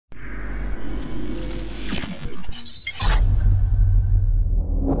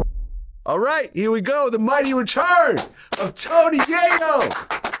All right, here we go. The mighty return of Tony Yayo.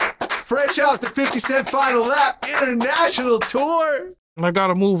 Fresh off the 50 Cent Final Lap International Tour. I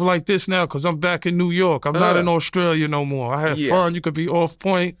gotta move like this now because I'm back in New York. I'm not in Australia no more. I had fun. You could be off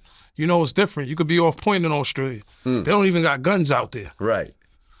point. You know, it's different. You could be off point in Australia. They don't even got guns out there. Right.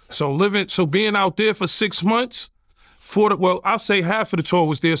 So being out there for 6 months, I'll say half of the tour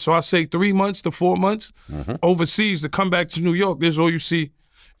was there. So I say 3 months to 4 months overseas to come back to New York. This is all you see,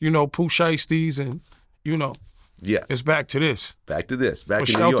 you know, Pooh Shiesties and, you know. Yeah. It's back to this. Back to this. Back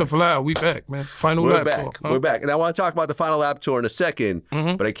to New Shout York. to Vlad, we back, man. Final lap tour. We're back. And I want to talk about the Final Lap Tour in a second,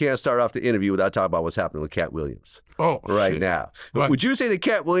 but I can't start off the interview without talking about what's happening with Katt Williams right now. Right. Would you say that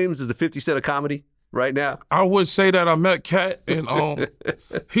Katt Williams is the 50 Cent of comedy right now? I would say that. I met Katt, and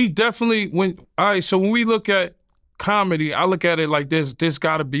he definitely, so when we look at comedy, I look at it like this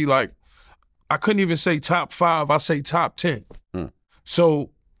got to be like, I couldn't even say top 5, I say top 10.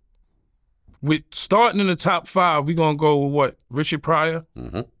 So, with starting in the top 5, we're going to go with what? Richard Pryor,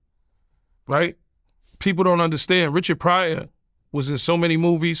 right? People don't understand. Richard Pryor was in so many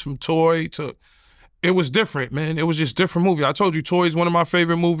movies from Toy to, it was different, man. It was just different movie. I told you Toy is one of my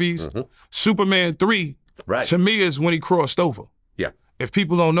favorite movies. Superman 3, to me, is when he crossed over. Yeah. If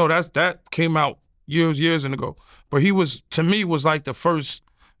people don't know, that came out years ago. But he was, to me, was like the first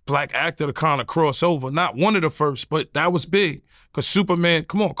black actor to kind of cross over. Not one of the first, but that was big. Because Superman,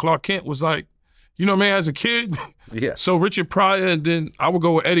 come on, Clark Kent was like, you know, man, as a kid. Yeah. So Richard Pryor, and then I would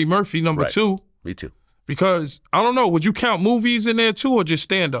go with Eddie Murphy, number 2. Me too. Because, I don't know, would you count movies in there too or just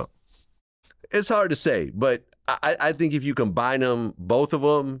stand-up? It's hard to say, but I think if you combine them, both of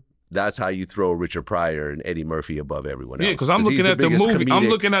them, that's how you throw Richard Pryor and Eddie Murphy above everyone else. Yeah, because I'm looking at the movie. I'm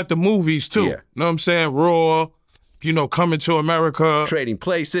looking at the movies too. Yeah. Know what I'm saying? Raw, you know, Coming to America. Trading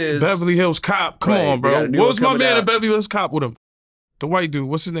Places. Beverly Hills Cop. Come on, bro. What was my man in Beverly Hills Cop with him? The white dude.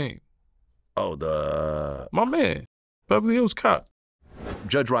 What's his name? Oh, my man. Beverly Hills Cop.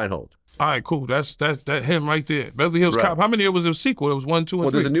 Judge Reinhold. All right, cool. That's him right there. Beverly Hills Cop. How many? It was a sequel. It was 1, 2, and 3.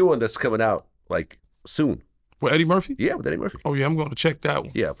 Well, there's a new one that's coming out like soon. With Eddie Murphy? Yeah, with Eddie Murphy. Oh yeah, I'm going to check that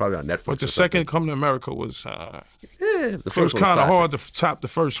one. Yeah, probably on Netflix. But the second Coming to America was the first it was kind of hard to top the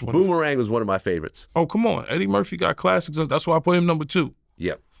first one. Boomerang was one of my favorites. Oh, come on. Eddie Murphy got classics. That's why I put him number 2.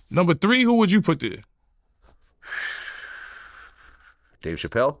 Yep. Number 3, who would you put there? Dave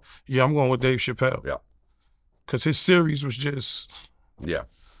Chappelle? Yeah, I'm going with Dave Chappelle. Yeah. Because his series was just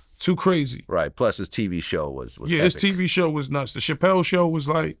too crazy. Right. Plus his TV show was yeah, epic. His TV show was nuts. The Chappelle show was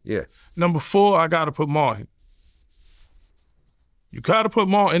like, number 4, I got to put Martin. You got to put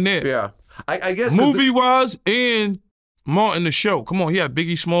Martin there. Yeah. I guess movie-wise and Martin the show. Come on, he had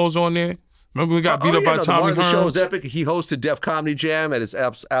Biggie Smalls on there. Remember we got beat up by Tommy Hearns? The show was epic. He hosted Def Comedy Jam at its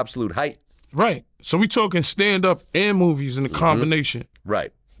absolute height. Right. So we talking stand-up and movies in the combination.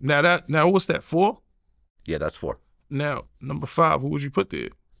 Right. Now what's that, 4? Yeah, that's 4. Now, number 5, who would you put there?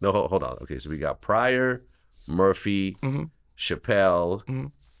 No, hold on. Okay, so we got Pryor, Murphy,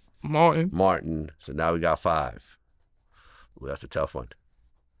 Chappelle, Martin. So now we got 5. Ooh, that's a tough one.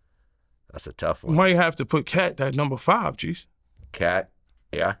 That's a tough one. You might have to put Katt at number 5, geez. Katt,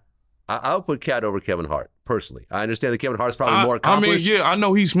 yeah. I'll put Katt over Kevin Hart, personally. I understand that Kevin Hart's probably more accomplished. I mean, yeah, I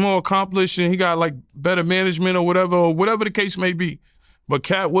know he's more accomplished and he got like better management or whatever the case may be. But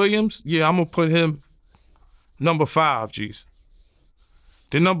Katt Williams, yeah, I'm going to put him number 5, geez.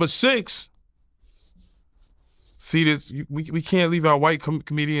 Then number 6, see this, we can't leave our white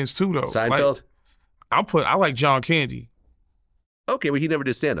comedians too, though. Seinfeld? Like, I like John Candy. Okay, well, he never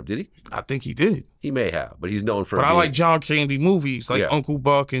did stand-up, did he? I think he did. He may have, but he's known for But I like John Candy movies, like Uncle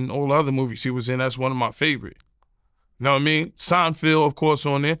Buck and all the other movies he was in. That's one of my favorite. You know what I mean? Seinfeld, of course,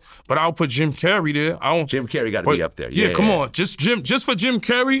 on there. But I'll put Jim Carrey there. Jim Carrey got to be up there. Yeah, come on. Just for Jim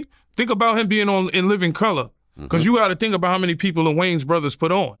Carrey, think about him being in Living Color. Because you got to think about how many people the Wayans brothers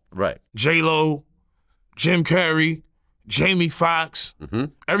put on. Right. J-Lo, Jim Carrey, Jamie Foxx.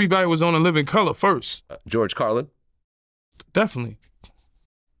 Everybody was on a Living Color first. George Carlin? Definitely.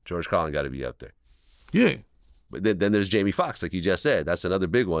 George Carlin got to be up there. Yeah. But then there's Jamie Foxx, like you just said. That's another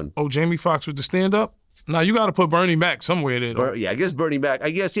big one. Oh, Jamie Foxx with the stand-up? Now, you got to put Bernie Mac somewhere there. Yeah, I guess Bernie Mac. I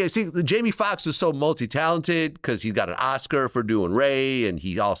guess, yeah. See, Jamie Foxx is so multi-talented because he's got an Oscar for doing Ray, and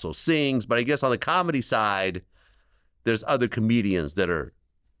he also sings. But I guess on the comedy side, there's other comedians that are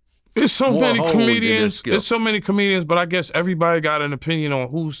There's so many comedians. There's so many comedians, but I guess everybody got an opinion on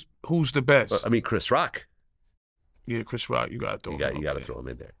who's the best. I mean, Chris Rock. Yeah, Chris Rock. You got to throw him. You got to throw him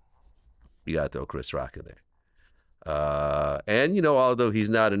in there. You got to throw Chris Rock in there. And, you know, although he's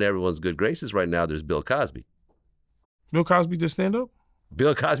not in everyone's good graces right now, there's Bill Cosby. Bill Cosby does stand-up?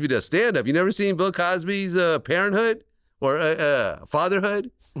 Bill Cosby does stand-up. You never seen Bill Cosby's Parenthood or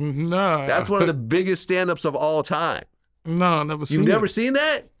Fatherhood? Nah. That's one of the biggest stand-ups of all time. No, never seen it. You've never seen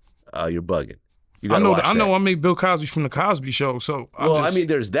that? Oh, you're bugging. You I know. I know. I made Bill Cosby from the Cosby Show. So I mean,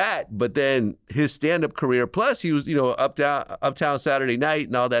 there's that, but then his stand-up career. Plus, he was, Uptown Saturday Night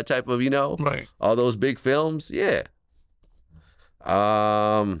and all that type of, right. all those big films. Yeah.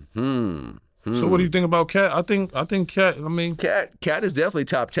 So what do you think about Katt? I think Katt. I mean, Katt is definitely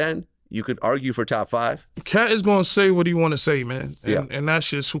top 10. You could argue for top 5. Katt is gonna say what he want to say, man. And that's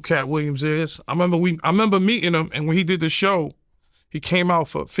just who Katt Williams is. I remember meeting him, and when he did the show, he came out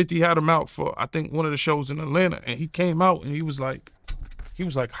for 50 had him out for I think one of the shows in Atlanta, and he came out and he was like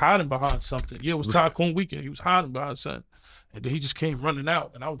hiding behind something. Yeah, it was Tycoon Weekend. He was hiding behind something, and then he just came running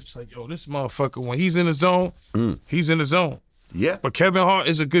out, and I was just like, yo, this motherfucker, when he's in his zone, he's in his zone. Yeah. But Kevin Hart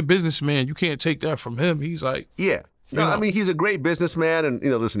is a good businessman. You can't take that from him. He's like, yeah. No, I mean, he's a great businessman, and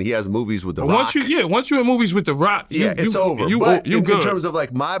listen, he has movies with The Rock. Once you're in movies with The Rock, it's over. But in terms of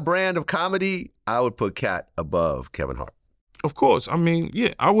like my brand of comedy, I would put Katt above Kevin Hart. Of course. I mean,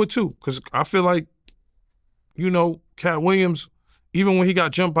 yeah, I would too, because I feel like, Katt Williams, even when he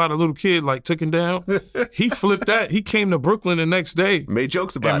got jumped by the little kid, like took him down, he flipped that. He came to Brooklyn the next day. Made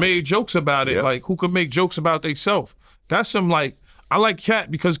jokes about it. Yep. Like, who could make jokes about themselves? That's some like, I like Katt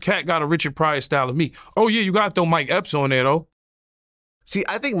because Katt got a Richard Pryor style of me. Oh yeah, you got to throw Mike Epps on there though. See,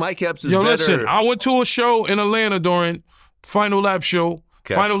 I think Mike Epps is better. Listen, I went to a show in Atlanta during Final Lap show,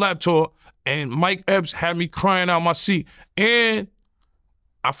 Final Lap tour, and Mike Epps had me crying out my seat. And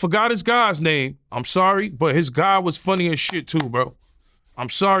I forgot his guy's name. I'm sorry, but his guy was funny as shit too, bro. I'm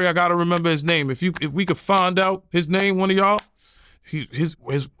sorry, I gotta remember his name. If we could find out his name, one of y'all, his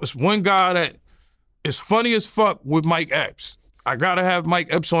one guy that is funny as fuck with Mike Epps. I gotta have Mike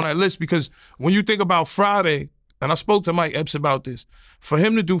Epps on that list, because when you think about Friday, and I spoke to Mike Epps about this, for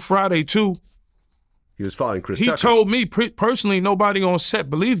him to do Friday too, he was following Chris Tucker. He told me personally nobody on set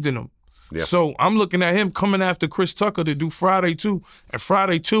believed in him. Yeah. So I'm looking at him coming after Chris Tucker to do Friday 2. And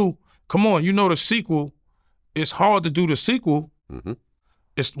Friday 2, come on, the sequel, it's hard to do the sequel.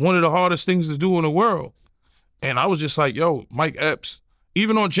 It's one of the hardest things to do in the world. And I was just like, yo, Mike Epps,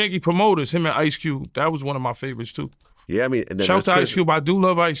 even on Janky Promoters, him and Ice Cube, that was one of my favorites too. Yeah, I mean, and then shout out to Ice Cube. I do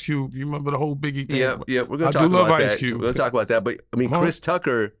love Ice Cube. You remember the whole Biggie thing? Yeah, we're gonna talk about that. Ice Cube. We're gonna talk about that. But I mean, Chris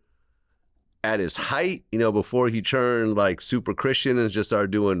Tucker, at his height, before he turned like super Christian and just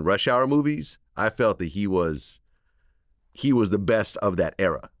started doing Rush Hour movies, I felt that he was the best of that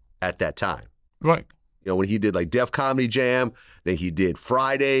era at that time. Right. When he did like Def Comedy Jam, then he did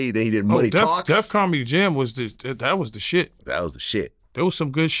Friday, then he did Money Talks. Def Comedy Jam was the shit. That was the shit. There was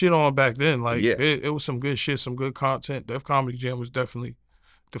some good shit on back then. Like, it was some good shit, some good content. Def Comedy Jam was definitely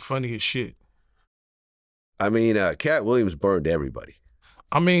the funniest shit. I mean, Katt Williams burned everybody.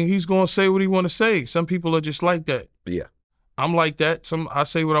 I mean, he's going to say what he want to say. Some people are just like that. Yeah. I'm like that. I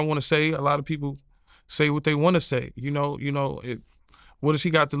say what I want to say. A lot of people say what they want to say. What does he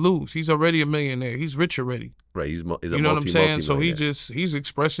got to lose? He's already a millionaire. He's rich already. Right. He's a you know what I'm saying? So he's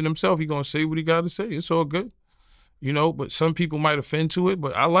expressing himself. He's going to say what he got to say. It's all good. But some people might offend to it.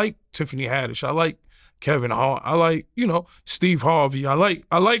 But I like Tiffany Haddish. I like Kevin Hart. I like, Steve Harvey. I like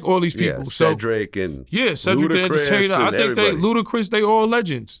all these people. Yeah, Cedric and Cedric the Entertainer. I think Ludacris, they all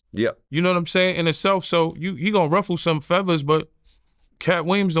legends. Yeah. You know what I'm saying? In itself. So you gonna ruffle some feathers, but Katt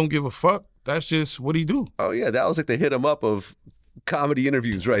Williams don't give a fuck. That's just what he do. Oh yeah, that was like the hit him up of comedy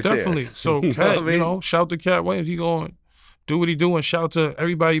interviews right Definitely. there. So Katt, shout to Katt Williams. He gonna do what he do, and shout to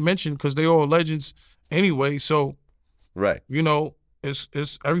everybody mentioned, because they all legends anyway. So right.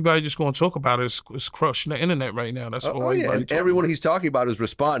 It's everybody just gonna talk about it. It's crushing the internet right now. That's all everybody. And everyone he's talking about is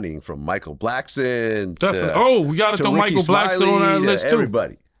responding, from Michael Blackson. Definitely. We gotta throw Michael Blackson on that list too.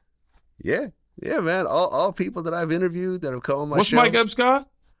 Everybody. Yeah, man. All people that I've interviewed that have come on my show. What's Mike Epps' guy?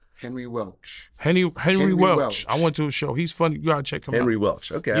 Henry Welch. Henry Welch. I went to a show. He's funny. You gotta check him out. Henry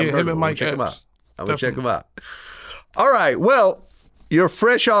Welch. Okay. Yeah, him and Mike Epps. I'm gonna check him out. All right. Well, you're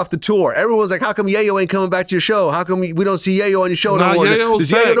fresh off the tour. Everyone's like, how come Yayo ain't coming back to your show? How come we don't see Yayo on your show no more? Does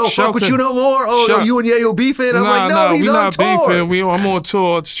Yayo don't fuck with you no more? Oh, are you and Yayo beefing? I'm like, no, he's on tour. Beefing. I'm on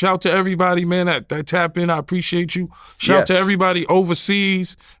tour. Shout to everybody, man, that tap in. I appreciate you. Shout to everybody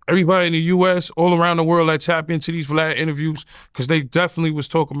overseas, everybody in the U.S., all around the world that tap into these Vlad interviews, because they definitely was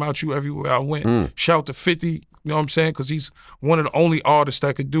talking about you everywhere I went. Shout to 50, you know what I'm saying? Because he's one of the only artists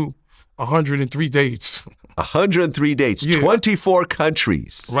that could do 103 dates. 103 dates, 24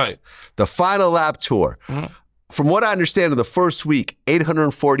 countries. Right. The Final Lap tour. From what I understand, in the first week,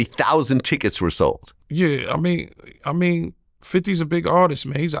 840,000 tickets were sold. Yeah, I mean, 50's a big artist,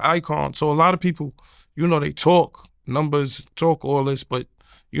 man. He's an icon. So a lot of people, they talk numbers, talk all this, but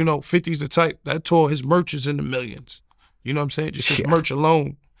 50's the type, that tour, his merch is in the millions. You know what I'm saying? Just his merch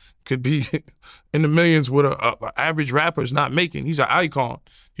alone could be in the millions with a average rapper is not making. He's an icon.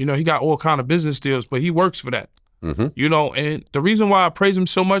 You know, he got all kind of business deals, but he works for that. You know, and the reason why I praise him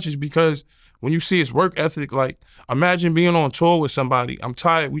so much is because when you see his work ethic, like imagine being on tour with somebody. I'm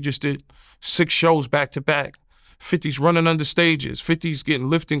tired. We just did 6 shows back to back. 50's running under stages, 50's getting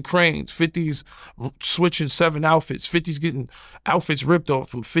lifting cranes, 50's switching 7 outfits, 50's getting outfits ripped off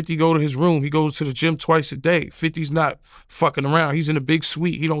from 50 go to his room. He goes to the gym twice a day. 50's not fucking around. He's in a big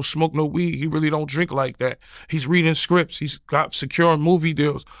suite. He don't smoke no weed. He really don't drink like that. He's reading scripts. He's got secure movie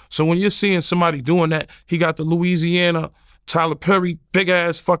deals. So when you're seeing somebody doing that, he got the Louisiana Tyler Perry, big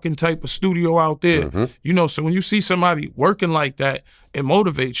ass fucking type of studio out there. You know, so when you see somebody working like that, it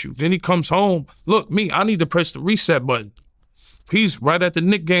motivates you. Then he comes home. Look, I need to press the reset button. He's right at the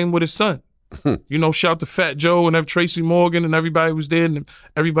Knick game with his son. You know, shout to Fat Joe and Tracy Morgan and everybody was there and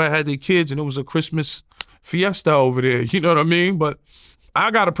everybody had their kids and it was a Christmas fiesta over there. You know what I mean? But I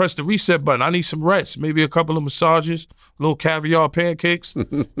got to press the reset button. I need some rest, maybe a couple of massages, little caviar pancakes.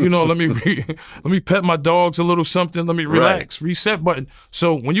 You know, let me pet my dogs a little something. Let me relax. Reset button.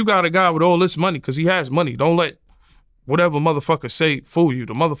 So when you got a guy with all this money, because he has money, don't let whatever motherfucker say fool you.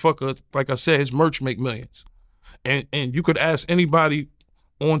 The motherfucker, like I said, his merch make millions. And you could ask anybody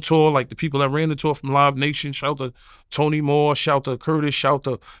on tour, like the people that ran the tour from Live Nation, shout to Tony Moore, shout to Curtis, shout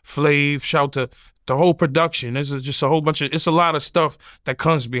to Flav, shout to the whole production. There's just a whole bunch of, it's a lot of stuff that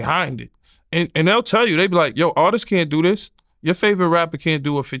comes behind it. And they'll tell you, they be like, yo, artists can't do this. Your favorite rapper can't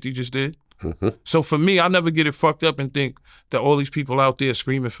do what 50 just did. So for me, I never get it fucked up and think that all these people out there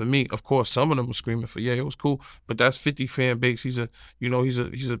screaming for me. Of course, some of them were screaming for, yeah, it was cool, but that's 50 fan base. He's a, you know, he's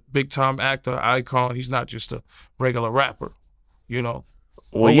a big time actor, icon. He's not just a regular rapper, you know.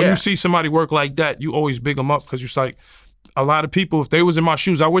 Well, when you see somebody work like that, you always big them up because it's like, a lot of people, if they was in my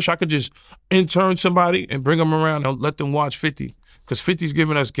shoes, I wish I could just intern somebody and bring them around and let them watch 50. Because 50's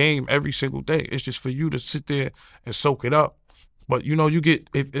giving us game every single day. It's just for you to sit there and soak it up. But you know, you get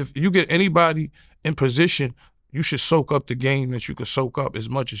if you get anybody in position, you should soak up the game that you can soak up as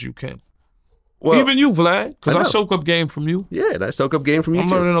much as you can. Well, even you, Vlad, because I soak up game from you. Yeah, and I soak up game from you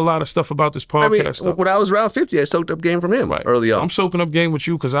too. I'm learning a lot of stuff about this podcast stuff. When I was around 50, I soaked up game from him early on. I'm soaking up game with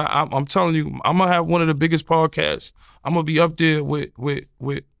you because I'm telling you, I'm gonna have one of the biggest podcasts. I'm gonna be up there with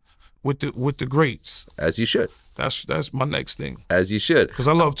the greats. As you should. That's my next thing. As you should. Because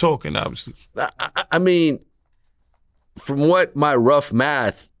I love talking, obviously. I mean, from what my rough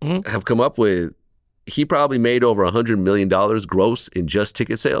math have come up with, he probably made over $100 million gross in just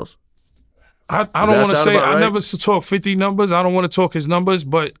ticket sales. I don't want to say, I never talk 50 numbers. I don't want to talk his numbers,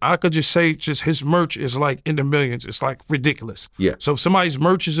 but I could just say just his merch is like in the millions. It's like ridiculous. Yeah. So if somebody's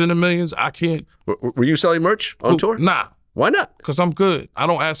merch is in the millions, I can't. Were you selling merch on tour? Nah. Why not? Because I'm good. I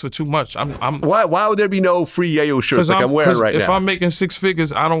don't ask for too much. Why would there be no free Yayo shirts like I'm wearing right now? If I'm making 6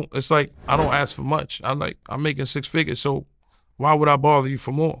 figures, it's like I don't ask for much. I'm making 6 figures, so why would I bother you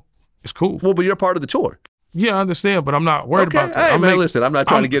for more? It's cool. Well, but you're part of the tour. Yeah, I understand, but I'm not worried about that. Hey, man, listen, I'm not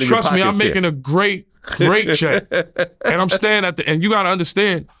trying to get in your pockets. Trust me, I'm making a great check. And I'm staying at and you got to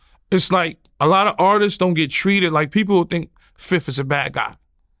understand, it's like a lot of artists don't get treated like people think Fifth is a bad guy,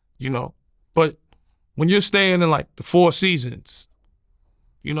 you know? But when you're staying in like the Four Seasons,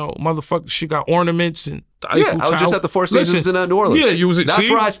 you know, motherfucker, she got ornaments and the Eiffel Tower. I was just at the Four Seasons in New Orleans. Yeah, you was at That's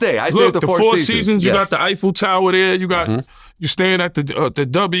where I stay. I stay at the Four Seasons. You got the Eiffel Tower there. You got you're staying at the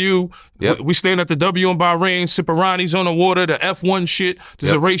W. We staying at the W in Bahrain. Sipirani's on the water. The F1 shit.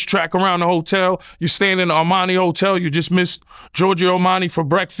 There's a racetrack around the hotel. You're staying in the Armani Hotel. You just missed Giorgio Armani for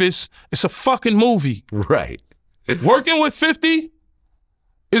breakfast. It's a fucking movie. Right. Working with 50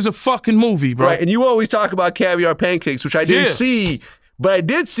 is a fucking movie, bro. Right. And you always talk about caviar pancakes, which I didn't see. But I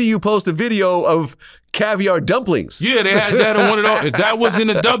did see you post a video of caviar dumplings. Yeah, they had that in one of those. That was in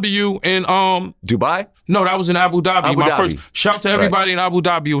the W in Dubai? No, that was in Abu Dhabi. First shout to everybody in Abu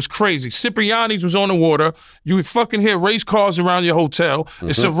Dhabi. It was crazy. Cipriani's was on the water. You would fucking hear race cars around your hotel.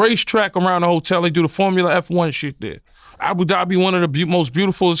 It's a racetrack around the hotel. They do the Formula F1 shit there. Abu Dhabi, one of the most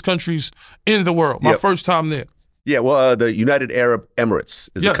beautifulest countries in the world. My first time there. Yeah, well, the United Arab Emirates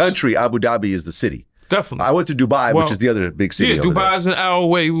is the country. Abu Dhabi is the city. Definitely. I went to Dubai, which is the other big city. Yeah, Dubai's an hour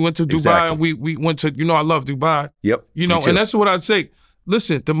away. We went to Dubai and we went to, you know, I love Dubai. Yep. You know, and that's what I'd say.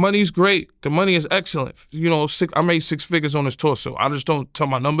 Listen, the money's great. The money is excellent. You know, I made 6 figures on this tour, so I just don't tell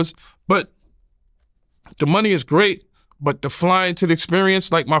my numbers. But the money is great, but the flying to the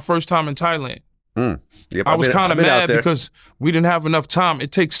experience, like my first time in Thailand, Yep, I was kind of mad because we didn't have enough time.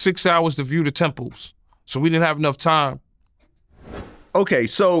 It takes 6 hours to view the temples, so we didn't have enough time. Okay,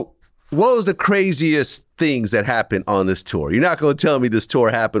 so what was the craziest things that happened on this tour? You're not going to tell me this tour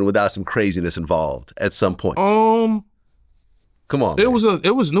happened without some craziness involved at some point. Come on, it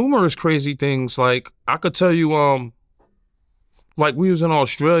was numerous crazy things. Like I could tell you, like we was in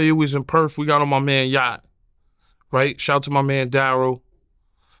Australia, we was in Perth, we got on my man yacht, right? Shout out to my man Daryl.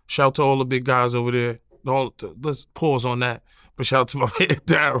 Shout out to all the big guys over there. Let's pause on that. But shout out to my man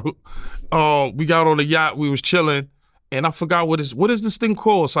Daryl. We got on the yacht, we was chilling, and I forgot what is this thing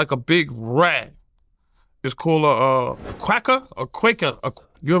called? It's like a big rat. It's called a quacker, a quaker.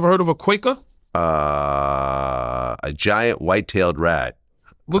 You ever heard of a quaker? A giant white-tailed rat.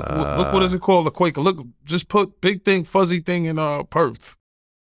 Look, what is it called? A quaker. Look, just put big thing, fuzzy thing in Perth.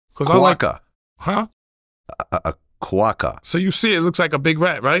 Quokka. Huh? A quokka. So you see, it looks like a big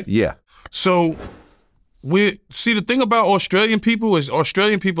rat, right? Yeah. So see, the thing about Australian people is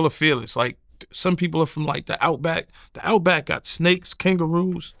Australian people are fearless. Like some people are from like the outback. The outback got snakes,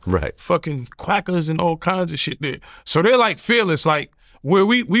 kangaroos, right? Fucking quackers and all kinds of shit there. So they're like fearless. Like where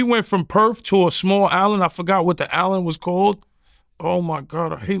we went from Perth to a small island. I forgot what the island was called. Oh my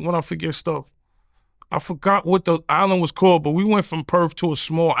God, I hate when I forget stuff. I forgot what the island was called, but we went from Perth to a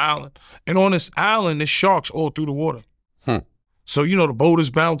small island. And on this island, there's sharks all through the water. So, you know, the boat is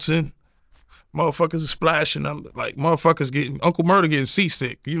bouncing. Motherfuckers are splashing. I'm like, motherfuckers getting, Uncle Murda getting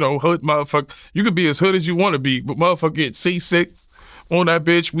seasick. You know, hood motherfucker. You could be as hood as you want to be, but motherfucker get seasick on that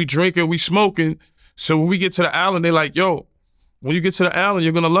bitch. We drinking, we smoking. So when we get to the island, they like, yo, when you get to the island,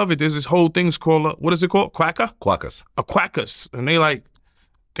 you're going to love it. There's this whole thing's called, what is it called? Quacker? Quackers. A quackers. And they like,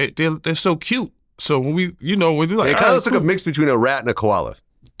 they're so cute. So when we, you know, when you're like, it kind of looks like a mix between a rat and a koala.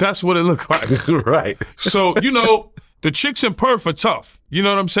 That's what it looked like. Right. So, you know, the chicks in Perth are tough. You know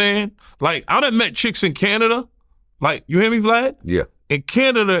what I'm saying? Like, I done met chicks in Canada. Like, you hear me, Vlad? Yeah. In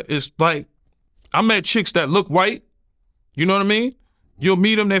Canada, it's like, I met chicks that look white. You know what I mean? You'll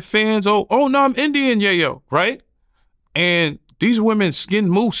meet them, they're fans. Oh, no, I'm Indian, Yayo, right? And these women skin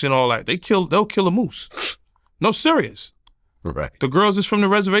moose and all that. They'll kill a moose. No, serious. Right. The girls is from the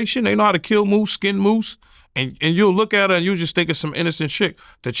reservation. They know how to kill moose, skin moose. And you'll look at her and you just think it's some innocent chick.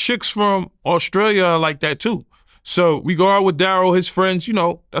 The chicks from Australia are like that too. So we go out with Daryl, his friends, you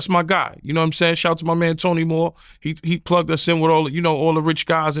know, that's my guy. You know what I'm saying? Shout out to my man Tony Moore. He plugged us in with all the rich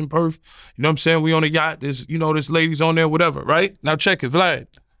guys in Perth. You know what I'm saying? We on a yacht. There's ladies on there, whatever, right? Now check it, Vlad.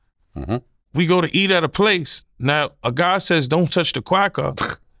 We go to eat at a place. Now, a guy says, don't touch the quacker.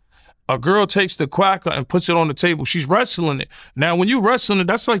 A girl takes the quacker and puts it on the table. She's wrestling it. Now, when you wrestling it,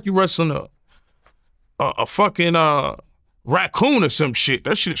 that's like you wrestling a fucking raccoon or some shit.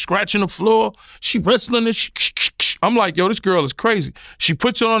 That shit is scratching the floor. She wrestling it. I'm like, yo, this girl is crazy. She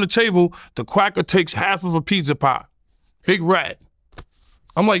puts it on the table. The quacker takes half of a pizza pie. Big rat.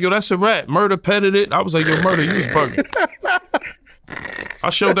 I'm like, yo, that's a rat. Murda petted it. I was like, yo, Murda, you was bugging. I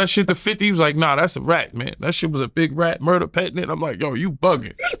showed that shit to 50. He was like, nah, that's a rat, man. That shit was a big rat. Murda petting it. I'm like, yo, you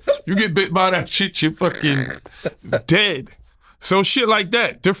bugging. You get bit by that shit, you're fucking dead. So shit like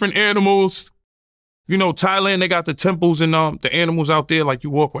that. Different animals. You know, Thailand, they got the temples and the animals out there, like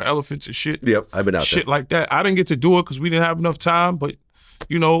you walk with elephants and shit. Yep, I've been out there. Shit like that. I didn't get to do it because we didn't have enough time, but,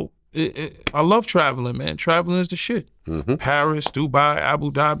 you know, I love traveling, man. Traveling is the shit. Paris, Dubai,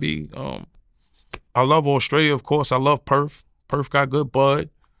 Abu Dhabi. I love Australia, of course. I love Perth. Perth got good bud. You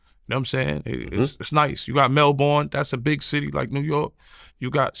know what I'm saying? It's nice. You got Melbourne. That's a big city like New York. You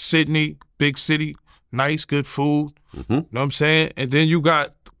got Sydney, big city. Nice, good food. You know what I'm saying? And then you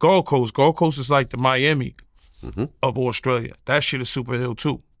got Gold Coast. Gold Coast is like the Miami of Australia. That shit is super ill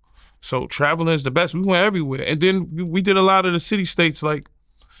too. So traveling is the best. We went everywhere. And then we did a lot of the city states. Like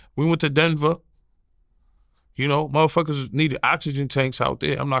we went to Denver. You know, motherfuckers needed oxygen tanks out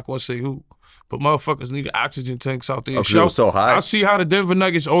there. I'm not going to say who. But motherfuckers needed oxygen tanks out there. Oh, it was so high? I see how the Denver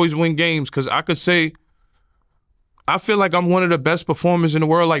Nuggets always win games because I could say, I feel like I'm one of the best performers in the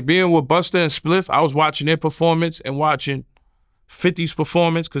world. Like being with Busta and Spliff, I was watching their performance and watching 50's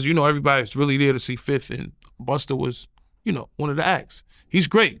performance because, you know, everybody's really there to see 50th and Busta was, you know, one of the acts. He's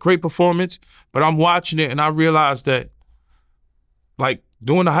great performance, but I'm watching it and I realized that, like,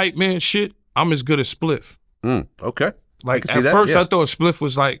 doing the hype man shit, I'm as good as Spliff. Okay. Like, at first, I thought Spliff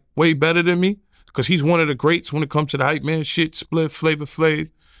was, like, way better than me because he's one of the greats when it comes to the hype man shit, Spliff, Flavor Flav.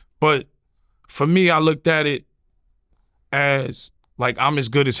 But for me, I looked at it as, like, I'm as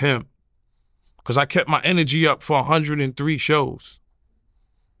good as him because I kept my energy up for 103 shows.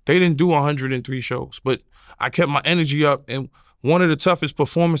 They didn't do 103 shows, but I kept my energy up, and one of the toughest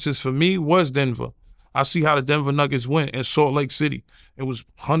performances for me was Denver. I see how the Denver Nuggets went in Salt Lake City. It was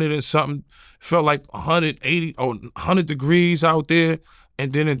 100 and something. It felt like 180 or 100 degrees out there.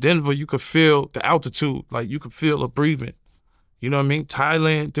 And then in Denver, you could feel the altitude. Like you could feel it breathing. You know what I mean?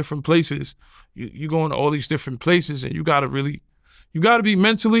 Thailand, different places. You go into all these different places and you got to be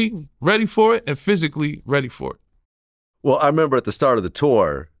mentally ready for it and physically ready for it. Well, I remember at the start of the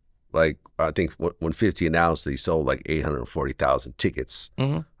tour, like I think when 50 announced that he sold like 840,000 tickets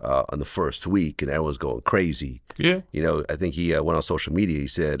on the first week, and everyone's going crazy. Yeah. You know, I think he went on social media. He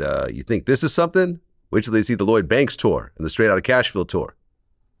said, "You think this is something? Wait till they see the Lloyd Banks tour and the Straight Outta Cashville tour."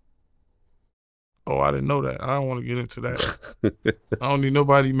 Oh, I didn't know that. I don't want to get into that. I don't need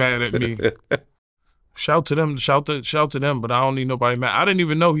nobody mad at me. Shout to them, shout to them, but I don't need nobody mad. I didn't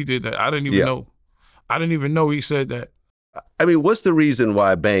even know he did that. I didn't even know. I didn't even know he said that. I mean, what's the reason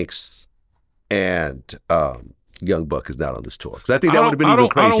why Banks and Young Buck is not on this tour? Because I think that would have been even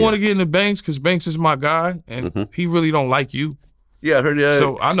crazier. I don't want to get into Banks because Banks is my guy, and he really don't like you. Yeah, I heard.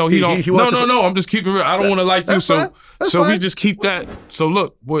 So I know he don't. No. I'm just keeping it real. I don't want to like you, so we just keep that. So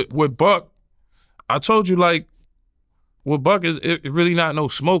look, with Buck, I told you, like, with Buck is it really not no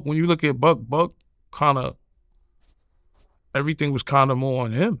smoke. When you look at Buck kind of everything was kind of more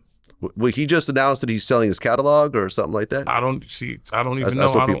on him. Well, he just announced that he's selling his catalog or something like that? I don't even know.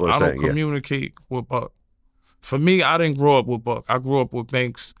 That's what people are saying, I don't communicate with Buck. For me, I didn't grow up with Buck. I grew up with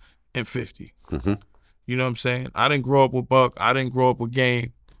Banks and 50. You know what I'm saying? I didn't grow up with Buck. I didn't grow up with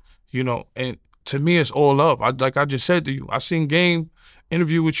Game. You know, and to me, it's all love. Like I just said to you, I seen Game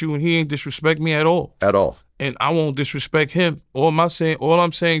interview with you, and he ain't disrespect me at all. At all. And I won't disrespect him. All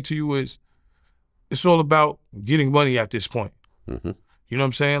I'm saying to you is, it's all about getting money at this point. You know what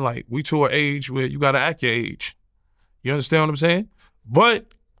I'm saying? Like, we to an age where you got to act your age. You understand what I'm saying?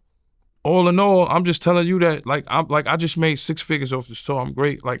 But all in all, I'm just telling you that, I just made 6 figures off this tour. I'm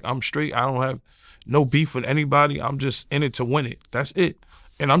great. Like, I'm straight. I don't have no beef with anybody. I'm just in it to win it. That's it.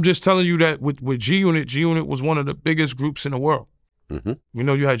 And I'm just telling you that with G-Unit was one of the biggest groups in the world. You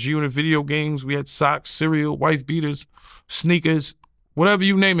know, you had G-Unit video games. We had socks, cereal, wife beaters, sneakers, whatever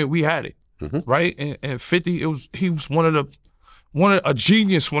you name it, we had it. Right? And 50, he was a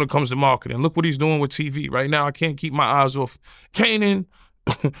genius when it comes to marketing. Look what he's doing with TV. Right now, I can't keep my eyes off Kanan.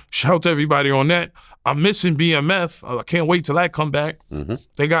 Shout out to everybody on that. I'm missing BMF. I can't wait till that come back.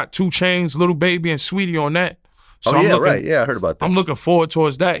 They got 2 Chainz, Lil Baby, and Sweetie on that. So right. Yeah, I heard about that. I'm looking forward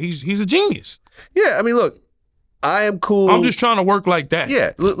towards that. He's a genius. Yeah, I mean, look, I am cool. I'm just trying to work like that.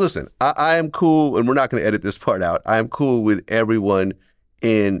 Yeah, listen, I am cool, and we're not going to edit this part out. I am cool with everyone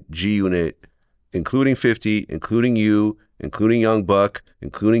in G-Unit, including 50, including you, including Young Buck,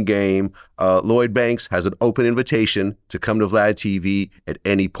 including Game. Lloyd Banks has an open invitation to come to VladTV at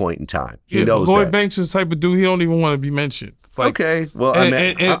any point in time. He knows Lloyd that. Banks is the type of dude, he don't even want to be mentioned. Like, okay, well, I'm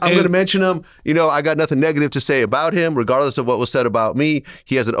going to mention him. You know, I got nothing negative to say about him, regardless of what was said about me.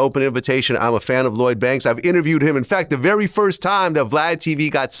 He has an open invitation. I'm a fan of Lloyd Banks. I've interviewed him. In fact, the very first time that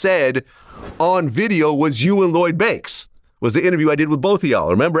VladTV got said on video was you and Lloyd Banks. Was the interview I did with both of y'all.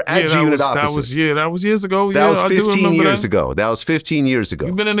 Remember, at G-Unit offices. That was years ago. That was 15 years ago. That was 15 years ago.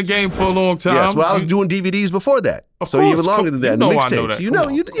 You've been in the game for a long time. Yes, well, I was doing DVDs before that. So even longer than that. You know I know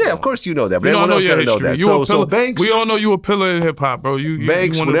that. Yeah, of course you know that. But everyone else got to know that. So Banks. We all know you a pillar in hip hop, bro.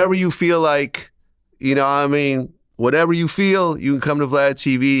 Banks, whatever you feel like, you know what I mean? Whatever you feel, you can come to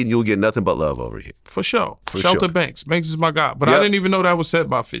VladTV and you'll get nothing but love over here. For sure. Shout to Banks. Banks is my guy. But I didn't even know that was said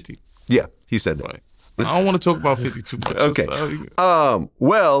by 50. Yeah, he said that. Right. I don't want to talk about 50 too much. Okay.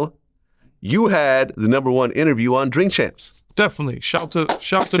 Well, you had the #1 interview on Drink Champs. Definitely. Shout to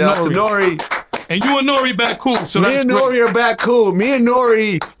Nori. And you and Nori back cool. So me and Nori are back cool. Me and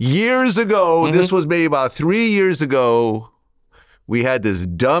Nori, years ago, this was maybe about 3 years ago, we had this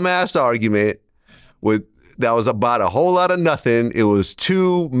dumbass argument that was about a whole lot of nothing. It was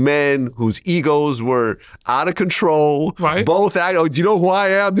 2 men whose egos were out of control. Right. Both, do you know who I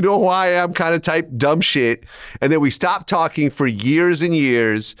am? Do you know who I am? Kind of type dumb shit. And then we stopped talking for years and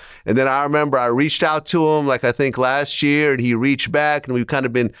years. And then I remember I reached out to him, like I think last year, and he reached back, and we've kind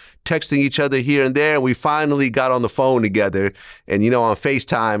of been texting each other here and there. And we finally got on the phone together and, you know, on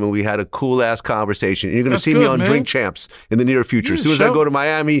FaceTime, and we had a cool ass conversation. And you're going to see me on Drink Champs in the near future. As soon as I go to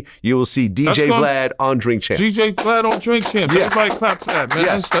Miami, you will see DJ Vlad on Drink Champs. DJ Vlad on Drink Champs. Yeah. Everybody clap for that, man.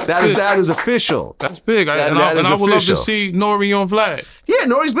 Yes, that is official. That's big. And I would love to see Nori on Vlad. Yeah,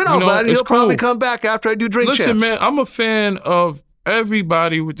 Nori's been on Vlad, and he'll probably come back after I do Drink Champs. Listen, man, I'm a fan of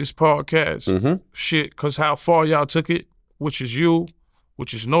everybody with this podcast. Shit, because how far y'all took it, which is you,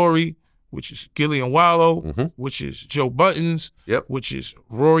 which is Nori, which is Gillian Wallow, which is Joe Buttons, which is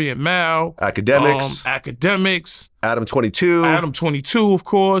Rory and Mal. Academics. Adam 22. Adam 22, of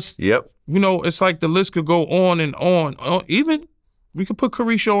course. Yep. You know, it's like the list could go on and on. Even, we could put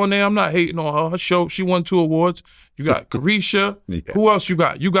Carisha on there. I'm not hating on her. Her show, she won 2 awards. You got Carisha. Who else you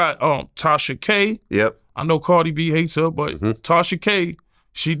got? You got Tasha K. Yep. I know Cardi B hates her, but Tasha K,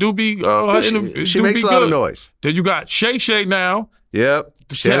 she do be, she makes a lot of noise. Then you got Shay Shay now. Yep.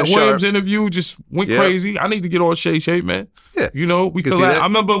 The Katt Williams interview just went crazy. I need to get on Shay, man. Yeah. You know, we collab. I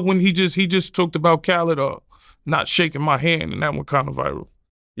remember when he just talked about Khaled not shaking my hand, and that went kind of viral.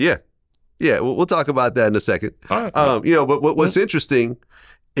 Yeah. Yeah, we'll talk about that in a second. All right. You know, but what's interesting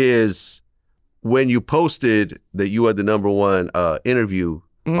is when you posted that you had the #1 interview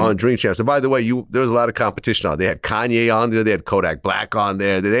on Drink Champs. And by the way, there was a lot of competition on. They had Kanye on there. They had Kodak Black on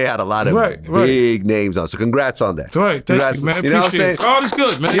there. They had a lot of big names on. So congrats on that. Right. Thank you, man. You know what I'm saying? Oh, that's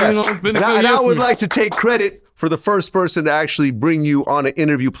good, man. Yes. You know, it's been a good and year I would for like to take credit for the first person to actually bring you on an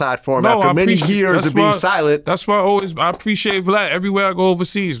interview platform after many years of being silent. That's why I appreciate Vlad everywhere I go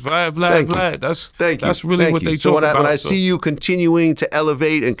overseas. Vlad. That's really what they talk about. When I see you continuing to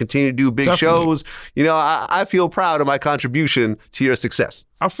elevate and continue to do big shows, you know, I feel proud of my contribution to your success.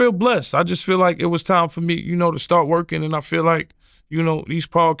 I feel blessed. I just feel like it was time for me, you know, to start working, and I feel like, you know, these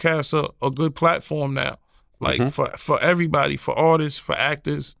podcasts are a good platform now. Like for everybody, for artists, for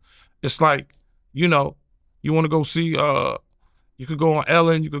actors. It's like, you know, you want to go see, you could go on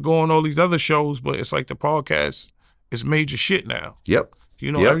Ellen, you could go on all these other shows, but it's like the podcast is major shit now. Yep.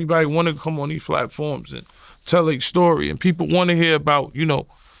 You know, everybody want to come on these platforms and tell a story, and people want to hear about, you know,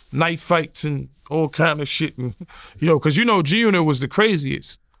 knife fights and all kind of shit. And, because, you know, G-Unit was the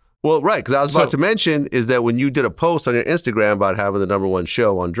craziest. Well, right, because I was about to mention is that when you did a post on your Instagram about having the #1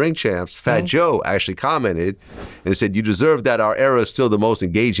 show on Drink Champs, Fat Joe actually commented and said, "You deserve that. Our era is still the most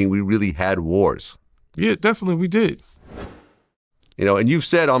engaging. We really had wars." Yeah, definitely, we did. You know, and you've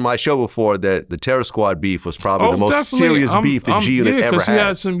said on my show before that the Terror Squad beef was probably the most serious beef that G-Unit ever had. He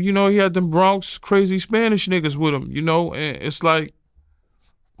had some, you know, he had them Bronx crazy Spanish niggas with him, you know, and it's like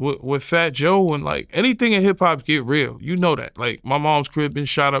with Fat Joe and like anything in hip hop get real. You know that. Like my mom's crib been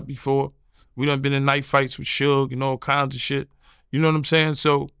shot up before. We done been in knife fights with Suge and all kinds of shit. You know what I'm saying?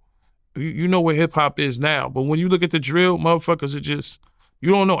 So you know where hip hop is now. But when you look at the drill, motherfuckers are just,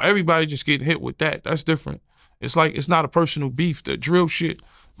 you don't know, everybody just getting hit with that. That's different. It's like, it's not a personal beef. The drill shit,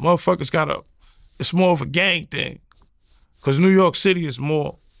 motherfuckers it's more of a gang thing. Because New York City is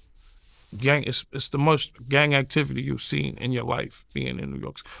more gang, it's the most gang activity you've seen in your life being in New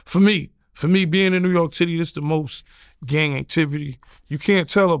York. For me being in New York City, this is the most gang activity. You can't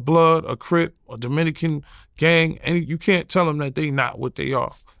tell a Blood, a Crip, a Dominican gang, and you can't tell them that they not what they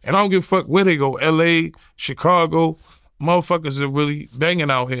are. And I don't give a fuck where they go, LA, Chicago, motherfuckers are really banging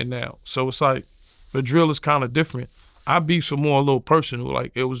out here now. So it's like, the drill is kind of different. I beef some more a little personal,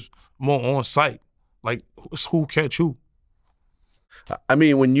 like it was more on site. Like, it's who catch who. I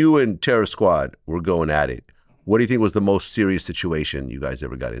mean, when you and Terror Squad were going at it, what do you think was the most serious situation you guys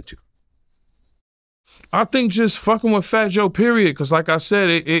ever got into? I think just fucking with Fat Joe, period. Because like I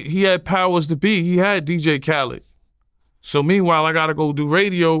said, he had powers to be. He had DJ Khaled. So meanwhile, I got to go do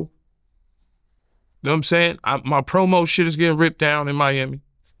radio. You know what I'm saying? My promo shit is getting ripped down in Miami.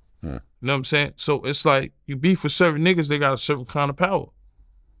 You know what I'm saying? So it's like, you beef with certain niggas, they got a certain kind of power.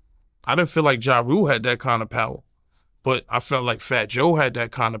 I didn't feel like Ja Rule had that kind of power, but I felt like Fat Joe had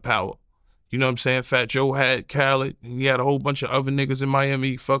that kind of power. You know what I'm saying? Fat Joe had Khaled, and he had a whole bunch of other niggas in Miami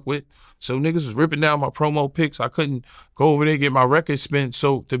he fuck with. So niggas was ripping down my promo pics. I couldn't go over there and get my record spent.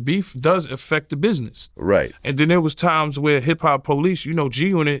 So the beef does affect the business. Right. And then there was times where Hip Hop Police, you know,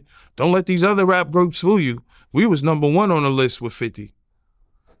 G-Unit, don't let these other rap groups fool you. We was #1 on the list with 50.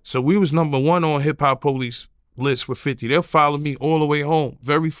 So we was #1 on Hip Hop Police list with 50. They'll follow me all the way home,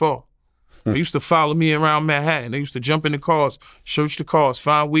 very far. They used to follow me around Manhattan. They used to jump in the cars, search the cars,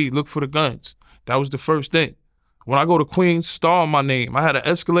 find weed, look for the guns. That was the first thing. When I go to Queens, star my name. I had an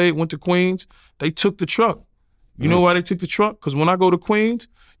Escalade, went to Queens. They took the truck. You know why they took the truck? Because when I go to Queens,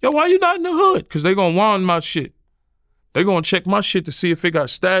 yo, why you not in the hood? Because they gonna want my shit. They gonna check my shit to see if it got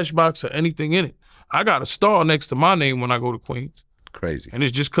stash box or anything in it. I got a star next to my name when I go to Queens. Crazy. And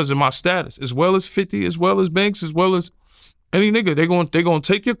it's just because of my status, as well as 50, as well as Banks, as well as any nigga. They gonna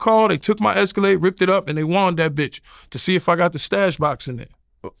take your car. They took my Escalade, ripped it up, and they wanted that bitch to see if I got the stash box in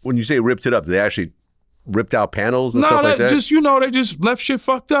there. When you say ripped it up, did they actually ripped out panels and stuff like that? Just, you know, they just left shit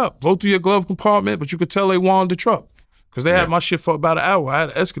fucked up. Go through your glove compartment, but you could tell they wanted the truck because they had my shit for about an hour. I had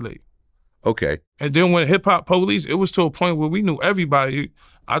an Escalade. Okay. And then when Hip Hop Police, it was to a point where we knew everybody.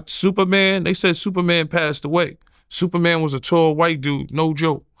 Superman, they said Superman passed away. Superman was a tall white dude, no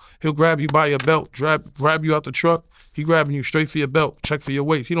joke. He'll grab you by your belt, grab you out the truck. He grabbing you straight for your belt, check for your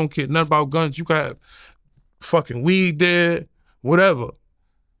waist. He don't care nothing about guns. You can have fucking weed there, whatever.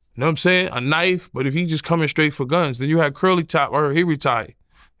 You know what I'm saying? A knife, but if he just coming straight for guns, then you had Curly Top, or he retired.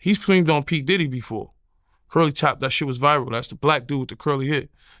 He screamed on P. Diddy before. Curly Top, that shit was viral. That's the black dude with the curly hair.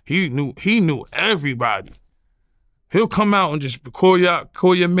 He knew everybody. He'll come out and just call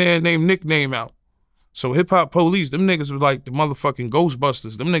your man named nickname out. So hip hop police, them niggas was like the motherfucking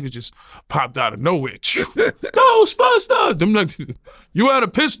Ghostbusters. Them niggas just popped out of nowhere. Ghostbusters! Them niggas, you had a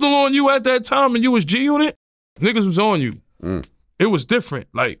pistol on you at that time and you was G-Unit? Niggas was on you. It was different.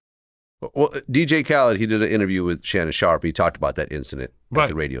 Like, well, DJ Khaled, he did an interview with Shannon Sharpe. He talked about that incident at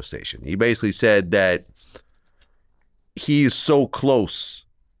the radio station. He basically said that he's so close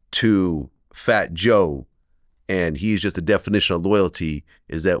to Fat Joe, and he's just the definition of loyalty,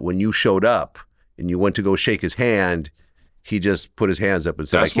 is that when you showed up and you went to go shake his hand, he just put his hands up and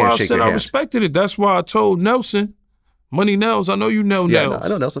said, I can't shake your hand. I respected it. That's why I told Nelson, Money Nels, I know you know Nels. Yeah, I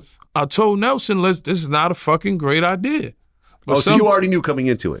know Nelson. I told Nelson, this is not a fucking great idea. But so you already knew coming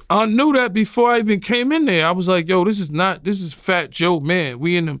into it? I knew that before I even came in there. I was like, yo, this is Fat Joe, man.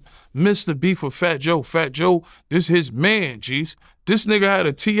 We in the midst of beef with Fat Joe. Fat Joe, this his man, jeez. This nigga had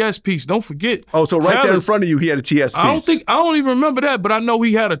a TS piece, don't forget. Oh, so right there in front of you, he had a TS piece. I don't even remember that, but I know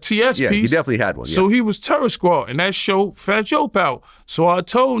he had a TS piece. Yeah, he definitely had one. Yeah. So he was Terror Squad, and that showed Fat Joe power. So I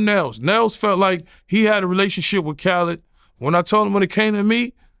told Nels. Nels felt like he had a relationship with Khaled. When I told him when it came to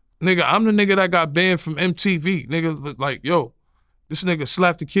me, nigga, I'm the nigga that got banned from MTV. Nigga, like, yo, this nigga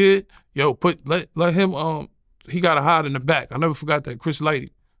slapped the kid. Yo, let him, he got to hide in the back. I never forgot that. Chris Lighty,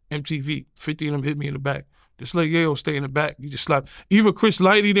 MTV, 50 of them hit me in the back. Just let Yayo stay in the back. You just slapped. Even Chris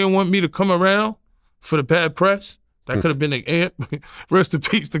Lighty didn't want me to come around for the bad press. That could have been an ant. Rest in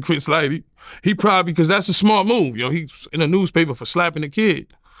peace to Chris Lighty. He probably, because that's a smart move. Yo, he's in a newspaper for slapping the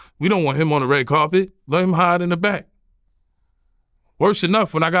kid. We don't want him on the red carpet. Let him hide in the back. Worse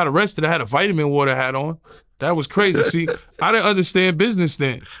enough, when I got arrested, I had a vitamin water hat on. That was crazy. See, I didn't understand business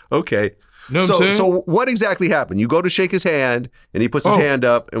then. Okay. You know what I'm saying? So what exactly happened? You go to shake his hand, and he puts his hand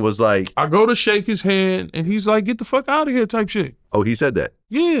up and was like... I go to shake his hand, and he's like, get the fuck out of here type shit. Oh, he said that?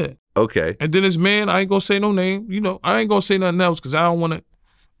 Yeah. Okay. And then his man, I ain't gonna say no name. You know, I ain't gonna say nothing else because I don't want to...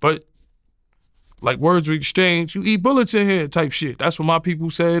 But, like, words were exchanged. You eat bullets in here type shit. That's what my people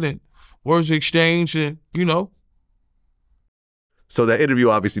said, and words were exchanged, and, you know. So that interview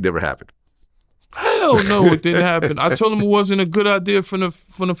obviously never happened. Hell no, it didn't happen. I told him it wasn't a good idea from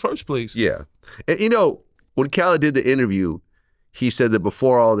the first place. Yeah. And you know, when Khaled did the interview, he said that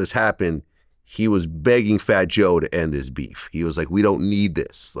before all this happened, he was begging Fat Joe to end this beef. He was like, we don't need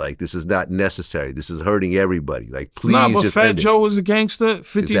this. Like, this is not necessary. This is hurting everybody. Like, please just but Fat Joe was a gangster.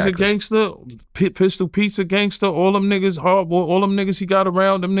 50's a gangster. Pistol Pete's a gangster. All them niggas, all them niggas he got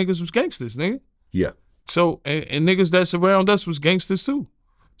around, them niggas was gangsters, nigga. Yeah. So, and niggas that's around us was gangsters too.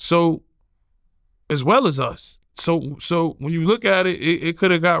 So, as well as us. So when you look at it, it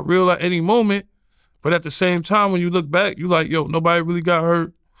could have got real at any moment. But at the same time, when you look back, you like, yo, nobody really got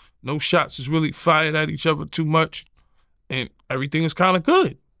hurt. No shots is really fired at each other too much. And everything is kind of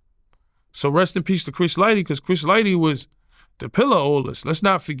good. So rest in peace to Chris Lighty, because Chris Lighty was the pillar of all this. Let's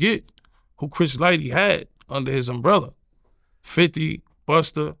not forget who Chris Lighty had under his umbrella. 50,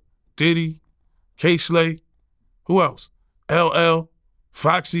 Buster, Diddy, K-Slay, who else? LL,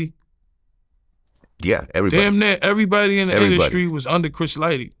 Foxy. Yeah, everybody. Damn near everybody in the industry was under Chris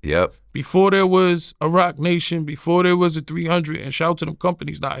Lighty. Yep. Before there was a Rock Nation, before there was a 300, and shout to them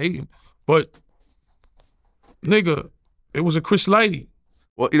companies, not hating. But, nigga, it was a Chris Lighty.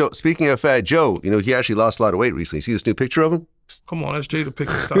 Well, you know, speaking of Fat Joe, you know, he actually lost a lot of weight recently. See this new picture of him? Come on, that's Jada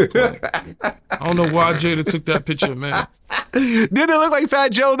Pinkett. Stop playing. I don't know why Jada took that picture, man. Didn't it look like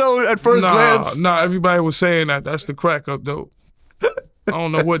Fat Joe, though, at first glance? Nah, everybody was saying that. That's the crack up, though. I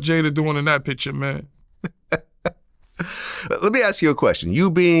don't know what Jada doing in that picture, man. Let me ask you a question. You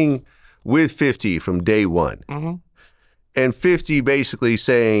being with 50 from day one, and 50 basically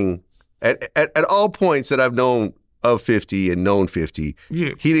saying, at all points that I've known of 50 and known 50,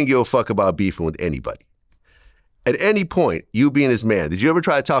 he didn't give a fuck about beefing with anybody. At any point, you being his man, did you ever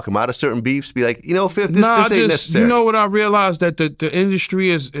try to talk him out of certain beefs? Be like, you know, Fifth, this ain't necessary. You know what I realized? That the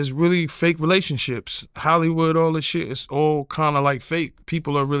industry is really fake relationships. Hollywood, all this shit, it's all kind of like fake.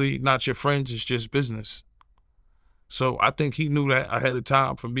 People are really not your friends. It's just business. So I think he knew that ahead of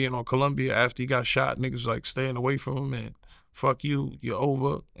time from being on Columbia. After he got shot, niggas like staying away from him and fuck you, you're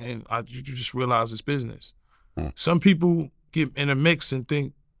over. And you just realize it's business. Some people get in a mix and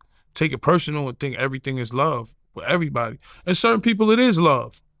take it personal and think everything is love with everybody. And certain people, it is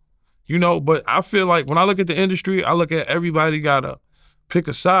love. You know, but I feel like when I look at the industry, I look at everybody gotta pick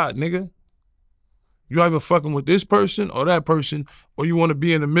a side, nigga. You either fucking with this person or that person, or you want to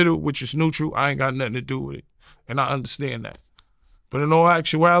be in the middle, which is neutral. I ain't got nothing to do with it. And I understand that. But in all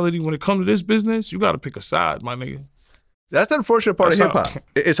actuality, when it comes to this business, you gotta pick a side, my nigga. That's the unfortunate part of hip-hop.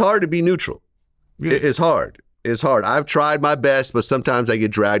 It's hard to be neutral. Yeah. It's hard. It's hard. I've tried my best, but sometimes I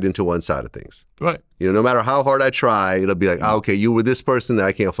get dragged into one side of things. Right. You know, no matter how hard I try, it'll be like, oh, okay, you were this person, then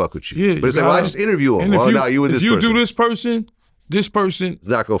I can't fuck with you. Yeah, but it's like, well, I just interview him. Oh, no, you were this person. If you do this person is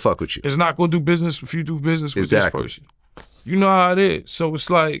not going to fuck with you. It's not going to do business if you do business with this person. You know how it is. So it's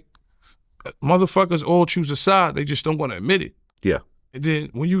like, motherfuckers all choose a side. They just don't want to admit it. Yeah. And then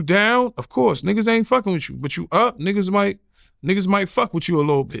when you down, of course, niggas ain't fucking with you. But you up, niggas might fuck with you a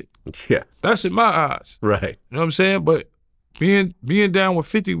little bit. Yeah. That's in my eyes. Right. You know what I'm saying? But being down with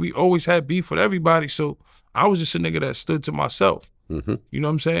 50, we always had beef with everybody. So I was just a nigga that stood to myself. Mm-hmm. You know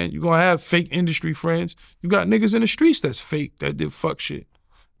what I'm saying? You're going to have fake industry friends. You got niggas in the streets that's fake, that did fuck shit.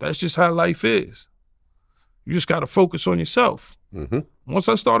 That's just how life is. You just got to focus on yourself. Mm-hmm. Once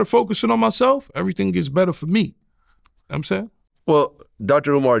I started focusing on myself, everything gets better for me. You know what I'm saying? Well,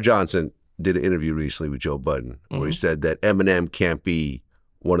 Dr. Umar Johnson did an interview recently with Joe Budden where he said that Eminem can't be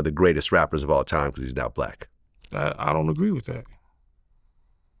one of the greatest rappers of all time because he's not black. I don't agree with that.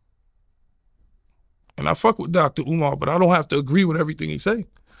 And I fuck with Dr. Umar, but I don't have to agree with everything he say.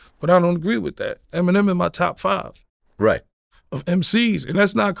 But I don't agree with that. Eminem in my top 5. Right. Of MCs. And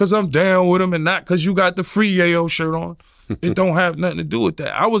that's not because I'm down with him and not because you got the free Yayo shirt on. It don't have nothing to do with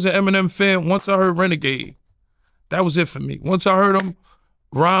that. I was an Eminem fan once I heard Renegade. That was it for me. Once I heard him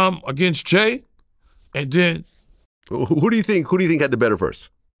rhyme against Jay, and then... Who do you think had the better verse?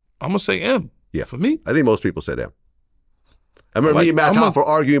 I'm going to say M. Yeah. For me. I think most people said M. I remember me and Matt Hoff were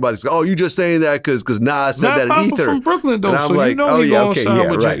arguing about this. Oh, you just saying that because Nas said that in Ether. From Brooklyn, though, and I'm so like, you know oh, he yeah, gonna okay, side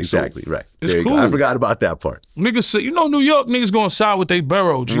yeah, with right, Jay, exactly, so right. It's there cool. I forgot about that part. Niggas say, you know, New York niggas gonna side with they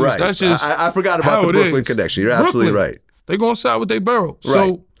borough. Geez. Right. That's just I forgot about the Brooklyn connection. You're absolutely right. They gonna side with they borough. Right.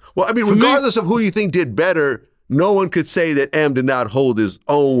 So, well, I mean, regardless of who you think did better, no one could say that M did not hold his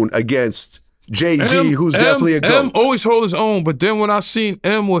own against Jay-Z, who's definitely a GOAT. M always hold his own, but then when I seen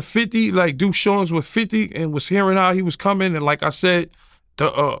M with 50, like do showings with 50 and was hearing how he was coming, and like I said,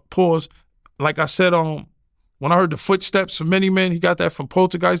 the pause, like I said, when I heard the footsteps from Many Men, he got that from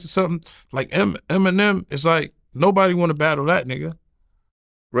Poltergeist or something, like Eminem, it's like, nobody want to battle that nigga.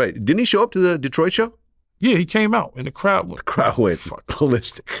 Right. Didn't he show up to the Detroit show? Yeah, he came out and the crowd went. The crowd went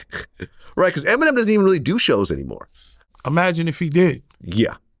ballistic. Right, because Eminem doesn't even really do shows anymore. Imagine if he did.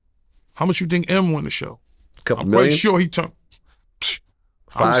 Yeah. How much you think M won the show? A couple I'm million? quite sure he turned.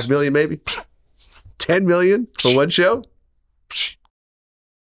 5 million maybe? 10 million for one show?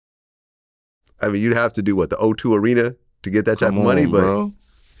 I mean, you'd have to do what, the O2 Arena to get that type of money, but bro.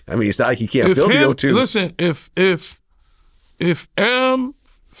 I mean, it's not like he can't fill the O2. Listen, if M,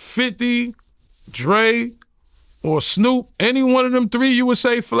 50, Dre, or Snoop, any one of them 3 you would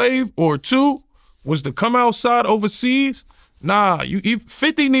say Flav, or 2, was to come outside overseas, nah,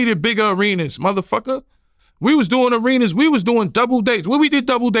 50 needed bigger arenas, motherfucker. We was doing arenas, we was doing double dates. Where we did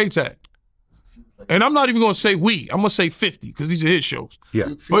double dates at? And I'm not even gonna say we, I'm gonna say 50, because these are his shows.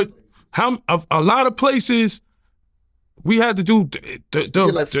 Yeah. But a lot of places we had to do we did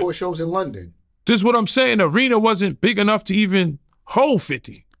like 4 shows in London. This is what I'm saying. The arena wasn't big enough to even hold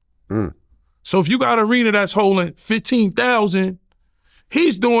 50. So if you got an arena that's holding 15,000,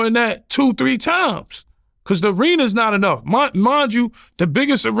 he's doing that 2-3 times because the arena's not enough. Mind you, the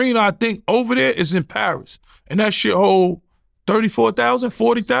biggest arena I think over there is in Paris, and that shit hold 34,000,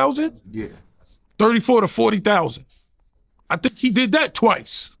 40,000. Yeah, 34 to 40,000. I think he did that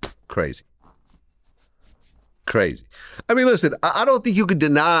twice. Crazy. Crazy. I mean, listen, I don't think you could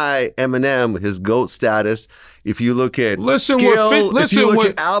deny Eminem his GOAT status if you look at skill, if you look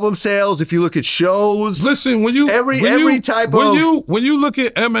at album sales, if you look at shows. Listen, when you every type of when you look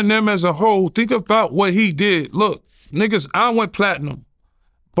at Eminem as a whole, think about what he did. Look, niggas, I went platinum.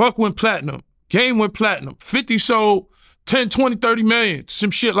 Buck went platinum. Game went platinum. 50 sold 10, 20, 30 million,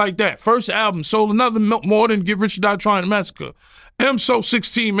 some shit like that. First album sold another more than Get Rich or Die Trying to Massacre. M sold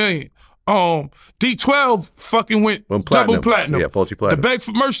 16 million. D12 fucking went double platinum. Yeah, multi-platinum. The Beg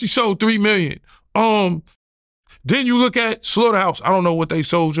for Mercy sold 3 million. Then you look at Slaughterhouse. I don't know what they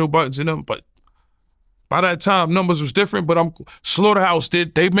sold Joe Buttons in them, but by that time numbers was different. But Slaughterhouse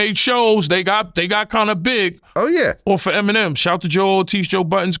did. They made shows. They got kind of big. Oh yeah. Or for Eminem, shout to Joe Ortiz, Joe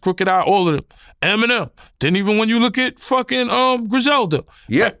Buttons, Crooked Eye, all of them. Eminem. Then even when you look at fucking Griselda.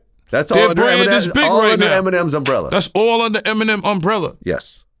 Yeah, that's all under Eminem's umbrella. That's all under Eminem umbrella.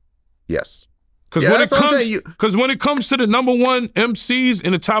 Yes. Yes. Because when it comes to the #1 MCs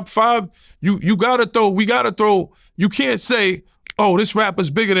in the top 5, we gotta throw, you can't say, oh, this rapper's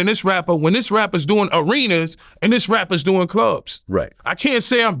bigger than this rapper when this rapper's doing arenas and this rapper's doing clubs. Right. I can't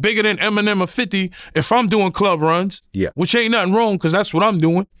say I'm bigger than Eminem or 50 if I'm doing club runs. Yeah. Which ain't nothing wrong because that's what I'm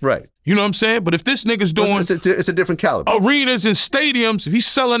doing. Right. You know what I'm saying? But if this nigga's doing it's a different caliber. Arenas and stadiums, if he's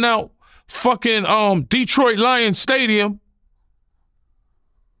selling out fucking Detroit Lions Stadium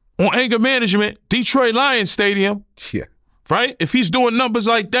on anger management, Detroit Lions Stadium, yeah, right? If he's doing numbers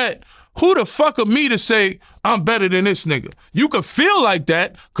like that, who the fuck are me to say I'm better than this nigga? You could feel like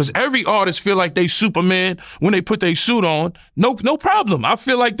that because every artist feel like they Superman when they put their suit on. No problem. I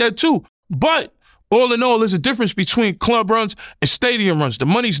feel like that too. But all in all, there's a difference between club runs and stadium runs. The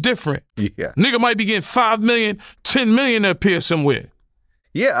money's different. Yeah. Nigga might be getting 5 million, 10 million to appear somewhere.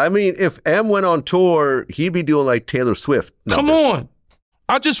 Yeah, I mean, if M went on tour, he'd be doing like Taylor Swift numbers. Come on.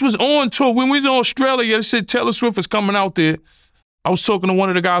 I just was on tour. When we was in Australia, they said Taylor Swift was coming out there. I was talking to one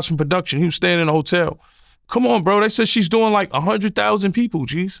of the guys from production. He was staying in a hotel. Come on, bro. They said she's doing like 100,000 people,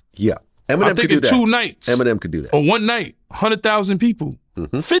 geez. Yeah. Eminem could do that. 2 nights. Eminem could do that. Or 1 night, 100,000 people.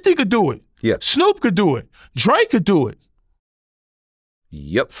 50 could do it. Yeah. Snoop could do it. Drake could do it.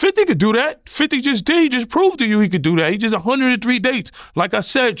 Yep. 50 could do that. 50 just did. He just proved to you he could do that. He just 103 dates. Like I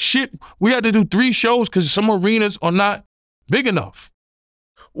said, shit, we had to do 3 shows because some arenas are not big enough.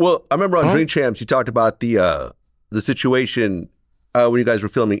 Well, I remember on Drink Champs, you talked about the situation when you guys were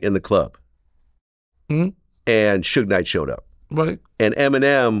filming in the club. And Suge Knight showed up. Right. And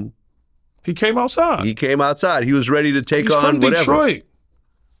Eminem. He came outside. He came outside. He was ready to take He's on from whatever. Detroit.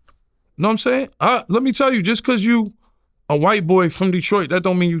 Know what I'm saying? Let me tell you, just because you a white boy from Detroit, that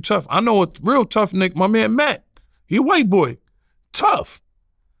don't mean you tough. I know a real tough nigga, my man Matt. He a white boy. Tough.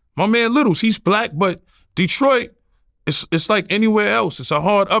 My man Littles, he's black, but Detroit, it's like anywhere else. It's a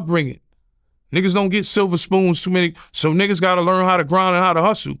hard upbringing. Niggas don't get silver spoons too many, so niggas gotta learn how to grind and how to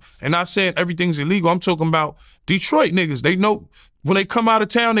hustle. And not saying everything's illegal. I'm talking about Detroit niggas. They know when they come out of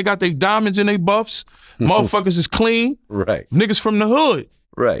town, they got their diamonds in their buffs. Motherfuckers is clean. Right. Niggas from the hood.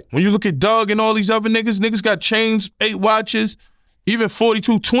 Right. When you look at Doug and all these other niggas got chains, 8 watches, even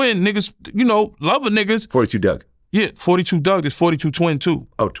 42 Twin niggas, you know, love a niggas. 42 Doug. Yeah, 42 Doug, there's 42 Twin too.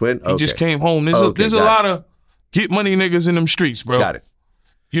 Oh, Twin? Okay. He just came home. There's a lot of get money niggas in them streets, bro. Got it.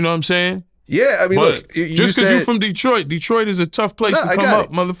 You know what I'm saying? Yeah, I mean, but look. You just because you're from Detroit, Detroit is a tough place to come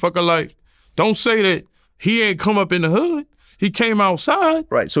up, motherfucker. Like, don't say that he ain't come up in the hood. He came outside.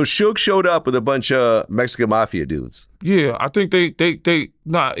 Right. So Suge showed up with a bunch of Mexican mafia dudes. Yeah, I think they tattoo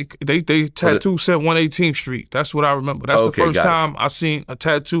said 118th Street. That's what I remember. That's the first time I seen a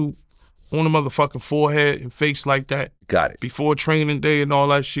tattoo on the motherfucking forehead and face like that. Got it. Before training day and all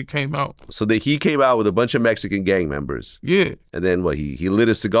that shit came out. So he came out with a bunch of Mexican gang members. Yeah. And then what? He lit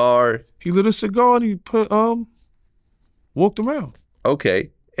a cigar. He lit a cigar and he walked around. Okay.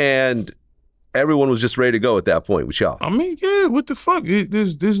 And everyone was just ready to go at that point with y'all. I mean, yeah, what the fuck?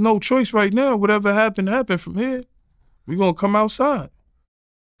 There's no choice right now. Whatever happened from here. We gonna come outside.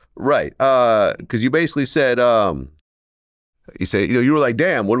 Right. Because you basically said, you said, you know, you were like,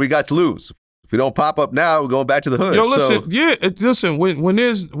 damn, what do we got to lose? If we don't pop up now, we're going back to the hood. Yo, listen, listen,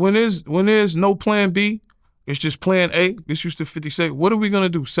 when there's no plan B, it's just plan A. This used to 50 Cent. What are we gonna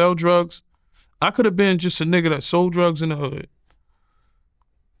do? Sell drugs? I could have been just a nigga that sold drugs in the hood.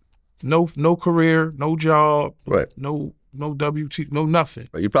 No career, no job, right? No WT, no nothing.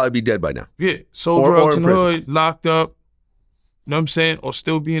 Right, you'd probably be dead by now. Yeah, sold drugs in the hood, locked up. You know what I'm saying? Or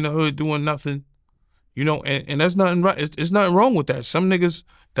still be in the hood doing nothing. You know, and that's nothing right. It's nothing wrong with that. Some niggas,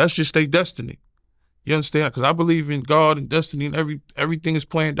 that's just their destiny. You understand? Because I believe in God and destiny, and everything is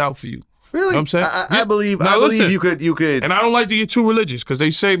planned out for you. Really? You know what I'm saying? I believe you could. And I don't like to get too religious because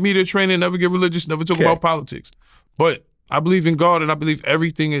they say media training, never get religious, never talk about politics. But I believe in God and I believe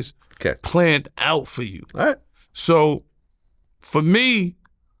everything is planned out for you. All right. So for me,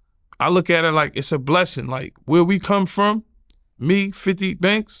 I look at it like it's a blessing. Like where we come from, me, 50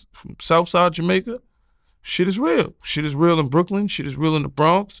 Banks, from Southside Jamaica, shit is real. Shit is real in Brooklyn. Shit is real in the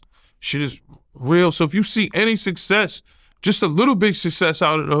Bronx. Shit is real. So if you see any success, just a little bit success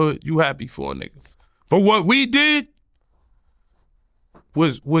out of the hood, you happy for a nigga. But what we did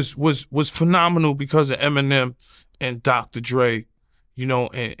was phenomenal because of Eminem and Dr. Dre, you know,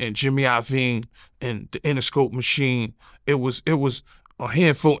 and Jimmy Iovine and the Interscope Machine. It was a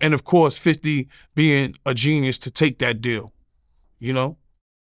handful, and of course 50 being a genius to take that deal, you know?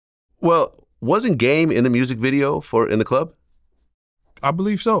 Well, wasn't Game in the music video for In the Club? I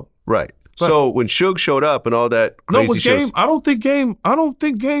believe so. Right. So when Suge showed up and all that crazy was Game? I don't think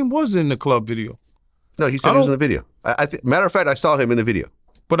Game was in the club video. No, he said he was in the video. Matter of fact, I saw him in the video.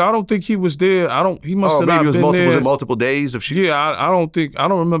 But I don't think he was there. He must have not been there. Was it multiple days of shooting? Yeah, I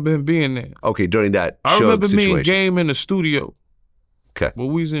don't remember him being there. Okay, during that I remember situation. me and Game in the studio. Okay. Well,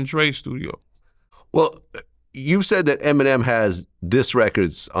 we was in Dre's studio. Well, you said that Eminem has diss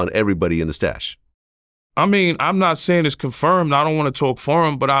records on everybody in the stash. I mean, I'm not saying it's confirmed. I don't want to talk for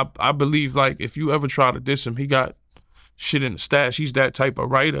him, but I believe, like, if you ever try to diss him, he got shit in the stash. He's that type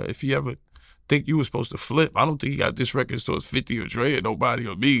of writer. If he ever think you were supposed to flip, I don't think he got this record so it's 50 or Dre or nobody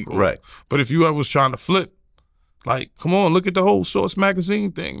or me. Right. But if you ever was trying to flip, like, come on, look at the whole Source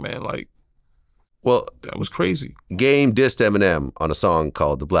magazine thing, man. Like, well, that was crazy. Game dissed Eminem on a song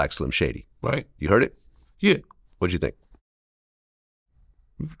called The Black Slim Shady. Right. You heard it? Yeah. What'd you think?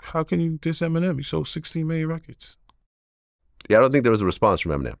 How can you diss Eminem? He sold 16 million records. Yeah, I don't think there was a response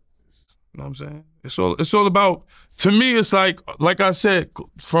from Eminem. You know what I'm saying? It's all about, to me, it's like I said,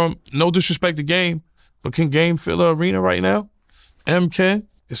 from no disrespect to Game, but can Game fill the arena right now? M can.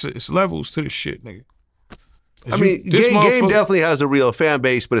 It's levels to this shit, nigga. I mean, Game definitely has a real fan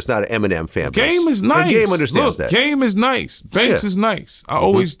base, but it's not an Eminem fan base. Game is nice. And Game understands that. Game is nice. Banks is nice. I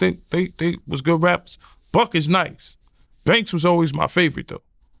always think they was good rappers. Buck is nice. Banks was always my favorite, though.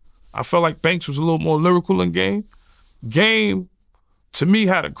 I felt like Banks was a little more lyrical than Game. Game, to me,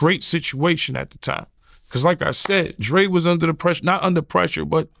 had a great situation at the time. Because like I said, Dre was under the pressure, not under pressure,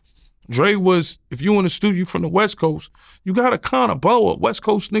 but Dre was, if you in the studio from the West Coast, you got to kind of blow a West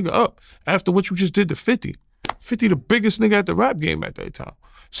Coast nigga up after what you just did to 50. 50 the biggest nigga at the rap game at that time.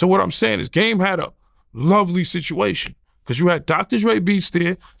 So what I'm saying is Game had a lovely situation because you had Dr. Dre Beats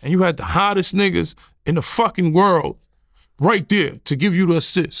there and you had the hottest niggas in the fucking world right there to give you the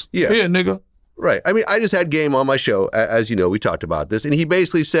assist. Yeah. Here, nigga. Right. I mean, I just had Game on my show. As you know, we talked about this. And he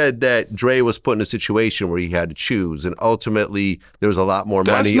basically said that Dre was put in a situation where he had to choose. And ultimately, there was a lot more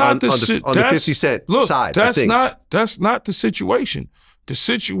money on the 50 Cent side. That's not the situation. The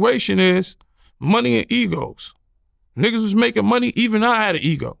situation is money and egos. Niggas was making money. Even I had an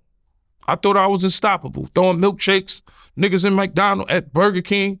ego. I thought I was unstoppable. Throwing milkshakes, niggas in McDonald's, at Burger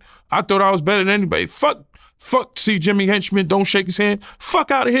King. I thought I was better than anybody. Fuck, see Jimmy Henchman, don't shake his hand. Fuck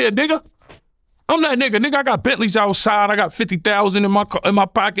out of here, nigga. I'm that nigga. Nigga, I got Bentleys outside. I got 50,000 in my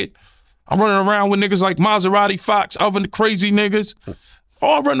pocket. I'm running around with niggas like Maserati, Fox, other crazy niggas.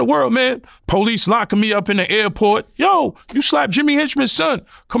 All around the world, man. Police locking me up in the airport. Yo, you slapped Jimmy Henchman's son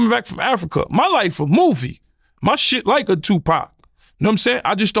coming back from Africa. My life a movie. My shit like a Tupac. You know what I'm saying?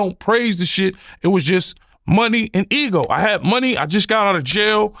 I just don't praise the shit. It was just money and ego. I had money. I just got out of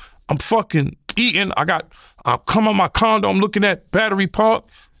jail. I'm fucking eating. I come on my condo. I'm looking at Battery Park.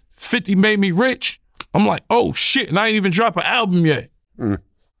 50 made me rich. I'm like, oh shit, and I ain't even dropped an album yet.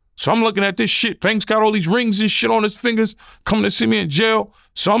 So I'm looking at this shit. Banks got all these rings and shit on his fingers, coming to see me in jail.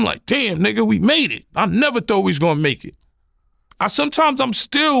 So I'm like, damn, nigga, we made it. I never thought we was gonna make it. Sometimes I'm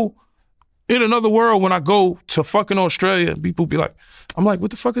still in another world when I go to fucking Australia and people be like, I'm like,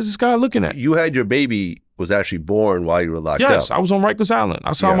 what the fuck is this guy looking at? You had your baby was actually born while you were locked up. Yes, I was on Rikers Island.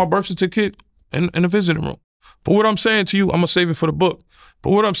 I saw my birth certificate in the visiting room. But what I'm saying to you, I'm gonna save it for the book. But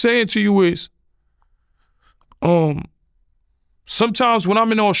what I'm saying to you is, sometimes when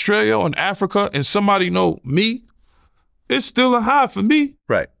I'm in Australia or in Africa and somebody know me, it's still a high for me.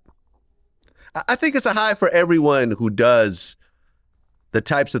 Right. I think it's a high for everyone who does the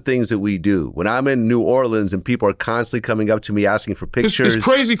types of things that we do. When I'm in New Orleans and people are constantly coming up to me asking for pictures. It's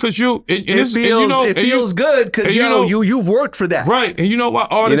crazy because it feels good because you've worked for that. Right. And you know why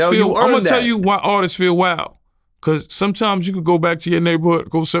artists feel, I'm gonna tell you why artists feel wild. Because sometimes you could go back to your neighborhood,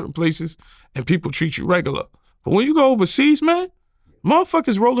 go certain places, and people treat you regular. But when you go overseas, man,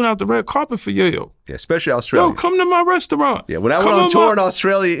 motherfuckers rolling out the red carpet for Yayo. Yeah, especially Australia. Yo, come to my restaurant. Yeah, when I went on tour in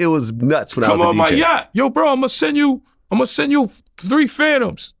Australia, it was nuts when I was a DJ. Come on my yacht. Yo, bro, I'm gonna send you 3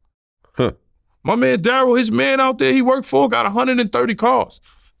 Phantoms. Huh. My man Daryl, his man out there he worked for, got 130 cars.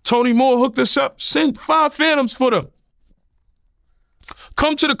 Tony Moore hooked us up, sent 5 Phantoms for them.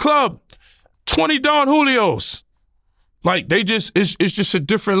 Come to the club, 20 Don Julios. Like, it's just a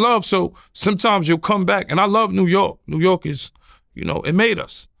different love. So sometimes you'll come back, and I love New York. New York is, you know, it made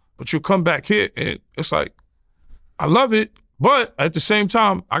us. But you'll come back here, and it's like, I love it, but at the same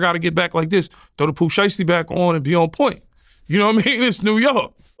time, I got to get back like this, throw the Pooh Shiesty back on and be on point. You know what I mean? It's New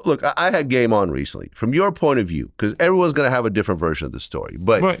York. Look, I had Game on recently. From your point of view, because everyone's going to have a different version of the story,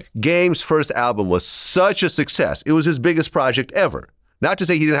 but Game's first album was such a success. It was his biggest project ever. Not to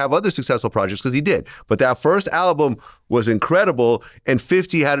say he didn't have other successful projects, because he did. But that first album was incredible, and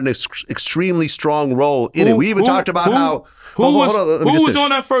 50 had an extremely strong role in it. We even talked about how... Who was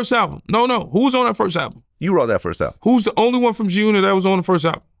on that first album? No. Who was on that first album? You were on that first album. Who's the only one from G-Unit that was on the first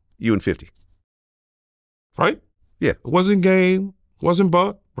album? You and 50. Right? Yeah. It wasn't Game, wasn't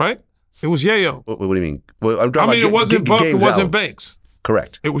Buck, right? It was Yayo. What do you mean? Well, it wasn't Buck, it wasn't Banks.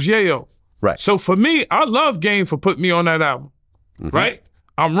 Correct. It was Yayo. Right. So for me, I love Game for putting me on that album. Right?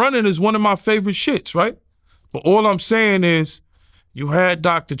 I'm Running is one of my favorite shits, right? But all I'm saying is, you had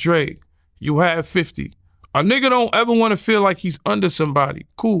Dr. Dre, you had 50. A nigga don't ever want to feel like he's under somebody.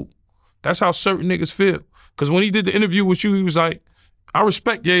 Cool. That's how certain niggas feel. Because when he did the interview with you, he was like, I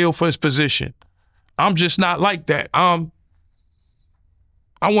respect Yayo for his position. I'm just not like that. I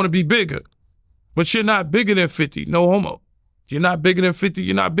want to be bigger. But you're not bigger than 50, no homo. You're not bigger than 50,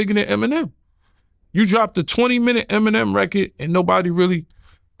 you're not bigger than Eminem. You dropped a 20-minute Eminem record and nobody really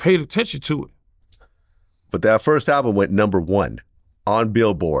paid attention to it. But that first album went #1 on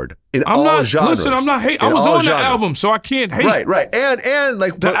Billboard in all genres. Listen, I'm not hating. I was on the album, so I can't hate. Right. And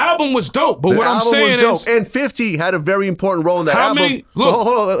like the album was dope. But what I'm saying is, and 50 had a very important role in that album. Many, look,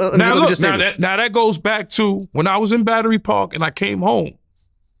 hold on, now that goes back to when I was in Battery Park and I came home,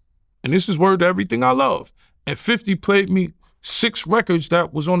 and this is word to everything I love. And 50 played me 6 records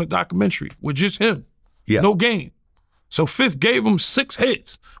that was on the documentary with just him. Yeah. No Game. So Fifth gave him 6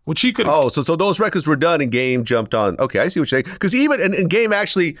 hits, which he could. Oh, so those records were done and Game jumped on. Okay, I see what you're saying. Because even and Game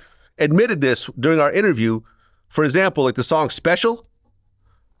actually admitted this during our interview. For example, like the song "Special,"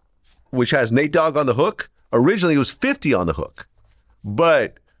 which has Nate Dogg on the hook. Originally, it was 50 on the hook,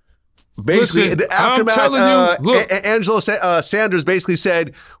 but basically, in the aftermath, Angelo Sanders basically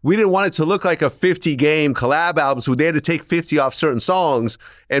said we didn't want it to look like a 50 Game collab album, so they had to take 50 off certain songs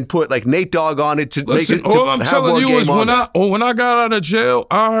and put like Nate Dogg on it to make it. All I'm telling you is when I got out of jail,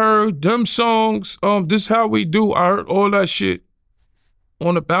 I heard them songs. This How We Do. I heard all that shit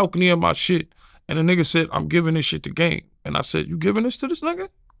on the balcony of my shit, and the nigga said, "I'm giving this shit to Game," and I said, "You giving this to this nigga?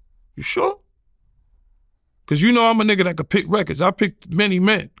 You sure?" Because you know I'm a nigga that could pick records. I picked many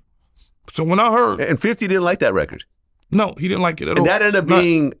men. So when I heard... And 50 didn't like that record. No, he didn't like it at all. And that ended up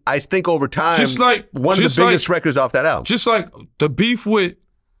being, I think over time, one of the biggest records off that album. Just like the beef with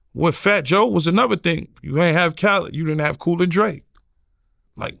Fat Joe was another thing. You ain't have Khaled. You didn't have Cool and Dre.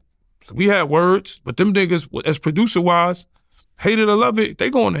 Like, we had words, but them niggas, as producer-wise, hated or love it, they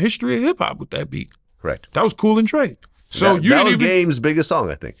go in the history of hip-hop with that beat. Right. That was Cool and Dre. So that was Game's biggest song,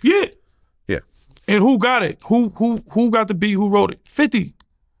 I think. Yeah. Yeah. And who got it? Who got the beat? Who wrote it? 50.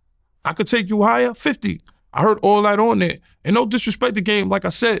 I Could Take You Higher, 50. I heard all that on there. And no disrespect to Game. Like I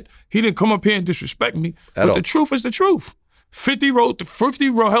said, he didn't come up here and disrespect me. But the truth is the truth. 50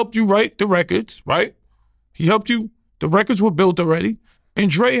 helped you write the records, right? He helped you. The records were built already.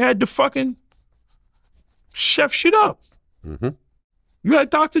 And Dre had to fucking chef shit up. Mm-hmm. You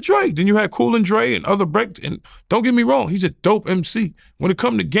had Dr. Dre. Then you had Cool and Dre and other break. And don't get me wrong, he's a dope MC. When it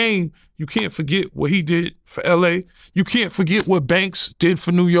come to Game, you can't forget what he did for LA. You can't forget what Banks did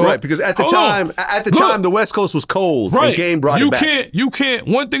for New York. Right, because at the time, the West Coast was cold. Right. And Game brought it back. You can't.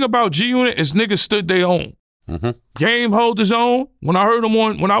 One thing about G-Unit is niggas stood their own. Mm-hmm. Game held his own. When I heard him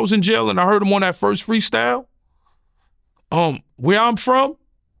when I was in jail and I heard him on that first freestyle, where I'm from,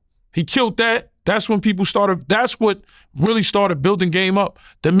 he killed that. That's when people started, that's what really started building Game up,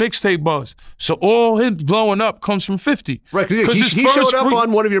 the mixtape buzz. So all him blowing up comes from 50. Right, because he showed up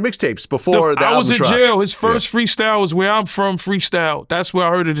on one of your mixtapes before that. I was in jail. His first freestyle was Where I'm From freestyle. That's where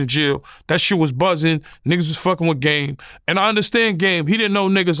I heard it in jail. That shit was buzzing. Niggas was fucking with Game. And I understand Game. He didn't know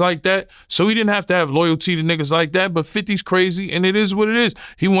niggas like that, so he didn't have to have loyalty to niggas like that, but 50's crazy, and it is what it is.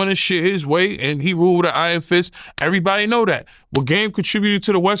 He wanted shit his way, and he ruled with an iron fist. Everybody know that. What Game contributed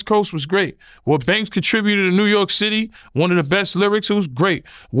to the West Coast was great. What Banks contributed to New York City, one of the best lyrics, it was great.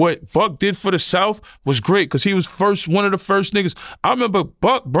 What Buck did for the South was great because he was one of the first niggas. I remember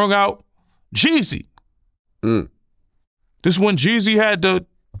Buck brung out Jeezy. Mm. This when Jeezy had the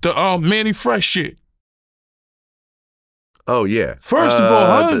Manny Fresh shit. Oh, yeah. First of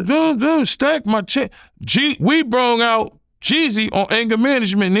all, stack my check. We brung out Jeezy on Anger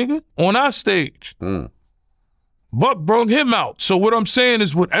Management, nigga, on our stage. Mm. Buck brung him out. So what I'm saying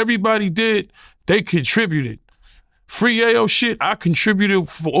is what everybody did, they contributed. Free Yayo shit, I contributed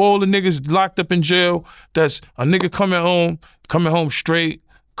for all the niggas locked up in jail. That's a nigga coming home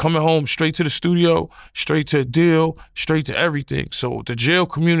straight to the studio, straight to a deal, straight to everything. So the jail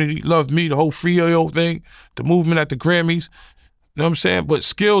community loved me, the whole Free Yayo thing, the movement at the Grammys. You know what I'm saying? But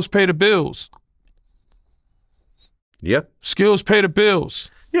skills pay the bills. Yep. Skills pay the bills.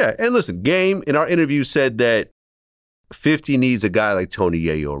 Yeah, and listen, Game in our interview said that 50 needs a guy like Tony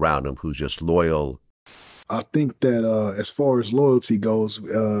Yayo around him who's just loyal. I think that as far as loyalty goes,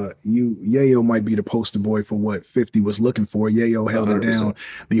 Yayo might be the poster boy for what 50 was looking for. Yayo held 100%. It down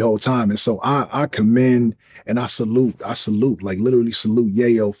the whole time. And so I commend and I salute, like literally salute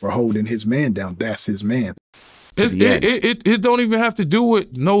Yayo for holding his man down. That's his man. It don't even have to do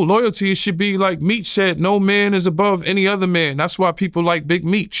with no loyalty. It should be like Meech said, no man is above any other man. That's why people like Big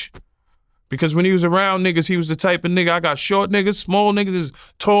Meech. Because when he was around niggas, he was the type of nigga, I got short niggas, small niggas,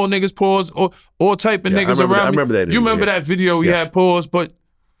 tall niggas, pause, all type of niggas around me. I remember that. You remember that video he had pause, but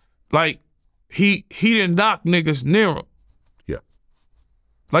like he didn't knock niggas near him. Yeah.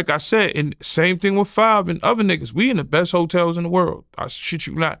 like I said, and same thing with Five and other niggas. We in the best hotels in the world. I shit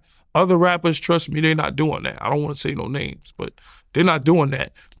you not. Other rappers, trust me, they're not doing that. I don't want to say no names, but they're not doing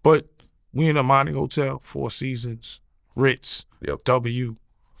that. But we in a Monty Hotel, Four Seasons, Ritz, W,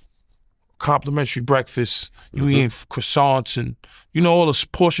 complimentary breakfast. You eating croissants and, you know, all the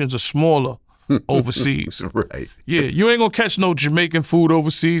portions are smaller overseas. Right. Yeah, you ain't gonna catch no Jamaican food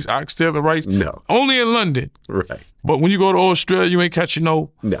overseas, oxtail and rice. No. Only in London. Right. But when you go to Australia, you ain't catching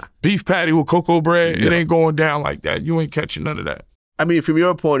no beef patty with cocoa bread. No. It ain't going down like that. You ain't catching none of that. I mean, from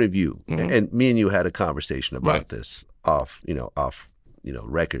your point of view, and me and you had a conversation about this off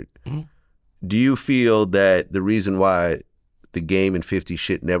record. Do you feel that the reason why the Game and 50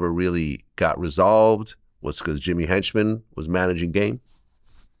 shit never really got resolved was because Jimmy Henchman was managing Game?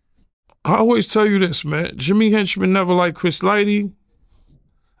 I always tell you this, man. Jimmy Henchman never liked Chris Lighty,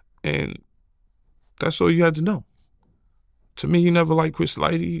 and that's all you had to know. To me, he never liked Chris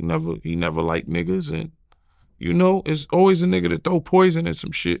Lighty. He never liked niggas, and you know, it's always a nigga that throw poison in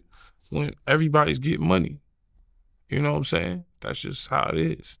some shit when everybody's getting money. You know what I'm saying? That's just how it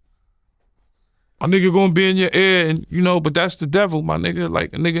is. A nigga gonna be in your ear, and you know, but that's the devil, my nigga.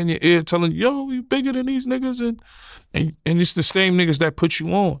 Like a nigga in your ear telling you, yo, you bigger than these niggas, and it's the same niggas that put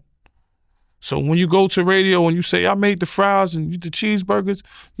you on. So when you go to radio and you say, I made the fries and you the cheeseburgers,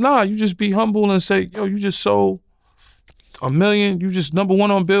 nah, you just be humble and say, yo, you just sold 1 million, you just #1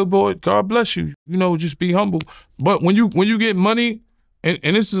 on Billboard, God bless you. You know, just be humble. But when you get money, and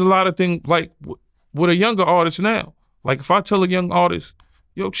this is a lot of things like with a younger artist now. Like if I tell a young artist,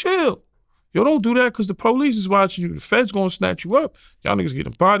 yo, chill. Yo, don't do that because the police is watching you. The feds gonna snatch you up. Y'all niggas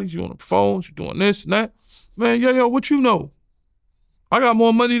getting bodies, you on the phones, you doing this and that. Man, yo, what you know? I got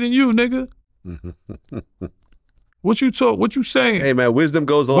more money than you, nigga. What you saying? Hey man, wisdom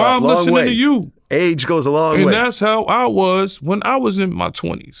goes a long way. Why I'm listening to you. Age goes a long way. And that's how I was when I was in my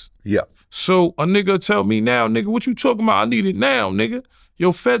 20s. Yeah. So a nigga tell me now, nigga, what you talking about? I need it now, nigga.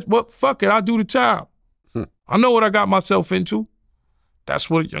 Yo, feds, what? Fuck it, I do the time. I know what I got myself into. That's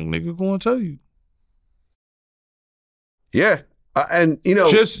what a young nigga gonna tell you. Yeah, and you know,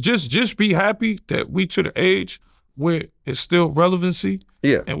 just be happy that we to the age where it's still relevancy.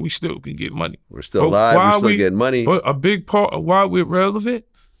 Yeah, and we still can get money. We're still alive. We're still getting money. But a big part of why we're relevant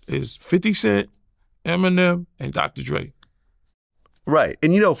is 50 Cent, Eminem, and Dr. Dre. Right,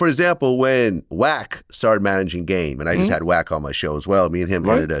 and you know, for example, when Wack started managing Game, and I just had Wack on my show as well. Me and him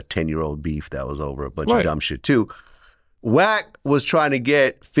ended a 10-year-old beef that was over a bunch of dumb shit too. Wack was trying to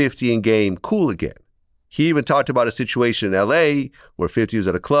get 50 and Game cool again. He even talked about a situation in LA where 50 was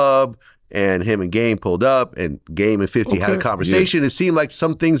at a club and him and Game pulled up and Game and 50 had a conversation. It seemed like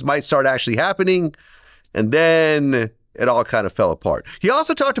some things might start actually happening, and then it all kind of fell apart. He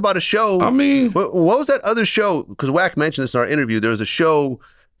also talked about a show. I mean, what was that other show? Because Wack mentioned this in our interview. There was a show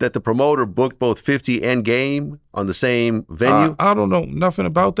that the promoter booked both 50 and Game on the same venue. I don't know nothing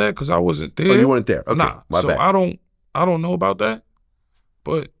about that because I wasn't there. Oh, you weren't there? Okay, nah, my bad. I don't know about that,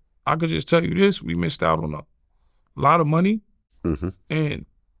 but I could just tell you this: we missed out on a lot of money. And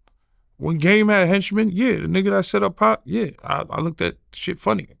when Game had henchmen, the nigga that set up Pop, I looked at shit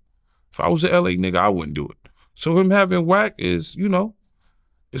funny. If I was an LA nigga, I wouldn't do it. So him having Wack is, you know,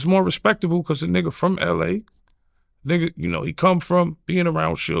 it's more respectable because the nigga from LA, nigga, you know, he come from being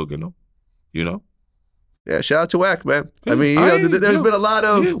around Suge and them, you know. Yeah, shout out to Wack, man. I mean, you know, there's been a lot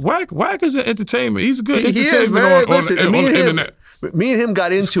of... Wack is an entertainment. He's a good entertainment is, man. Listen, on the internet. Me and him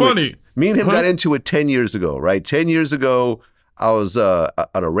got into it. Me and him got into it 10 years ago, right? 10 years ago, I was on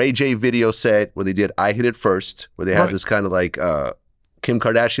a Ray J video set where they did I Hit It First, where they had this kind of like Kim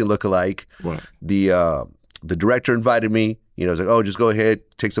Kardashian lookalike. The director invited me. You know, it's like, oh, just go ahead,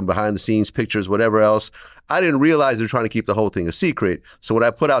 take some behind the scenes pictures, whatever else. I didn't realize they're trying to keep the whole thing a secret. So when I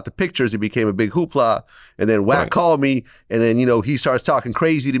put out the pictures, it became a big hoopla. And then Wack called me, and then, you know, he starts talking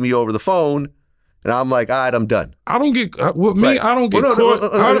crazy to me over the phone. And I'm like, all right, I'm done. I don't get, with me, I don't get caught.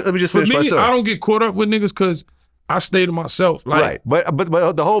 Let me just finish my story. I don't get caught up with niggas because I stay to myself. Like, but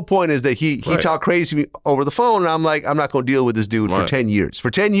the whole point is that he talked crazy to me over the phone, and I'm like, I'm not going to deal with this dude for 10 years. For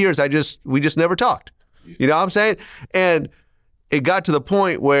 10 years, we just never talked. You know what I'm saying? And it got to the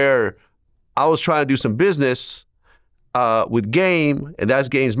point where I was trying to do some business with Game, and that's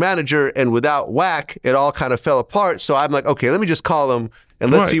Game's manager, and without Wack, it all kind of fell apart. So I'm like, okay, let me just call him and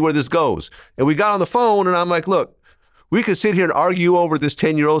let's see where this goes. And we got on the phone, and I'm like, look, we could sit here and argue over this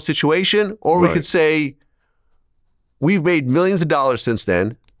 10-year-old situation, or we could say, we've made millions of dollars since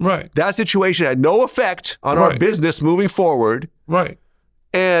then. That situation had no effect on our business moving forward.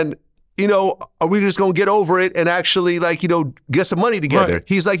 And, you know, are we just going to get over it and actually, like, you know, get some money together?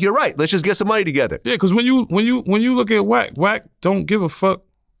 He's like, you're right. Let's just get some money together. Yeah, because when you look at Wack don't give a fuck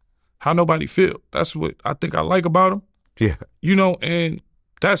how nobody feel. That's what I think I like about him. Yeah. You know, and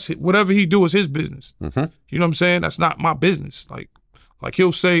that's whatever he do is his business. You know what I'm saying? That's not my business. Like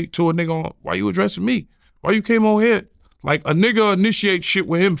he'll say to a nigga, why you addressing me? Why you came on here? Like a nigga initiate shit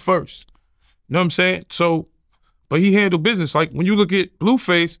with him first. You know what I'm saying? So, but he handled business. Like when you look at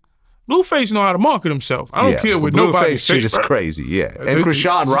Blueface know how to market himself. I don't care what nobody says. Blueface shit is crazy, yeah. And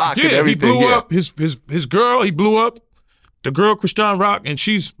Krishan Rock and everything. He blew up his girl, he blew up the girl Krishan Rock, and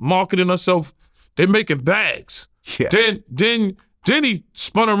she's marketing herself. They're making bags. Yeah. Then he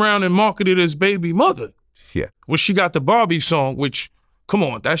spun around and marketed his baby mother. Yeah. Well, she got the Barbie song, which, come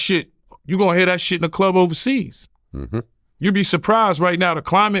on, that shit, you gonna hear that shit in the club overseas. You'd be surprised right now, the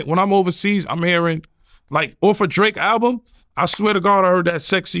climate, when I'm overseas, I'm hearing, like, off a Drake album, I swear to God, I heard that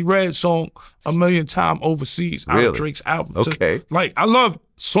Sexy Red song 1 million times overseas out of Drake's album. Okay. Like, I love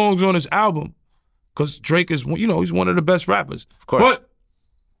songs on his album because Drake is, you know, he's one of the best rappers. Of course. But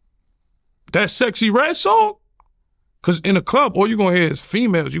that Sexy Red song, because in the club, all you're going to hear is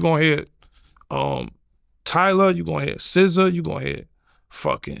females. You're going to hear Tyler, you're going to hear SZA, you're going to hear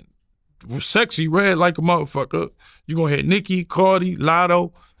fucking Sexy Red like a motherfucker. You're going to hear Nicki, Cardi,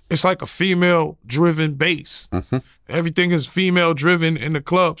 Lotto. It's like a female-driven base. Everything is female-driven in the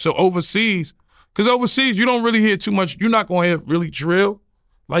club. So overseas, because overseas, you don't really hear too much. You're not going to hear really drill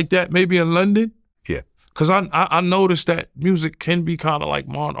like that, maybe in London. Yeah. Because I noticed that music can be kind of like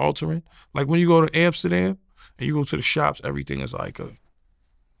mind-altering. Like when you go to Amsterdam and you go to the shops, everything is like a...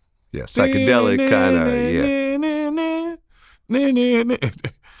 Yeah, psychedelic kind of,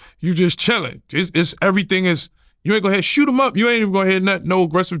 yeah. You just chilling. It's everything is... You ain't gonna hear shoot 'em up. You ain't even gonna hear nothing, no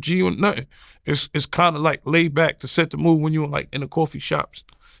aggressive G or nothing. It's kind of like laid back to set the mood when you're like in the coffee shops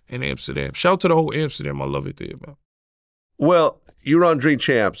in Amsterdam. Shout out to the whole Amsterdam. I love it there, man. Well, you were on Drink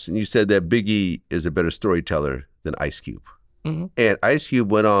Champs and you said that Biggie is a better storyteller than Ice Cube. And Ice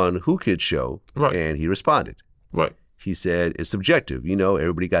Cube went on Who Kid's show and he responded. He said, it's subjective. You know,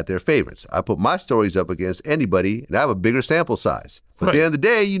 everybody got their favorites. I put my stories up against anybody and I have a bigger sample size. But at the end of the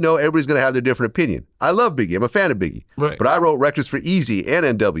day, you know, everybody's going to have their different opinion. I love Biggie. I'm a fan of Biggie. But I wrote records for Easy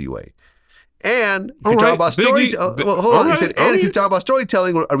and NWA. And if you talk about storytelling, hold on. He said, and if you talk about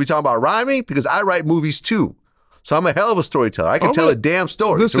storytelling, are we talking about rhyming? Because I write movies too. So I'm a hell of a storyteller. I can tell a damn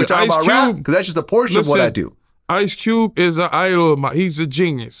story. Listen, so we're talking about rap? Because that's just a portion of what I do. Ice Cube is an idol of mine. He's a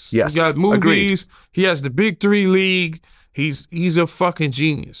genius. Yes, he got movies. Agreed. He has the Big 3 league. He's a fucking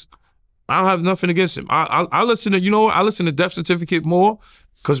genius. I don't have nothing against him. I listen to, you know what? I listen to Death Certificate more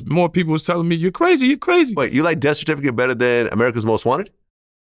because more people was telling me, you're crazy, you're crazy. Wait, you like Death Certificate better than America's Most Wanted?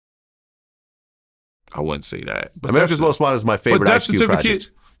 I wouldn't say that. But America's Most Wanted is my favorite Ice Cube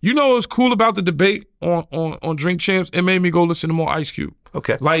project. You know what's cool about the debate on Drink Champs? It made me go listen to more Ice Cube.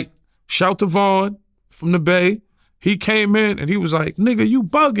 Okay. Like, shout to Vaughn from the Bay. He came in and he was like, nigga, you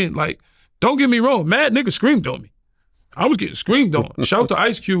bugging. Like, don't get me wrong, mad nigga screamed on me. I was getting screamed on. Shout to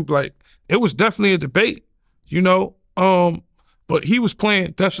Ice Cube, like, it was definitely a debate, you know? But he was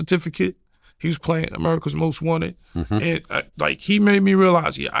playing Death Certificate. He was playing America's Most Wanted. And, like, he made me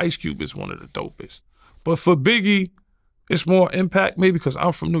realize, yeah, Ice Cube is one of the dopest. But for Biggie, it's more impact, maybe because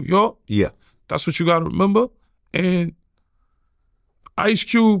I'm from New York. Yeah. That's what you got to remember. And Ice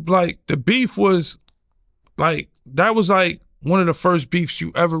Cube, like, the beef was, like, that was, like, one of the first beefs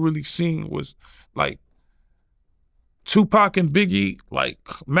you ever really seen was, like, Tupac and Biggie, like,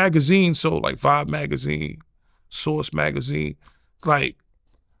 magazine sold, like Vibe magazine, Source magazine. Like,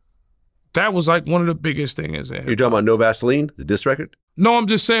 that was, like, one of the biggest things. You're talking about No Vaseline, the diss record? No, I'm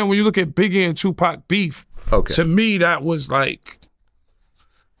just saying, when you look at Biggie and Tupac beef, to me, that was, like,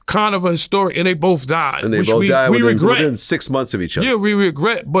 kind of a historic, and they both died. And they both died within 6 months of each other. Yeah, we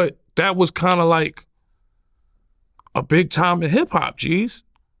regret, but that was kind of like a big time in hip-hop, G's.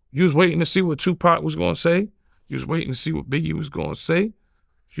 You was waiting to see what Tupac was going to say. You was waiting to see what Biggie was going to say.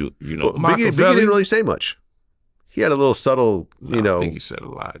 You know, well, Biggie didn't really say much. He had a little subtle, you know. Biggie said a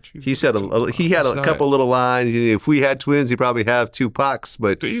lot. He said he had a couple little lines. If we had twins, he'd probably have Tupacs.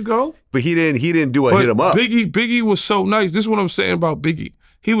 But there you go. But he didn't do a hit him up. Biggie was so nice. This is what I'm saying about Biggie.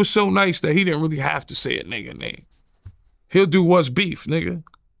 He was so nice that he didn't really have to say a nigga name. He'll do what's beef, nigga.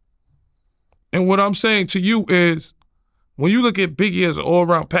 And what I'm saying to you is, when you look at Biggie as an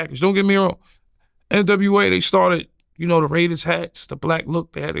all-around package, don't get me wrong, NWA, they started, you know, the Raiders hats, the black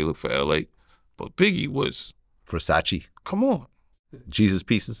look, they had their look for LA. But Biggie was... Versace. Come on. Jesus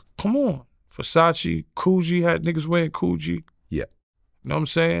Pieces. Come on. Versace, Coogee, had niggas wearing Coogee. Yeah. You know what I'm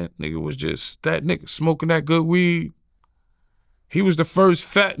saying? Nigga was just that nigga smoking that good weed. He was the first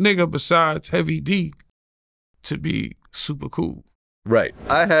fat nigga besides Heavy D to be super cool. Right.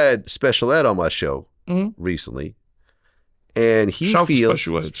 I had Special Ed on my show recently. And he feels,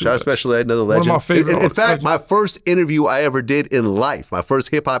 shout out Special Ed, another legend. One of my favorite in fact, my first interview I ever did in life, my first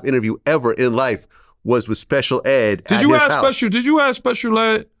hip hop interview ever in life was with Special Ed at his house. Did you ask Special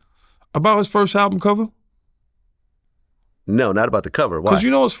Ed about his first album cover? No, not about the cover. Why? Because you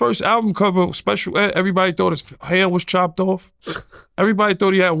know his first album cover, Special Ed, everybody thought his hair was chopped off. Everybody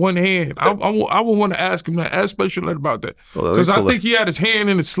thought he had one hand. I would want to ask him that. Ask Special Ed about that. Because I think he had his hand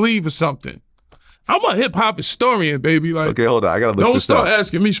in his sleeve or something. I'm a hip hop historian, baby. Like, okay, hold on. I gotta look this up. Don't start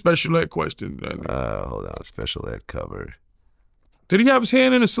asking me Special Ed questions. Hold on. Special Ed cover. Did he have his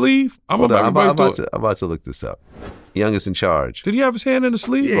hand in his sleeve? I'm about to look this up. Youngest in charge. Did he have his hand in the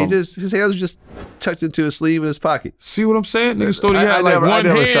sleeve? Yeah, his hand was just tucked into his sleeve in his pocket. See what I'm saying? Niggas thought he had like one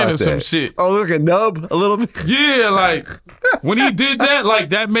hand or some shit. Oh, look, a nub a little bit. Yeah, like when he did that, like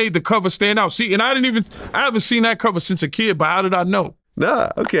that made the cover stand out. See, and I haven't seen that cover since a kid, but how did I know? Nah,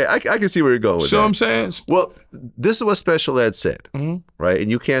 okay, I can see where you're going with that. See what I'm saying? Well, this is what Special Ed said, right? And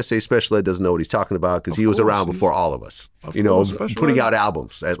you can't say Special Ed doesn't know what he's talking about because he was around before all of us. You know, putting out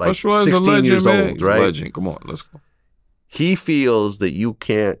albums at like 16 years old, right? Legend. Come on, let's go. He feels that you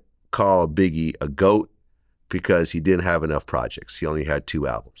can't call Biggie a GOAT because he didn't have enough projects. He only had 2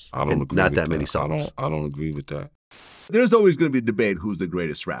 albums. I don't agree not with that many songs. I don't agree with that. There's always going to be a debate who's the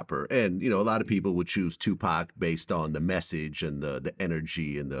greatest rapper. And, you know, a lot of people would choose Tupac based on the message and the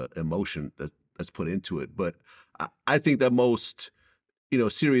energy and the emotion that's put into it. But I think that most, you know,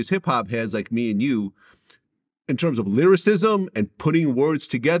 serious hip hop heads like me and you, in terms of lyricism and putting words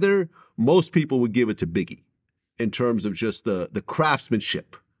together, most people would give it to Biggie in terms of just the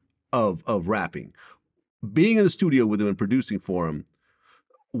craftsmanship of rapping. Being in the studio with him and producing for him,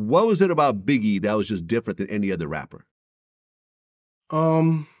 what was it about Biggie that was just different than any other rapper?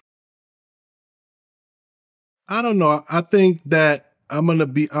 I don't know. I think that, I'm going to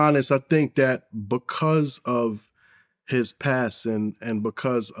be honest, I think that because of his passing and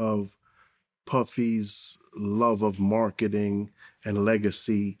because of Puffy's love of marketing and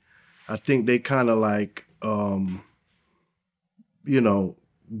legacy, I think they kind of like, you know,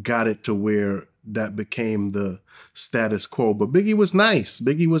 got it to where that became the status quo. But Biggie was nice.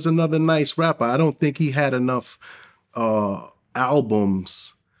 Biggie was another nice rapper. I don't think he had enough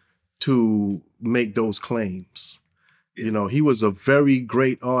albums to make those claims. You know, he was a very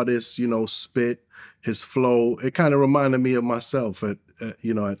great artist, you know, spit, his flow. It kind of reminded me of myself at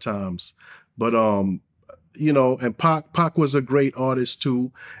you know, at times. But, you know, and Pac was a great artist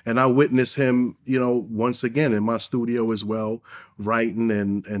too. And I witnessed him, you know, once again in my studio as well, writing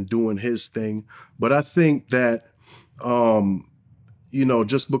and doing his thing. But I think that, you know,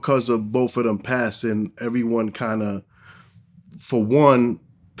 just because of both of them passing, everyone kind of, for one,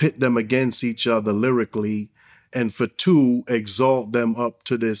 pit them against each other lyrically, and for 2, exalt them up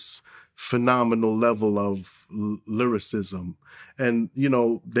to this phenomenal level of lyricism. And, you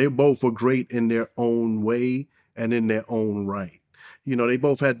know, they both were great in their own way and in their own right. You know, they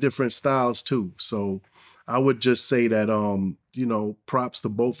both had different styles too. So I would just say that, you know, props to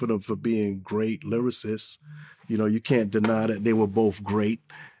both of them for being great lyricists. You know, you can't deny that they were both great.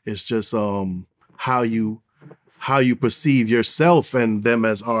 It's just how you perceive yourself and them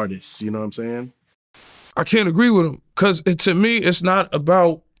as artists. You know what I'm saying? I can't agree with him because to me, it's not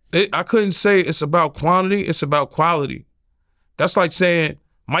about, I couldn't say it's about quantity, it's about quality. That's like saying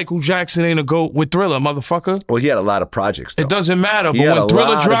Michael Jackson ain't a GOAT with Thriller, motherfucker. Well, he had a lot of projects, though. It doesn't matter. He but had when a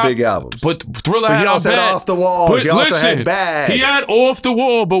Thriller lot dropped, of big albums. But Thriller but had he also had bad. Off the Wall. But he also listen, had Bad. He had Off the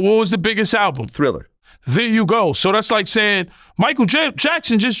Wall, but what was the biggest album? Thriller. There you go. So that's like saying Michael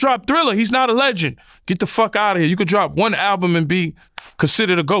Jackson just dropped Thriller. He's not a legend. Get the fuck out of here. You could drop one album and be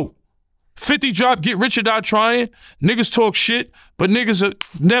considered a GOAT. 50 dropped Get Rich or Die Trying. Niggas talk shit, but niggas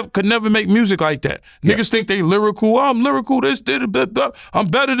could never make music like that. Niggas think they lyrical. Oh, I'm lyrical. This, I'm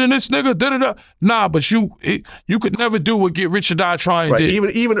better than this nigga. Da, da, da. Nah, but you could never do what Get Rich or Die Trying did.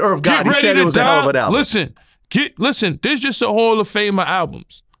 Even Irv God, he said it was a hell of an album. Listen. There's just a Hall of Fame of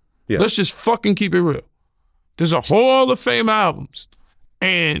albums. Yeah. Let's just fucking keep it real. There's a Hall of Fame albums,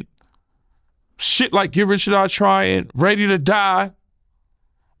 and shit like Get Rich or Die Trying, Ready to Die.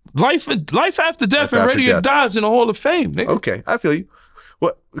 Life after death and Ready to Die is in the Hall of Fame, nigga. Okay, I feel you.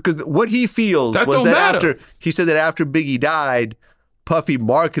 Because what he feels was that he said that after Biggie died, Puffy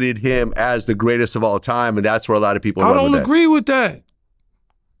marketed him as the greatest of all time, and that's where a lot of people. I don't agree with that.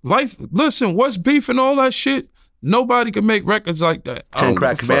 Listen, what's beef and all that shit? Nobody can make records like that. 10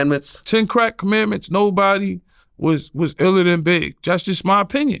 Crack Commandments. 10 Crack Commandments. Nobody was iller than Big. That's just my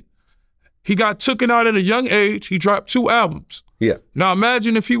opinion. He got taken out at a young age. He dropped 2 albums. Yeah. Now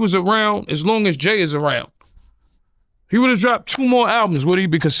imagine if he was around as long as Jay is around. He would have dropped 2 more albums. Would he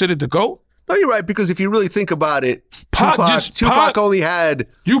be considered the GOAT? No, you're right, because if you really think about it, Pac Tupac only had,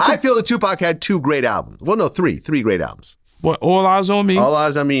 I feel that Tupac had 2 great albums. Well, no, 3 great albums. What, All Eyes on Me? All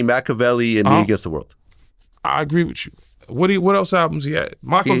Eyes on Me, Machiavelli, and Me Against the World. I agree with you. What else albums he had?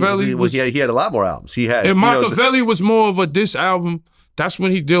 Machiavelli he had a lot more albums. He had, and Machiavelli was more of a diss album. That's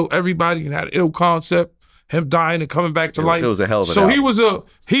when he dealt everybody and had an ill concept. Him dying and coming back to life. It was a hell of an album. album.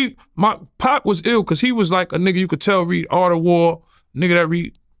 He was Pac was ill because he was like a nigga you could tell read Art of War, nigga that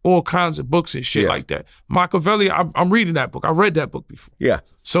read all kinds of books and shit like that. Machiavelli, I'm reading that book. I read that book before. Yeah.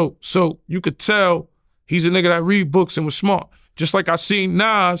 So you could tell he's a nigga that read books and was smart. Just like I seen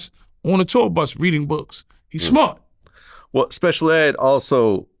Nas on a tour bus reading books. He's smart. Well, Special Ed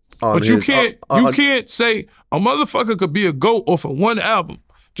also. But you can't say a motherfucker could be a GOAT off of one album.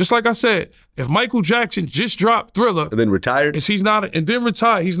 Just like I said, if Michael Jackson just dropped Thriller and then retired, and then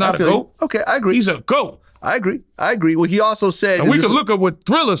retired, he's not a GOAT. Okay, I agree. He's a GOAT. I agree. Well, he also said, and we could look at what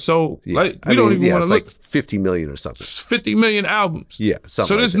Thriller sold. Like we don't even want to look. Like 50 million or something. 50 million albums. Yeah, something.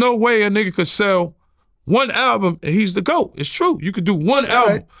 So there's no way a nigga could sell one album and he's the GOAT. It's true. You could do one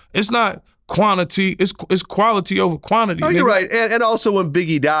album. Right. It's not quantity. It's quality over quantity. Oh, you're right. And also when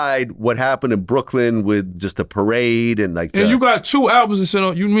Biggie died, what happened in Brooklyn with just the parade and like. And you got 2 albums to sit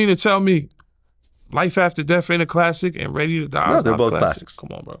on. You mean to tell me Life After Death ain't a classic and Ready to Die? No, they're both classics. Come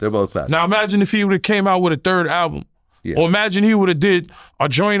on, bro. They're both classics. Now imagine if he would have came out with a 3rd album. Yeah. Or imagine he would have did a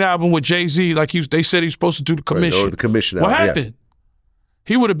joint album with Jay-Z like they said he was supposed to do the Commission. Right, or the Commission what album. happened? Yeah.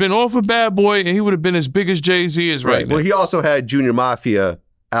 He would have been off of Bad Boy and he would have been as big as Jay-Z is right now. Well, he also had Junior Mafia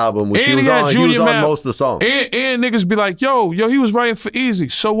album, which he was on most of the songs. And niggas be like, yo, he was writing for Easy.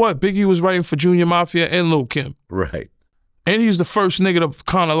 So what? Biggie was writing for Junior Mafia and Lil' Kim. Right. And he's the first nigga to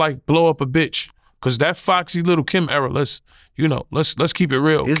kind of like blow up a bitch. Cause that Foxy Lil' Kim era, let's keep it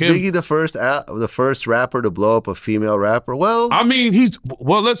real. Is Kim, Biggie the first rapper to blow up a female rapper? Well, I mean,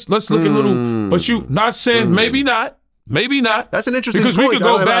 let's look at Little, but you not saying maybe not. Maybe not. That's an interesting because point. We could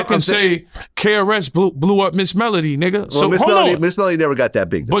go back and say KRS blew up Miss Melody, nigga. Well, so Miss Melody never got that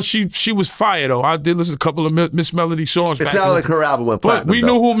big, though. But she was fire though. I did listen to a couple of Miss Melody songs. It's not like her album went platinum. But we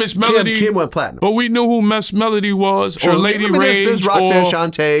knew who Miss Melody. Kim went platinum. But we knew who Miss Melody was, sure. or Lady Rage, there's Roxanne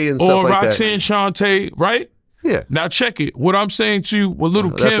Shante and stuff like that. Or Roxanne Shante, right? Yeah. Now check it. What I'm saying to you with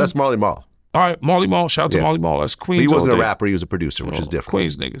Little Kim. That's Marley Marl. All right, Marley Marl. Shout out to Marley Marl. That's Queens. He wasn't a rapper. He was a producer, which is different.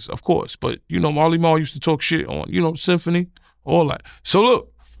 Queens niggas, of course. But Marley Marl used to talk shit on Symphony. All that. So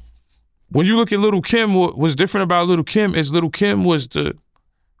look, when you look at Little Kim, what was different about Little Kim is Little Kim was the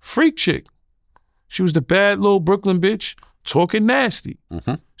freak chick. She was the bad little Brooklyn bitch talking nasty.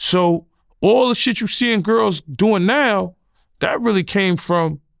 So all the shit you see in girls doing now, that really came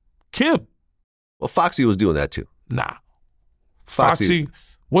from Kim. Well, Foxy was doing that too. Nah. Foxy.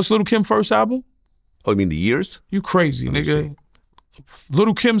 What's Little Kim's first album? Oh, you mean the years? You crazy, nigga.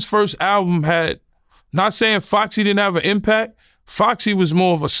 Little Kim's first album had, not saying Foxy didn't have an impact. Foxy was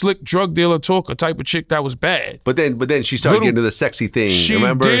more of a slick drug dealer talker type of chick that was bad. But then she started getting to the sexy thing. She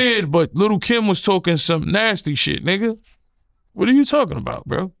did, but Little Kim was talking some nasty shit, nigga. What are you talking about,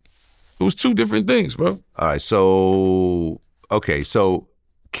 bro? It was 2 different things, bro. All right, so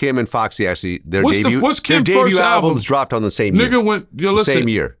Kim and Foxy actually their debut albums dropped on the same year. Nigga went listen. Same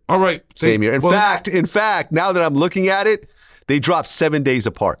year. All right, same year. In fact, now that I'm looking at it, they dropped 7 days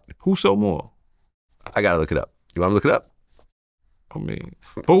apart. Who sold more? I gotta look it up. You want to look it up? I mean,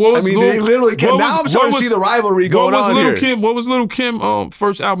 but what was they literally can. Now I'm starting to see the rivalry going on here. What was Little Kim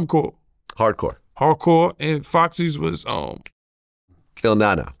first album called? Hardcore. Hardcore, and Foxy's was Il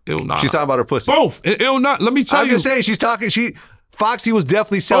Nana. Il Nana. She's talking about her pussy. Both. Il Nana. Let me tell you. I'm just saying Foxy was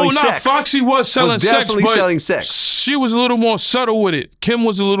definitely selling sex. Foxy was selling sex. Definitely selling sex. She was a little more subtle with it. Kim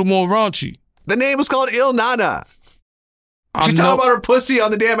was a little more raunchy. The name was called Il Nana. She's talking about her pussy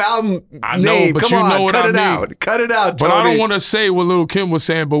on the damn album name. But Come on, cut it out. Cut it out, Tony. But I don't want to say what Lil' Kim was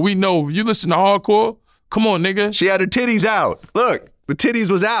saying, but we know. You listen to Hardcore? Come on, nigga. She had her titties out. Look, the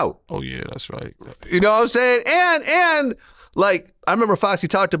titties was out. Oh, yeah, that's right. You know what I'm saying? And like, I remember Foxy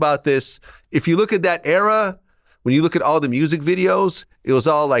talked about this. If you look at that era, when you look at all the music videos, it was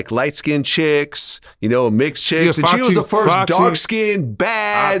all like light-skinned chicks, mixed chicks. Yeah, and she was the first dark-skinned,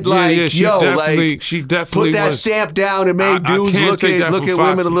 bad, she definitely put that stamp down and made dudes look at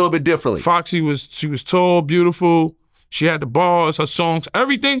women a little bit differently. Foxy she was tall, beautiful. She had the bars, her songs,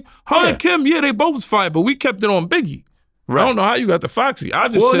 everything. Her and Kim, they both was fine, but we kept it on Biggie. Right. I don't know how you got the Foxy. I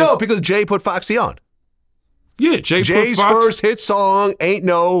just said, no, because Jay put Foxy on. Yeah, Jay's first hit song, Ain't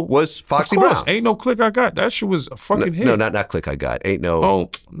No, was Foxy Brown. Ain't No Click I Got. That shit was a fucking hit. No, not Click I Got. Ain't No. Oh,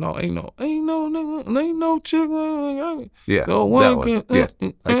 no, ain't no chick. Yeah, that one. Yeah,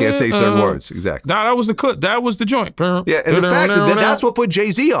 I can't say certain words. Exactly. Nah, that was the clip. That was the joint. Yeah, and the fact that's what put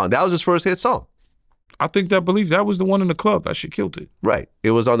Jay-Z on. That was his first hit song. I think that was the one in the club. That shit killed it. Right.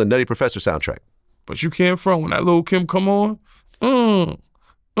 It was on the Nutty Professor soundtrack. But you can't front when that Lil' Kim come on.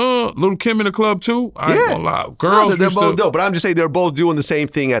 Lil' Kim in the club too. I ain't gonna lie. Girls, they're both dope. But I'm just saying they're both doing the same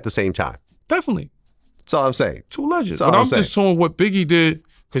thing at the same time. Definitely. That's all I'm saying. Two legends. But I'm just saying what Biggie did,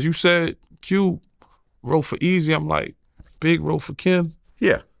 because you said Q wrote for Easy. I'm like, Big wrote for Kim.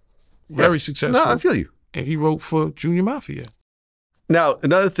 Yeah. Very successful. No, I feel you. And he wrote for Junior Mafia. Now,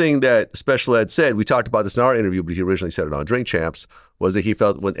 another thing that Special Ed said, we talked about this in our interview, but he originally said it on Drink Champs, was that he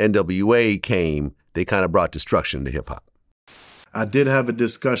felt when NWA came, they kind of brought destruction to hip hop. I did have a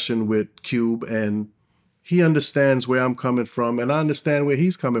discussion with Cube, and he understands where I'm coming from, and I understand where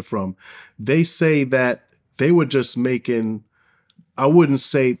he's coming from. They say that they were just making, I wouldn't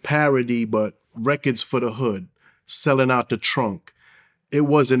say parody, but records for the hood, selling out the trunk. It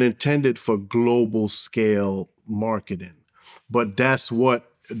wasn't intended for global scale marketing, but that's where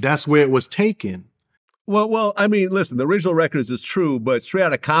it was taken. Well, I mean, listen, the original records is true, but Straight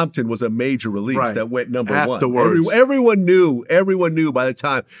Outta Compton was a major release that went number Afterwards. one. Everyone knew by the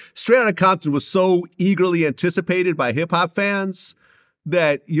time. Straight Outta Compton was so eagerly anticipated by hip hop fans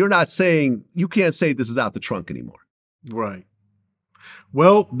that you can't say this is out the trunk anymore. Right.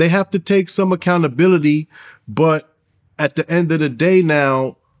 Well, they have to take some accountability, but at the end of the day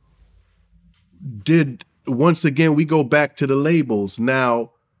now, once again, we go back to the labels.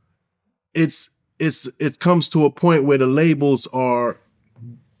 Now, it comes to a point where the labels are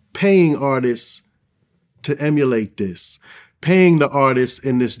paying artists to emulate this, paying the artists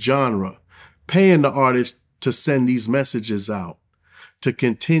in this genre, paying the artists to send these messages out, to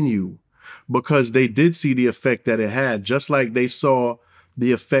continue, because they did see the effect that it had, just like they saw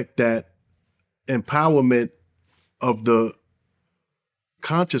the effect that empowerment of the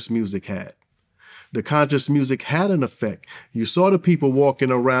conscious music had. The conscious music had an effect. You saw the people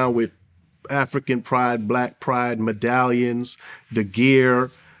walking around with African pride, black pride, medallions, the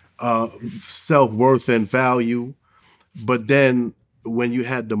gear, self-worth and value. But then when you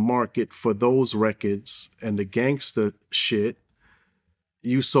had the market for those records and the gangster shit,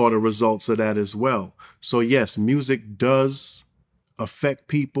 you saw the results of that as well. So yes, music does affect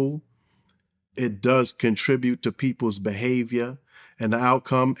people. It does contribute to people's behavior and the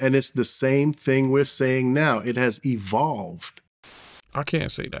outcome. And it's the same thing we're saying now. It has evolved. I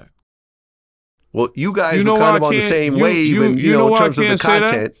can't say that. Well, you guys were kind of on the same wave, and in terms of the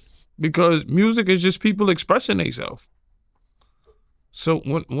content. Because music is just people expressing themselves. So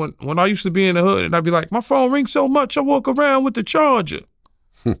when I used to be in the hood, and I'd be like, my phone rings so much, I walk around with the charger.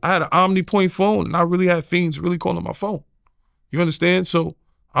 I had an OmniPoint phone, and I really had fiends really calling my phone. You understand? So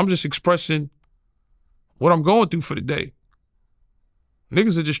I'm just expressing what I'm going through for the day.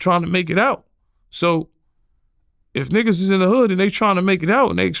 Niggas are just trying to make it out. So if niggas is in the hood and they trying to make it out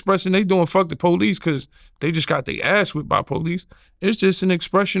and they expressing they doing fuck the police because they just got their ass whipped by police, it's just an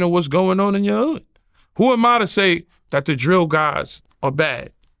expression of what's going on in your hood. Who am I to say that the drill guys are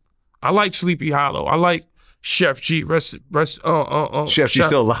bad? I like Sleepy Hollow. I like Chef G. Chef G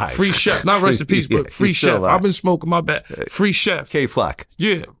still alive. Free Chef. Not rest in peace, but Free Chef. I've been smoking my bad. Free Chef. K-Flock.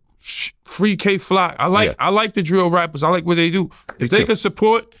 Yeah. Free K-Flock. I like the drill rappers. I like what they do. If they can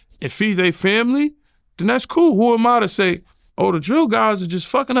support and feed their family, then that's cool. Who am I to say, oh, the drill guys are just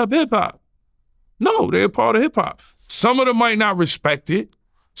fucking up hip-hop? No, they're a part of hip-hop. Some of them might not respect it.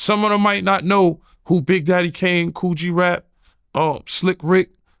 Some of them might not know who Big Daddy Kane, Kool G Rap, Slick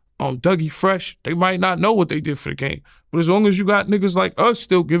Rick, Dougie Fresh. They might not know what they did for the game. But as long as you got niggas like us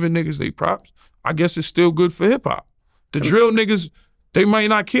still giving niggas they props, I guess it's still good for hip-hop. The drill niggas, they might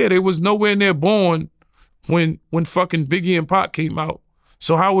not care. They was nowhere near born when fucking Biggie and Pac came out.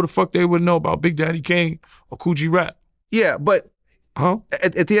 So how would the fuck they would know about Big Daddy Kane or Kool G Rap? Yeah, but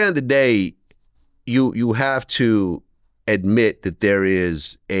at the end of the day, you have to admit that there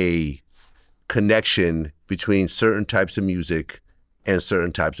is a connection between certain types of music and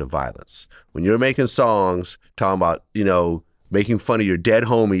certain types of violence. When you're making songs talking about, making fun of your dead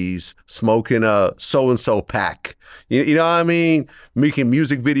homies, smoking a so-and-so pack, you know what I mean? Making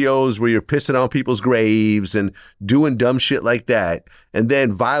music videos where you're pissing on people's graves and doing dumb shit like that, and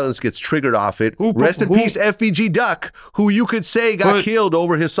then violence gets triggered off it. Rest in peace, FBG Duck, who you could say got killed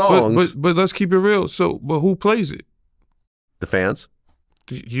over his songs. But let's keep it real. But who plays it? The fans.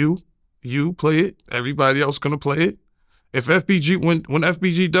 You play it. Everybody else gonna play it. If FBG, when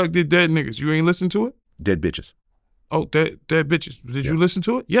FBG Duck did Dead Niggas, you ain't listen to it? Dead Bitches. Oh, dead bitches. Did you listen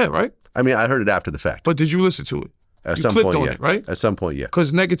to it? Yeah, right? I mean, I heard it after the fact. But did you listen to it? At you some clicked point, on yeah. it, right? At some point, yeah.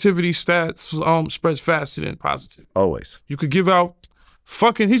 Because negativity spreads faster than positive. Always. You could give out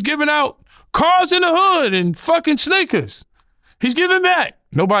he's giving out cars in the hood and fucking sneakers. He's giving back.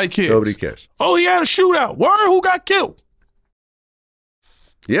 Nobody cares. Nobody cares. Oh, he had a shootout. Word, who got killed?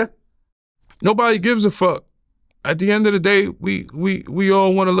 Yeah. Nobody gives a fuck. At the end of the day, we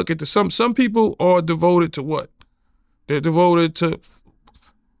all want to look at the some people are devoted to what? They're devoted to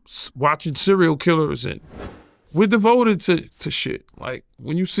watching serial killers, and we're devoted to shit. Like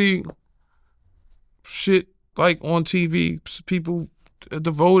when you see shit like on TV, people are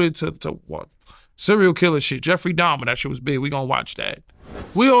devoted to what? Serial killer shit. Jeffrey Dahmer, that shit was big. We gonna watch that.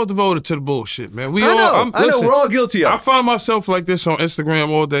 We all devoted to the bullshit, man. I know, we're all guilty of it. I find myself like this on Instagram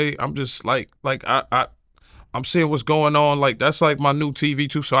all day. I'm just I'm seeing what's going on. Like that's like my new TV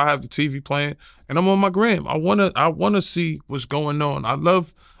too. So I have the TV playing and I'm on my gram. I wanna see what's going on. I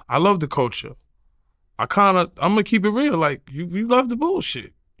love the culture. I'm gonna keep it real. Like you love the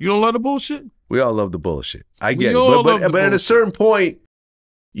bullshit. You don't love the bullshit? We all love the bullshit. I get it. But at a certain point,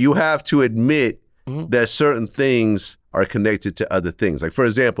 you have to admit that certain things are connected to other things. Like, for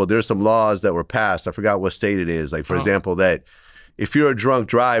example, there's some laws that were passed. I forgot what state it is. Like, for example, that if you're a drunk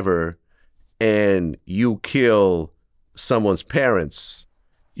driver and you kill someone's parents,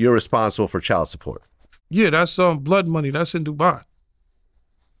 you're responsible for child support. Yeah, that's blood money. That's in Dubai.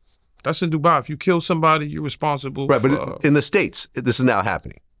 That's in Dubai. If you kill somebody, you're responsible. Right, for, but in the States, this is now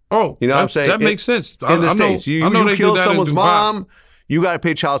happening. Oh, you know what I'm saying? That makes sense. In the States, you kill someone's mom, you got to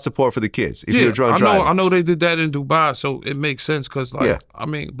pay child support for the kids if you're a drunk driver. I know they did that in Dubai, so it makes sense because, like, I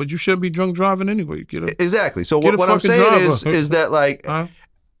mean, but you shouldn't be drunk driving anyway. Exactly. So what I'm saying is that, like,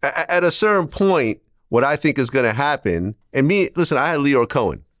 at a certain point, what I think is going to happen, and listen, I had Leo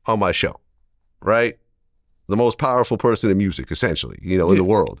Cohen on my show, right? The most powerful person in music, essentially, in the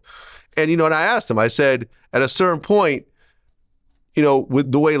world. And, and I asked him, I said, at a certain point,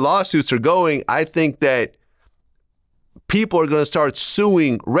 with the way lawsuits are going, I think that people are going to start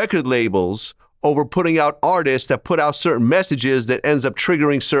suing record labels over putting out artists that put out certain messages that ends up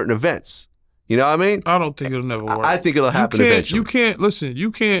triggering certain events. You know what I mean? I don't think it'll never work. I think it'll happen eventually.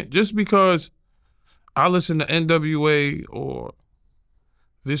 You can't, just because I listen to NWA or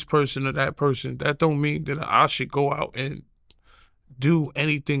this person or that person, that don't mean that I should go out and do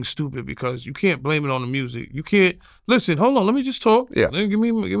anything stupid, because you can't blame it on the music. You can't, listen, hold on, let me just talk. Yeah. Give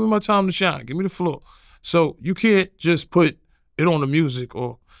me my time to shine. Give me the floor. So you can't just put it on the music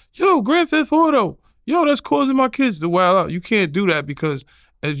or, yo, Grand Theft Auto, yo, that's causing my kids to wild out. You can't do that, because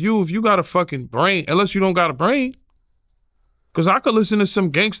if you got a fucking brain, unless you don't got a brain, because I could listen to some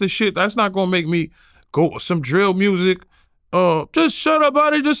gangster shit, that's not going to make me go some drill music. Just shut up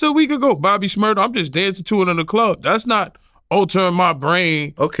about it just a week ago. Bobby Smurda, I'm just dancing to it in the club. That's not altering my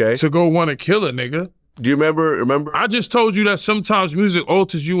brain to go want to kill a nigga. Do you remember? I just told you that sometimes music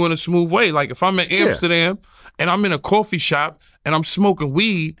alters you in a smooth way. Like if I'm in Amsterdam and I'm in a coffee shop and I'm smoking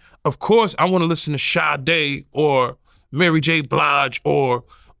weed, of course I want to listen to Sade or Mary J. Blige or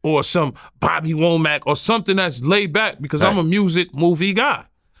some Bobby Womack or something that's laid back, because I'm a music movie guy.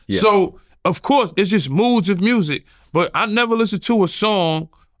 Yeah. So of course it's just moods of music. But I never listen to a song,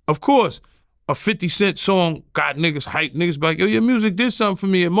 of course, a 50 Cent song got niggas hyped. Niggas be like, yo, your music did something for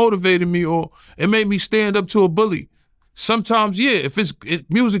me. It motivated me, or it made me stand up to a bully. Sometimes, yeah,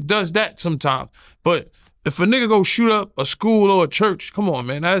 music does that sometimes. But if a nigga go shoot up a school or a church, come on,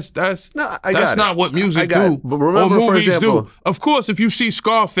 man, that's not what music do. But remember, or movies for example, do. Of course, if you see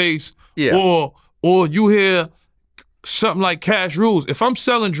Scarface or you hear something like Cash Rules, if I'm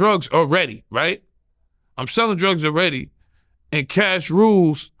selling drugs already, right? I'm selling drugs already, and Cash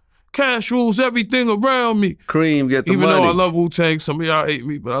rules everything around me. Cream, get the money. Even though I love Wu-Tang, some of y'all hate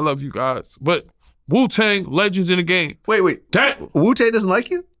me, but I love you guys. But Wu-Tang, legends in the game. Wait. That Wu-Tang doesn't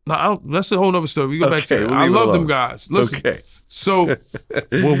like you? No, that's a whole nother story. We go back to that. I love them guys. Listen. Okay. So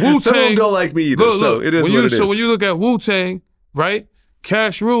when Wu-Tang, some of them don't like me either. So it is what it is. So when you look at Wu-Tang, right?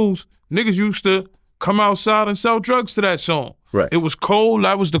 Cash Rules, niggas used to come outside and sell drugs to that song. Right. It was cold.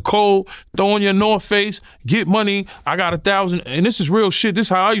 That was the cold. Throw on your North Face. Get money. I got 1,000. And this is real shit. This is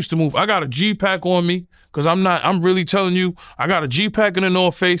how I used to move. I got a G-Pack on me, because I'm really telling you, I got a G-Pack in the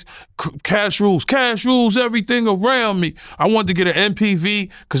North Face. Cash rules everything around me. I wanted to get an MPV,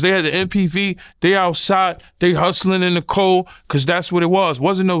 because they had the MPV. They outside. They hustling in the cold, because that's what it was.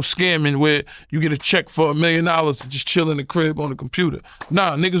 Wasn't no scamming where you get a check for $1 million to just chill in the crib on the computer.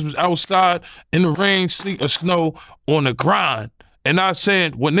 Nah, niggas was outside in the rain, sleet, or snow on the grind. And not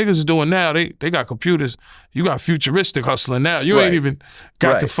saying what niggas is doing now, they got computers. You got futuristic hustling now. You ain't even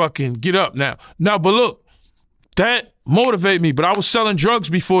got to fucking get up now. Now, but look, that motivated me. But I was selling drugs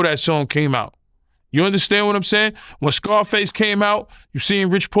before that song came out. You understand what I'm saying? When Scarface came out, you seen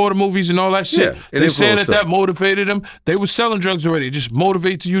Rich Porter movies and all that shit. Yeah, they saying that motivated them. They was selling drugs already. It just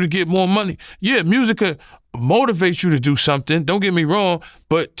motivates you to get more money. Yeah, music could motivate you to do something. Don't get me wrong,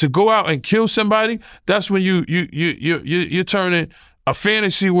 but to go out and kill somebody, that's when you're turning a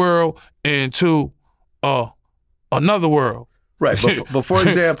fantasy world into another world. Right. But for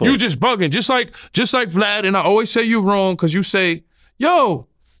example, you just bugging, just like Vlad. And I always say you wrong because you say, "Yo,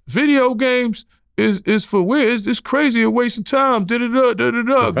 video games." Is for weird. It's crazy, a waste of time.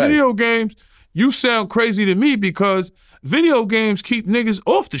 Right. Video games, you sound crazy to me because video games keep niggas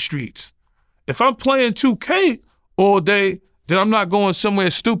off the streets. If I'm playing 2K all day, then I'm not going somewhere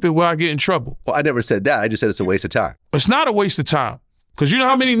stupid where I get in trouble. Well, I never said that. I just said it's a waste of time. It's not a waste of time. Because you know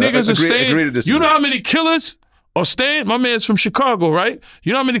how many niggas are staying? You know how many killers are staying? My man's from Chicago, right?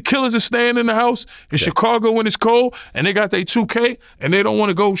 You know how many killers are staying in the house in Chicago when it's cold and they got their 2K and they don't want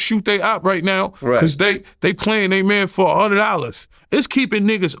to go shoot their op right now because they playing their man for $100. It's keeping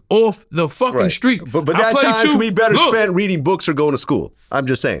niggas off the fucking street. But that time can be better spent reading books or going to school. I'm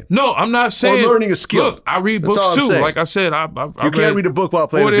just saying. No, I'm not saying. Or learning a skill. Look, I read books too. Like I said, you can't read a book while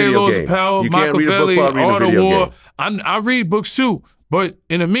playing a video game. You can't read a book while reading a video game. I read books too. But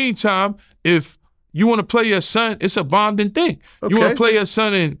in the meantime, if you want to play your son, it's a bonding thing. You want to play your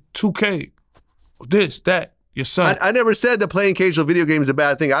son in 2K, this, that, your son. I never said that playing occasional video games is a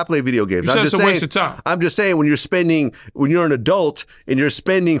bad thing. I play video games. You said it's a waste of time. I'm just saying when you're an adult and you're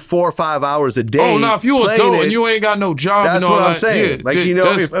spending 4 or 5 hours a day. Oh, no, if you're an adult and you ain't got no job that's and all what I'm that, saying. Yeah, like, you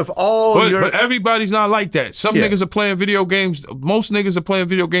know, if all but everybody's not like that. Some niggas are playing video games. Most niggas are playing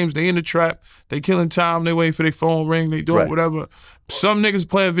video games. They in the trap. They killing time. They waiting for their phone ring. They doing whatever. Some niggas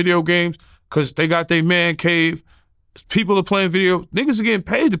playing video games because they got their man cave. People are playing niggas are getting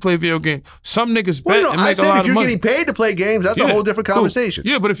paid to play video games. Some niggas bet and make a lot of money. I said if you're getting paid to play games, that's a whole different conversation.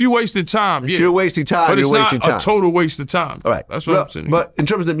 Yeah, but if you're wasting time, if you're wasting time, you're wasting time. But it's not a total waste of time. All right. That's what I'm saying. But in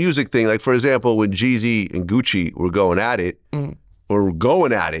terms of the music thing, like for example, when Jeezy and Gucci were going at it,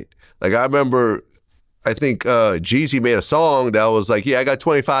 like I remember, I think Jeezy made a song that was like, yeah, I got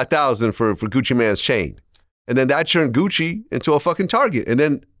 25,000 for Gucci Mane's chain. And then that turned Gucci into a fucking target. And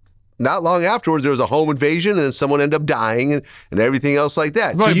then not long afterwards, there was a home invasion, and then someone ended up dying, and everything else like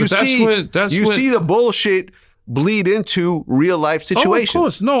that. Right, so you see the bullshit bleed into real life situations. Oh, of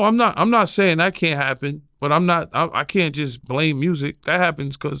course, no, I'm not saying that can't happen, but I can't just blame music. That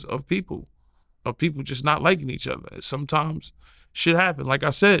happens because of people just not liking each other. Sometimes shit happen. Like I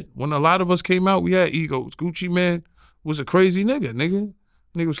said, when a lot of us came out, we had egos. Gucci Mane was a crazy nigga.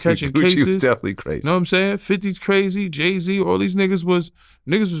 Nigga was catching cases. Gucci was definitely crazy. You know what I'm saying? 50's crazy, Jay-Z, all these niggas was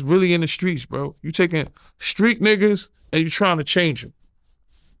really in the streets, bro. You taking street niggas and you trying to change them.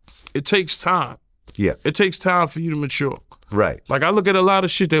 It takes time. Yeah. It takes time for you to mature. Right. Like I look at a lot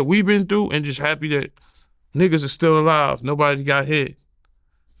of shit that we've been through and just happy that niggas are still alive. Nobody got hit.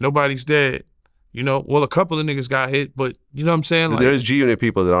 Nobody's dead. You know, well, a couple of niggas got hit, but you know what I'm saying? Like, there's G-Unit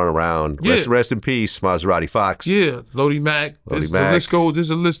people that aren't around. Rest in peace, Maserati Fox. Yeah, Lodi Mac. There's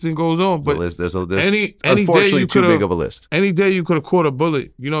a list that goes on. But there's any unfortunately too big of a list. Any day you could have caught a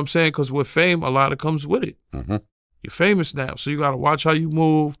bullet. You know what I'm saying? Because with fame, a lot of comes with it. Mm-hmm. You're famous now, so you got to watch how you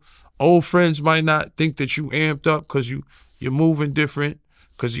move. Old friends might not think that you amped up because you're moving different.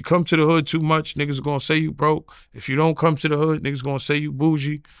 Because you come to the hood too much, niggas are going to say you broke. If you don't come to the hood, niggas going to say you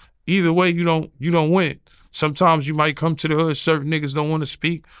bougie. Either way, you don't win. Sometimes you might come to the hood, certain niggas don't want to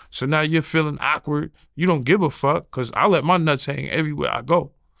speak, so now you're feeling awkward. You don't give a fuck, because I let my nuts hang everywhere I go. You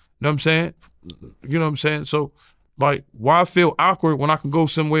know what I'm saying? You know what I'm saying? So, like, why feel awkward when I can go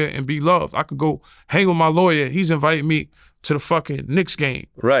somewhere and be loved? I could go hang with my lawyer. He's inviting me to the fucking Knicks game.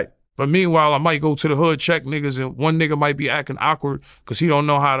 Right. But meanwhile, I might go to the hood, check niggas, and one nigga might be acting awkward because he don't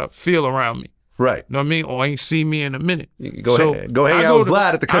know how to feel around me. Right. You know what I mean? Or ain't seen me in a minute. Go hang out with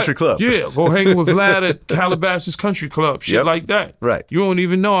Vlad at the country club. Yeah, go hang with Vlad at Calabasas Country Club, shit like that. Right. You don't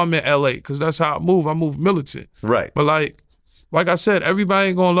even know I'm in LA because that's how I move. I move militant. Right. But like I said, everybody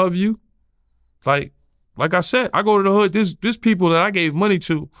ain't gonna love you. Like I said, I go to the hood, there's people that I gave money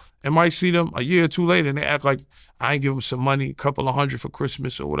to and might see them a year or two later and they act like I ain't give them some money, a couple of $100 for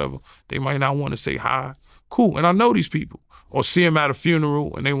Christmas or whatever. They might not want to say hi. Cool, and I know these people. Or see them at a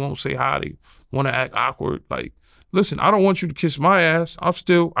funeral and they won't say hi. They want to act awkward. Like, listen, I don't want you to kiss my ass. I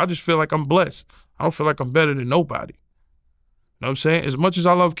just feel like I'm blessed. I don't feel like I'm better than nobody. You know what I'm saying? As much as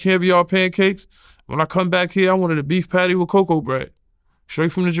I love caviar pancakes, when I come back here, I wanted a beef patty with cocoa bread.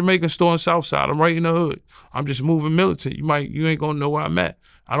 Straight from the Jamaican store in Southside. I'm right in the hood. I'm just moving militant. You ain't gonna know where I'm at.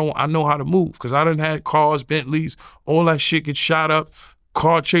 I know how to move because I done had cars, Bentleys, all that shit gets shot up,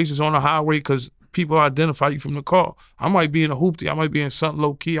 car chases on the highway because people identify you from the car. I might be in a hoopty. I might be in something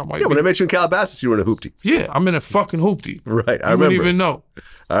low key. When I met you in Calabasas, you were in a hoopty. Yeah, I'm in a fucking hoopty. Right, I remember. You wouldn't even know.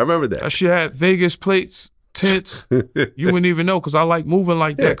 I remember that. That shit had Vegas plates, tents. You wouldn't even know because I like moving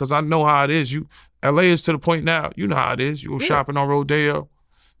like that because I know how it is. LA is to the point now. You know how it is. You go shopping on Rodeo.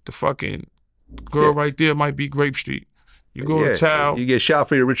 The fucking girl right there might be Grape Street. You go to Tao. You get shot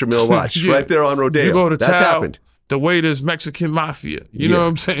for your Richard Mille watch right there on Rodeo. You go to That's Tao. happened. The waiter's Mexican mafia. You know what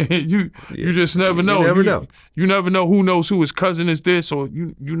I'm saying? You just never know. You never know. You never know who knows who his cousin is this, or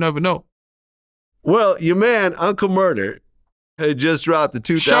you never know. Well, your man, Uncle Murda, had just dropped the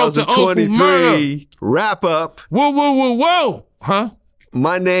 2023 wrap-up. Whoa. Huh?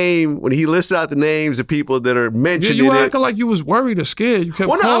 My name, when he listed out the names of people that are mentioned in it. You acting like you was worried or scared. You kept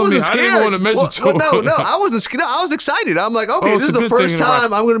calling I wasn't me. Scared. I didn't want to mention No, I wasn't scared. I was excited. I'm like, okay, this is the first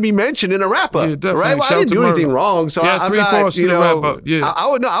time I'm going to be mentioned in a wrap-up. Yeah, definitely. Right? Well, I didn't do anything wrong, so I'm not, you know. Yeah.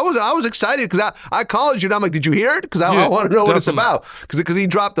 I was excited because I called you and I'm like, did you hear it? Because I want to know what it's about. Because he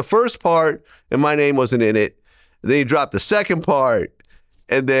dropped the first part and my name wasn't in it. Then he dropped the second part,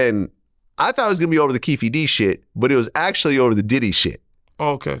 and then I thought it was going to be over the Keefe D shit, but it was actually over the Diddy shit.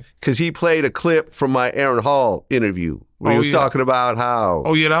 Okay. Because he played a clip from my Aaron Hall interview where he was talking about how...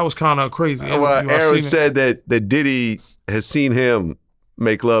 Oh, yeah, that was kind of crazy. Aaron said that Diddy has seen him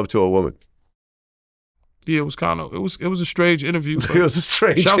make love to a woman. Yeah, it was kind of... It was a strange interview. It was a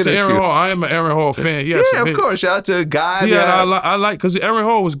strange interview. Shout out to Aaron Hall. I am an Aaron Hall fan. Yeah, of course. Shout out to God. Yeah, I like... Because Aaron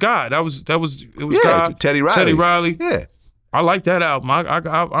Hall was God. It was God. Teddy Riley. Teddy Riley. Yeah. I like that album. I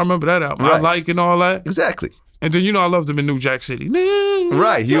remember that album. Right. I like and all that. Exactly. And then, I loved him in New Jack City.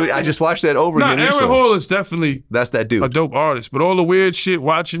 Right. I just watched that over again recently. Aaron Hall is definitely that's that dude. A dope artist. But all the weird shit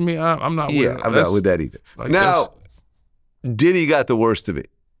watching me, I'm not with it. I'm not with that either. Like now, Diddy got the worst of it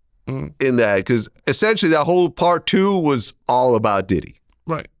in that, because essentially that whole part 2 was all about Diddy.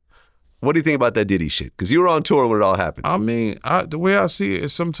 Right. What do you think about that Diddy shit? Because you were on tour when it all happened. I mean, the way I see it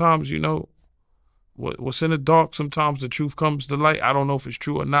is sometimes, what's in the dark, sometimes the truth comes to light. I don't know if it's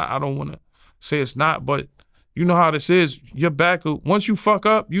true or not. I don't want to say it's not, but you know how this is. You're back. Once you fuck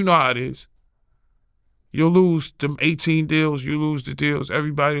up, you know how it is. You'll lose them 18 deals. You lose the deals.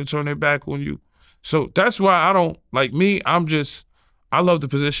 Everybody will turn their back on you. So that's why I don't, like me, I love the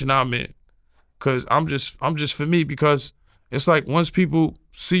position I'm in. Because I'm just for me, because it's like once people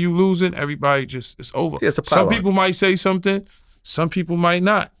see you losing, everybody it's over. Yeah, it's a some people might say something. Some people might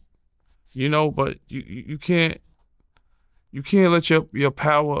not. But you can't let your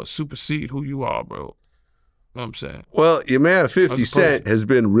power supersede who you are, bro. You know what I'm saying? Well, your man 50 Cent has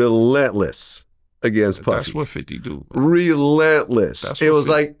been relentless against Puffy. That's what 50 do. Man. Relentless. It was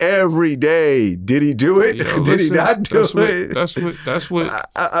like every day. Did he do it? Did he not do it? That's what.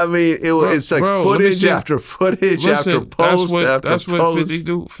 I mean, it's like bro, footage after footage after post after That's post. what 50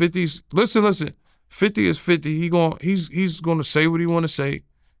 do. 50's listen. 50 is 50. He's gonna say what he want to say.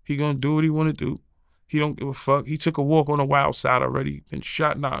 He gonna do what he want to do. He don't give a fuck. He took a walk on the wild side already. Been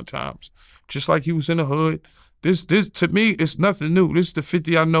shot 9 times. Just like he was in the hood. This to me, it's nothing new. This is the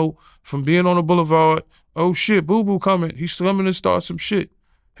 50 I know from being on the boulevard. Oh shit, Boo Boo coming. He's coming to start some shit.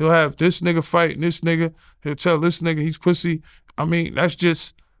 He'll have this nigga fighting this nigga. He'll tell this nigga he's pussy. I mean, that's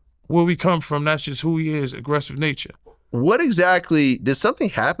just where we come from. That's just who he is, aggressive nature. What exactly, did something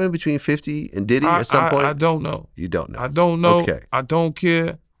happen between 50 and Diddy at some point? I don't know. You don't know? I don't know. Okay. I don't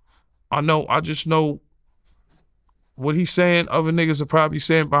care. I just know what he's saying, other niggas are probably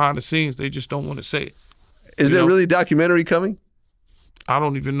saying behind the scenes. They just don't want to say it. Is there really a documentary coming? I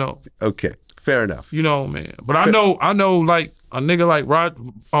don't even know. Okay, fair enough. Man. But I know like a nigga like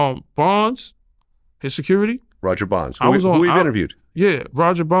Bonds, his security. Roger Bonds, who we've interviewed. Yeah,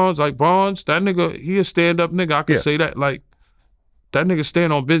 Roger Bonds, like Bonds, that nigga, he a stand-up nigga. I can say that. Like, that nigga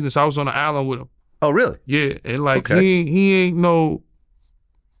stand on business. I was on the island with him. Oh, really? Yeah, and like he ain't no,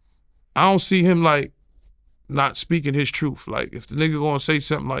 I don't see him like not speaking his truth. Like, if the nigga gonna say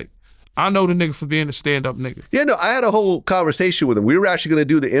something, like, I know the nigga for being a stand-up nigga. Yeah, no, I had a whole conversation with him. We were actually going to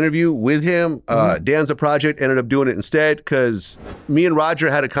do the interview with him. Danza Project ended up doing it instead because me and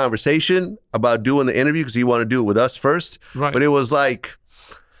Roger had a conversation about doing the interview because he wanted to do it with us first. Right. But it was like,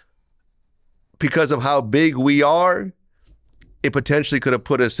 because of how big we are, it potentially could have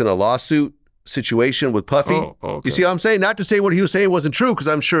put us in a lawsuit situation with Puffy. Oh, okay. You see what I'm saying? Not to say what he was saying wasn't true, because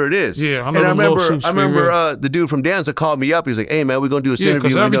I'm sure it is. Yeah, I remember the dude from Danza called me up. He was like, "Hey man, we're gonna do this interview."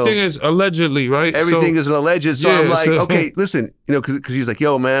 Because everything is allegedly, right? Everything is an alleged. So I'm like, okay, listen, you know, because he's like,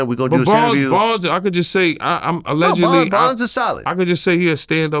 "Yo man, we're gonna do this interview." Bonds, I could just say I'm allegedly. No, Bonds is solid. I could just say he's a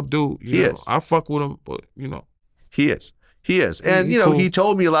stand-up dude. You know? I fuck with him, but you know, he is. And you know, cool. he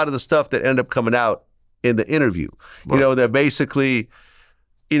told me a lot of the stuff that ended up coming out in the interview. Right. You know, that basically,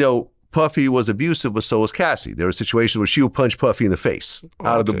 you know, Puffy was abusive, but so was Cassie. There were situations where she would punch Puffy in the face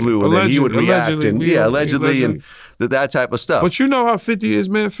out of the blue, and then he would react, allegedly, and that type of stuff. But you know how 50 is,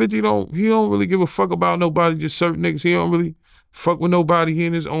 man. 50 don't really give a fuck about nobody, just certain niggas. He don't really fuck with nobody. He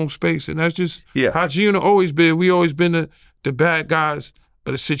in his own space, and that's just how Gina always been. We always been the bad guys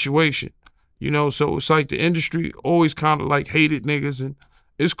of the situation, you know. So it's like the industry always kind of like hated niggas, and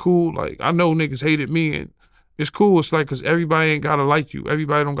it's cool. Like I know niggas hated me, and it's cool. It's like, because everybody ain't gotta like you.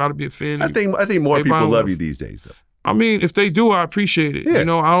 Everybody don't gotta be a fan of you. I think more people love you these days, though. I mean, if they do, I appreciate it. You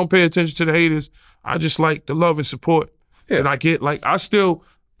know, I don't pay attention to the haters. I just like the love and support that I get. Like I still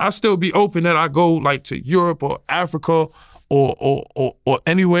be open that I go like to Europe or Africa or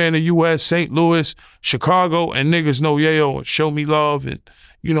anywhere in the U.S., St. Louis, Chicago, and niggas know Yayo and show me love, and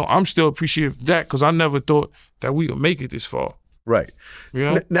you know, I'm still appreciative of that, because I never thought that we would make it this far. Right. You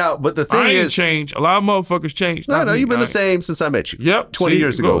know? Now, but the thing I ain't is, changed. A lot of motherfuckers changed. No, you've been the same since I met you. Yep. 20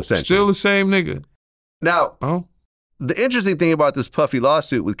 years ago, essentially. Still the same nigga. Now, the interesting thing about this Puffy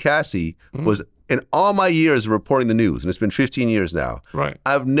lawsuit with Cassie was, in all my years of reporting the news, and it's been 15 years now,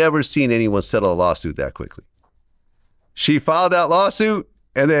 I've never seen anyone settle a lawsuit that quickly. She filed that lawsuit,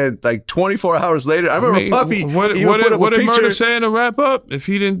 and then like 24 hours later, I remember Puffy even put up a picture. What did Murda saying to wrap up? If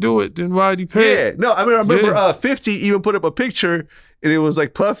he didn't do it, then why'd he pay? Yeah, no, I remember 50 even put up a picture, and it was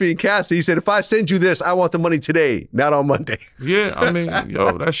like Puffy and Cassie. He said, "If I send you this, I want the money today, not on Monday." Yeah, I mean,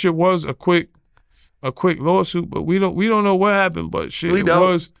 yo, that shit was a quick lawsuit, but we don't know what happened, but shit,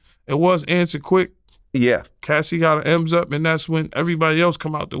 it was answered quick. Yeah. Cassie got her M's up, and that's when everybody else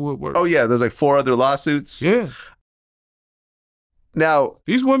come out the woodwork. Oh yeah, there's like 4 other lawsuits. Yeah. Now,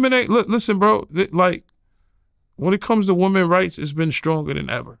 these women ain't, listen, bro, like, when it comes to women's rights, it's been stronger than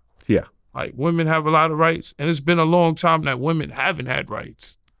ever. Yeah. Like, women have a lot of rights, and it's been a long time that women haven't had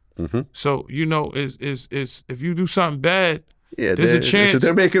rights. So, you know, if you do something bad, there's a chance.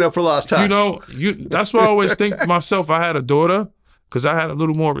 They're making up for lost time. You know, that's why I always think to myself, I had a daughter, because I had a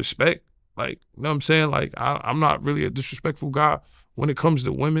little more respect. Like, you know what I'm saying? Like, I'm not really a disrespectful guy. When it comes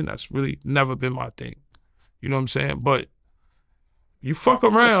to women, that's really never been my thing. You know what I'm saying? But you fuck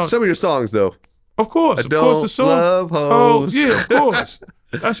around. Some of your songs, though. Of course. The song. Love hoes. Oh, yeah, of course.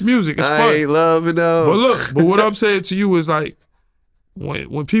 That's music. It's fun. I ain't loving no. But look, what I'm saying to you is like,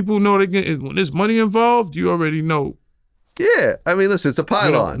 when people know when there's money involved, you already know. Yeah. I mean, listen, it's a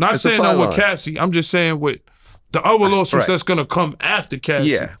pylon. You know, not saying that with Cassie. I'm just saying with the other lawsuits that's going to come after Cassie.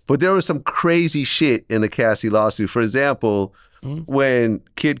 Yeah. But there was some crazy shit in the Cassie lawsuit. For example, when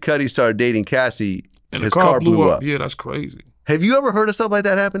Kid Cudi started dating Cassie, and his car blew up. Yeah, that's crazy. Have you ever heard of stuff like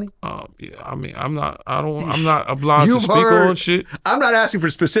that happening? Yeah, I mean, I'm not obliged to speak on shit. I'm not asking for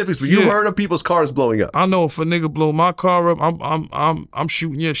specifics, but you've heard of people's cars blowing up. I know if a nigga blow my car up, I'm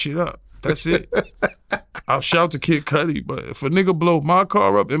shooting your shit up. That's it. I'll shout to Kid Cudi, but if a nigga blow my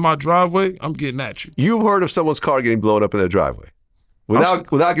car up in my driveway, I'm getting at you. You've heard of someone's car getting blown up in their driveway? Without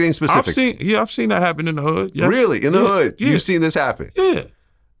getting specifics? I've seen that happen in the hood. Yes. Really? In the hood? Yeah. You've seen this happen? Yeah.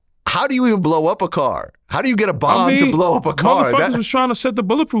 How do you even blow up a car? How do you get a bomb to blow up a car? Motherfuckers was trying to set the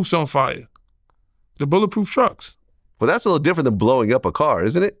bulletproofs on fire. The bulletproof trucks. Well, that's a little different than blowing up a car,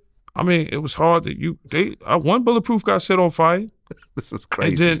 isn't it? I mean, it was hard that one bulletproof got set on fire. This is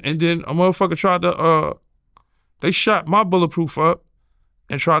crazy. And then a motherfucker tried to they shot my bulletproof up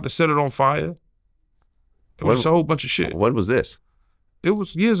and tried to set it on fire. It was a whole bunch of shit. When was this? It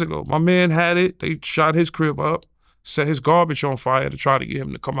was years ago. My man had it. They shot his crib up, set his garbage on fire to try to get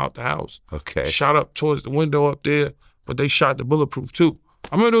him to come out the house. Okay. Shot up towards the window up there, but they shot the bulletproof too.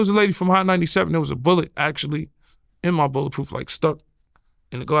 I remember there was a lady from Hot 97, there was a bullet actually in my bulletproof, like stuck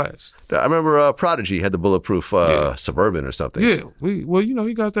in the glass. I remember Prodigy had the bulletproof Suburban or something. Yeah, well, you know,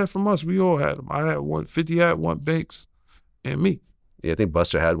 he got that from us. We all had them. I had one, 50 had one, Banks, and me. Yeah, I think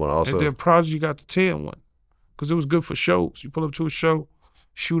Buster had one also. And then Prodigy got the 10 one, because it was good for shows. You pull up to a show,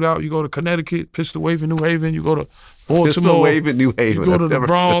 shoot out, you go to Connecticut, Pistol Wave in New Haven, you go to Baltimore. Pistol Wave in New Haven. You go to the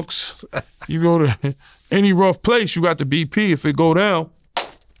Bronx, you go to any rough place, you got the BP. If it go down,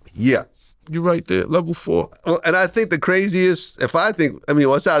 yeah, you're right there, level 4. Well, and I think the craziest, outside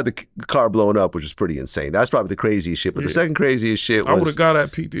of the car blowing up, which is pretty insane. That's probably the craziest shit. But the second craziest shit was, I would have got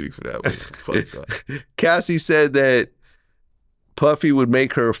at P. Diddy for that one. Fuck that. Cassie said that Puffy would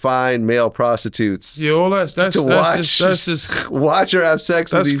make her find male prostitutes. Yeah, all that's watch her have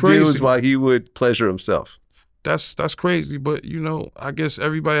sex with these dudes while he would pleasure himself. That's crazy, but you know, I guess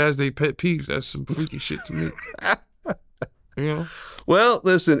everybody has their pet peeves. That's some freaky shit to me. You know? Well,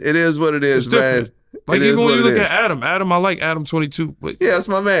 listen, it is what it is, man. Like even when you look at Adam, I like Adam 22, but yeah, that's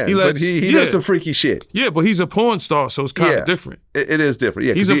my man. He does some freaky shit. Yeah, but he's a porn star, so it's kind of different. It is different.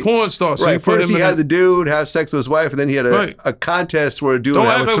 Yeah, he's a porn star. So right. First he had the dude have sex with his wife, and then he had a contest where a dude would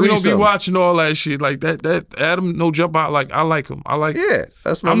have a threesome. We don't be watching all that shit like that. That Adam no jump out. Like I like him. I like. Yeah,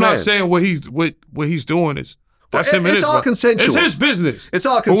 that's my man. I'm not saying what he's doing is. That's him. It's all consensual. It's his business. It's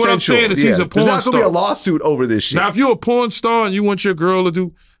all consensual. But what I'm saying is he's a porn star. There's not going to be a lawsuit over this shit. Now, if you're a porn star and you want your girl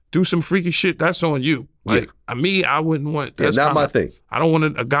to do some freaky shit, that's on you. Like me, I wouldn't want. That's not my thing. I don't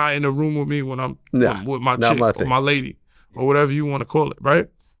want a guy in the room with me when I'm with my chick or my lady or whatever you want to call it, right?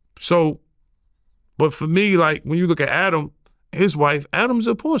 So, but for me, like when you look at Adam, his wife, Adam's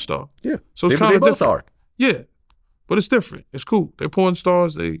a porn star. Yeah. So it's kind of both are. Yeah, but it's different. It's cool. They're porn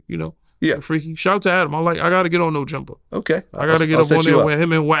stars. Yeah, freaky. Shout out to Adam. I got to get on No Jumper. Okay. I got to get up on there where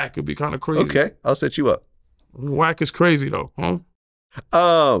him and Wack would be kind of crazy. Okay, I'll set you up. Wack is crazy though, huh?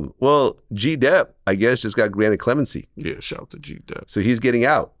 Well, G-Dep, I guess, just got granted clemency. Yeah, shout out to G-Dep. So he's getting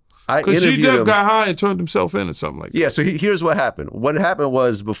out. Because G-Dep got high and turned himself in or something like that. Yeah, so here's what happened. What happened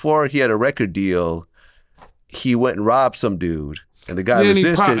was before he had a record deal, he went and robbed some dude, and the guy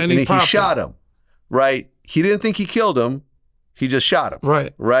resisted, and he shot him, right? He didn't think he killed him. He just shot him.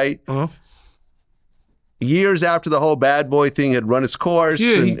 Right. Right? Years after the whole bad boy thing had run its course,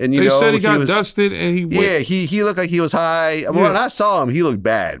 and you know, they said he got dusted, and he went. Yeah, he looked like he was high. I mean, when I saw him, he looked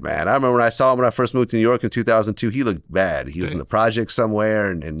bad, man. I remember when I saw him when I first moved to New York in 2002. He looked bad. He was in the project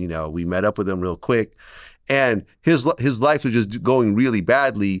somewhere, and you know, we met up with him real quick, and his life was just going really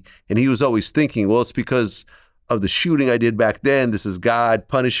badly, and he was always thinking, well, it's because of the shooting I did back then. This is God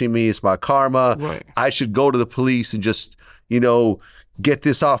punishing me. It's my karma. Right. I should go to the police and just, you know, get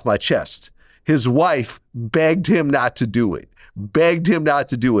this off my chest. His wife begged him not to do it,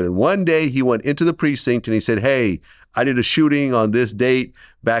 And one day he went into the precinct and he said, hey, I did a shooting on this date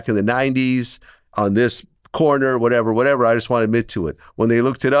back in the 90s on this corner, whatever. I just want to admit to it. When they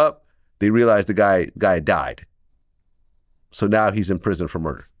looked it up, they realized the guy died. So now he's in prison for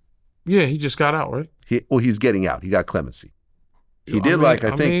murder. Yeah, he just got out, right? He's getting out. He got clemency. He did I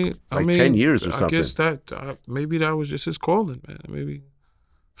think 10 years or something. I guess that maybe that was just his calling, man. Maybe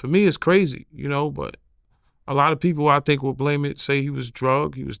for me it's crazy, you know. But a lot of people I think will blame it, say he was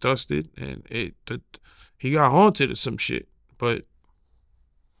drugged, he was dusted, and he got haunted or some shit. But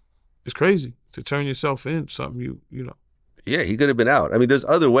it's crazy to turn yourself in something you know. Yeah, he could have been out. I mean, there's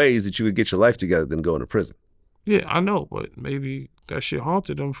other ways that you could get your life together than going to prison. Yeah, I know, but maybe that shit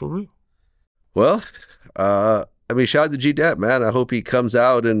haunted him for real. Well, I mean, shout out to G-Dep, man. I hope he comes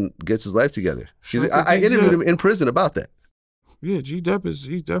out and gets his life together. I interviewed him in prison about that. Yeah, G-Dep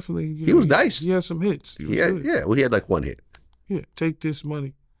he's definitely... He was nice. He had some hits. Well, he had like one hit. Yeah, take this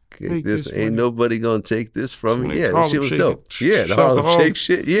money. Take this ain't nobody gonna take this from me. Yeah, that Harlem shit was Shake dope. Yeah, the Harlem Shake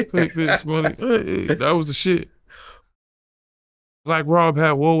shit. Yeah. Take this money. Hey, that was the shit. Black Rob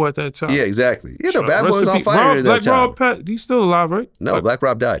had woe at that time. Yeah, exactly. Yeah, the Bad Boy was on fire at that time. Black Rob, he's still alive, right? No, Black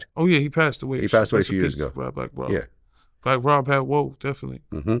Rob died. Oh yeah, he passed away. He passed away a few years ago. Black Rob. Yeah. Black Rob had woe, definitely.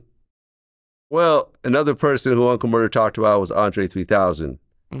 Well, another person who Uncle Murda talked about was Andre 3000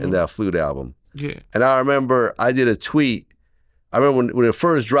 in that Flute album. Yeah. And I remember I did a tweet. I remember when it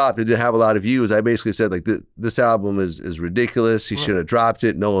first dropped, it didn't have a lot of views. I basically said, like, this album is ridiculous. He shouldn't have dropped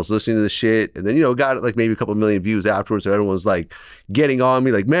it. No one's listening to the shit. And then, you know, got like maybe a couple million views afterwards. So everyone's like getting on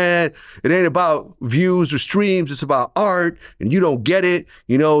me like, man, it ain't about views or streams. It's about art. And you don't get it.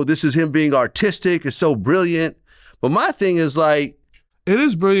 You know, this is him being artistic. It's so brilliant. But my thing is like. It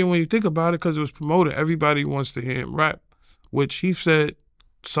is brilliant when you think about it because it was promoted. Everybody wants to hear him rap, which he said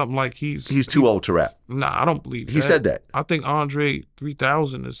something like he's too old to rap. Nah, I don't believe that. He said that. I think Andre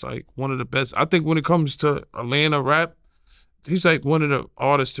 3000 is like one of the best. I think when it comes to Atlanta rap, he's like one of the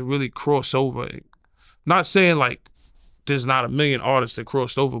artists to really cross over. Not saying like there's not a million artists that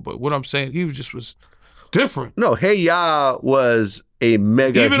crossed over, but what I'm saying, he was different. No, Hey Ya was a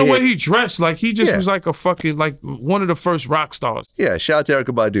mega Even hit. the way he dressed, like he just was like a fucking, like one of the first rock stars. Yeah, shout out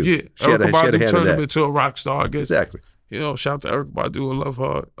to Erykah Badu. Yeah, Erykah Badu turned him into a rock star, I guess. Exactly. You know, shout out to Erykah Badu, I love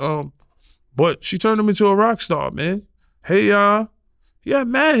her. But she turned him into a rock star, man. Hey Ya, he had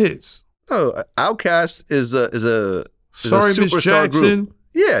mad hits. Oh, Outkast is a Sorry, superstar Miss Jackson. group.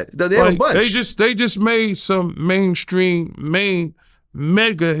 Yeah, they have a bunch. They just made some mainstream,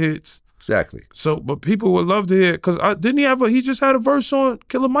 mega hits. Exactly. So, but people would love to hear, because he just had a verse on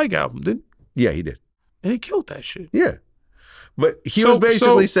Killer Mike album, didn't he? Yeah, he did. And he killed that shit. Yeah. But he was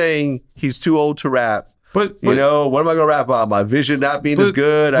basically saying he's too old to rap. But you know, what am I gonna rap about? My vision not being as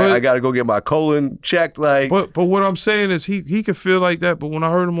good. I gotta go get my colon checked. Like, but what I'm saying is he could feel like that. But when I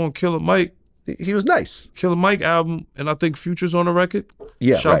heard him on Killer Mike, he was nice. Killer Mike album, and I think Future's on the record.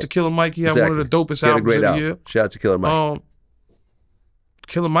 Yeah, shout out to Killer Mike. He had one of the dopest albums of the year. Shout out to Killer Mike.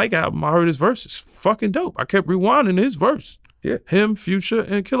 Killer Mike album, I heard his verse. It's fucking dope. I kept rewinding his verse. Yeah, him, Future,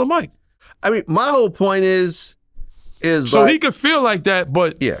 and Killer Mike. I mean, my whole point is so like, he could feel like that,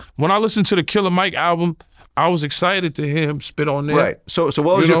 but yeah, when I listened to the Killer Mike album, I was excited to hear him spit on there. Right. So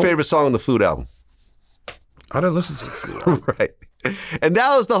what was your favorite song on the Flute album? I didn't listen to the Flute album. Right. And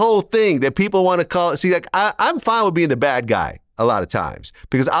that was the whole thing that people want to call. See, like I'm fine with being the bad guy a lot of times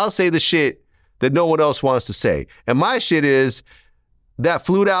because I'll say the shit that no one else wants to say. And my shit is that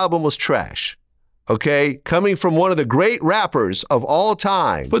Flute album was trash. Okay, coming from one of the great rappers of all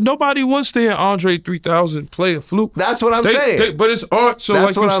time. But nobody wants to hear Andre 3000 play a flute. That's what I'm saying. But it's art, so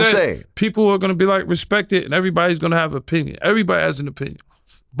that's like what you I'm said, saying. People are gonna be like, respect it, and everybody's gonna have an opinion. Everybody has an opinion.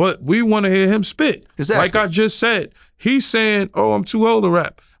 But we want to hear him spit. Exactly. Like I just said, he's saying, "Oh, I'm too old to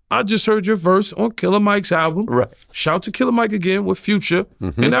rap." I just heard your verse on Killer Mike's album. Right. Shout to Killer Mike again with Future,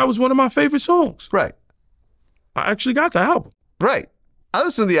 and that was one of my favorite songs. Right. I actually got the album. Right. I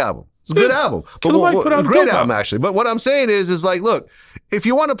listened to the album. It's a good album. But great album, actually. But what I'm saying is like, look, if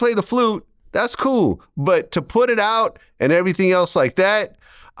you want to play the flute, that's cool. But to put it out and everything else like that,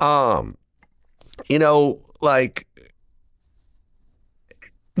 you know, like,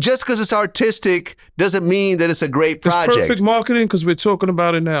 just because it's artistic doesn't mean that it's a great project. It's perfect marketing because we're talking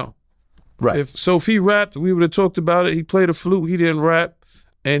about it now. Right. If he rapped, we would have talked about it. He played a flute. He didn't rap.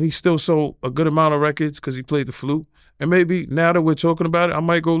 And he still sold a good amount of records because he played the flute. And maybe now that we're talking about it, I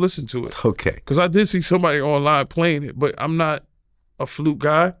might go listen to it. Okay. Because I did see somebody online playing it, but I'm not a flute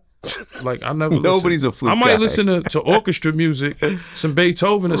guy. Like, I never Nobody's a flute guy. I might listen to orchestra music, some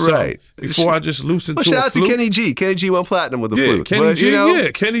Beethoven or something, before I just loosen to a flute. Shout out to Kenny G. Kenny G went platinum with the flute. Kenny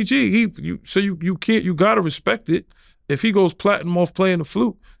G, Kenny G. You gotta respect it. If he goes platinum off playing the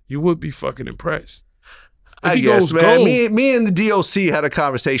flute, you would be fucking impressed. I guess, man. Me and the DOC had a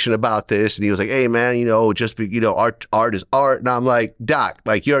conversation about this, and he was like, "Hey, man, you know, art is art." And I'm like, "Doc,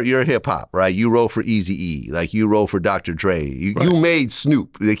 like you're hip hop, right? You wrote for Eazy-E, like you wrote for Dr. Dre. You made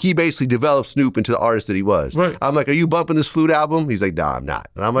Snoop. Like he basically developed Snoop into the artist that he was." Right. I'm like, "Are you bumping this flute album?" He's like, "No, I'm not."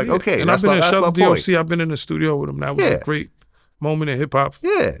 And I'm like, "Okay." And I've been I've been in the studio with him. That was a great moment in hip hop.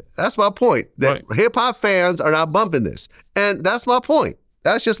 Yeah, that's my point. That hip hop fans are not bumping this, and that's my point.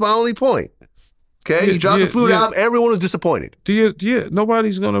 That's just my only point. Okay, you dropped the flute album, everyone was disappointed.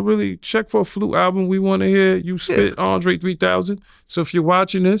 Nobody's gonna really check for a flute album. We want to hear you spit Andre 3000. So if you're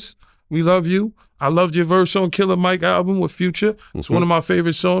watching this, we love you. I loved your verse on Killer Mike album with Future. It's one of my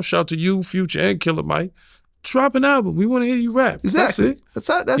favorite songs. Shout out to you, Future, and Killer Mike. Drop an album. We want to hear you rap. Exactly. That's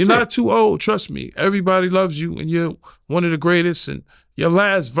it. You're not too old. Trust me. Everybody loves you, and you're one of the greatest. And your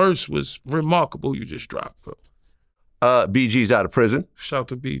last verse was remarkable. You just dropped, bro. BG's out of prison. Shout out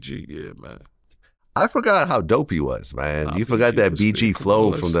to BG. Yeah, man. I forgot how dope he was, man. You forgot that BG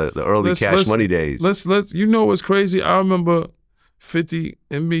flow from the early Cash Money days. You know what's crazy? I remember 50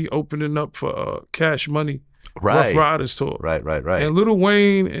 and me opening up for Cash Money Rough Riders tour. Right. And Lil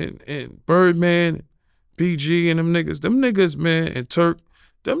Wayne and Birdman, BG and them niggas, man, and Turk,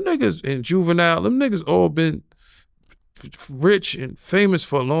 them niggas and Juvenile, them niggas all been rich and famous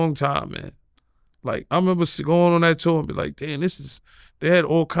for a long time, man. Like, I remember going on that tour and be like, damn, they had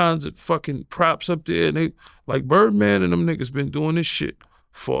all kinds of fucking props up there. And they, like, Birdman and them niggas been doing this shit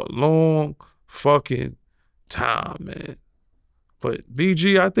for a long fucking time, man. But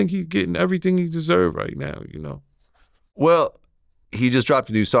BG, I think he's getting everything he deserves right now, you know? Well, he just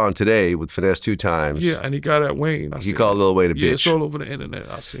dropped a new song today with Finesse 2 times. Yeah, and he got at Wayne. He called Lil Wayne a bitch. Yeah, it's all over the internet.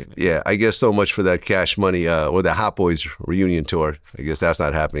 I seen it. Yeah, I guess so much for that Cash Money or the Hot Boys reunion tour. I guess that's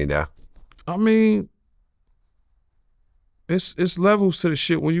not happening now. I mean, it's levels to the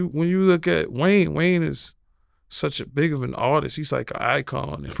shit. When you look at Wayne is such a big of an artist. He's like an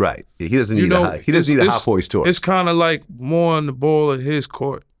icon. And, right. He doesn't need a Hot Boys tour. It's kind of like more on the ball of his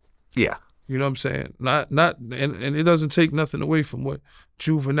court. Yeah. You know what I'm saying? And it doesn't take nothing away from what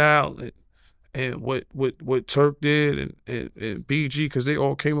Juvenile and what Turk did and BG, because they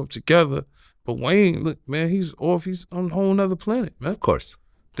all came up together. But Wayne, look, man, he's on a whole nother planet, man. Of course.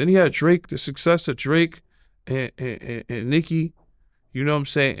 Then he had Drake, the success of Drake and Nicki, you know what I'm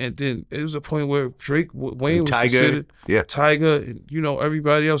saying? And then it was a point where Wayne was considered Tiger, and you know,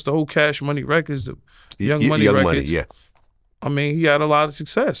 everybody else, the whole Cash Money records, the Young Money records. Yeah. I mean, he had a lot of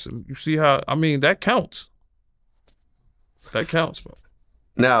success. And you see how, I mean, that counts. That counts, bro.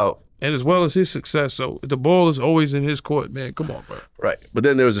 Now, and as well as his success. So the ball is always in his court, man. Come on, bro. Right. But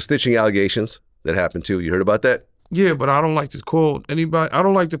then there was the snitching allegations that happened too. You heard about that? Yeah, but I don't like to call anybody. I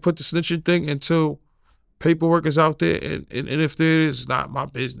don't like to put the snitching thing until paperwork is out there, and if there is, it's not my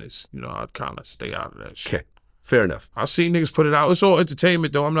business. You know, I'd kind of stay out of that shit. Okay, fair enough. I see niggas put it out. It's all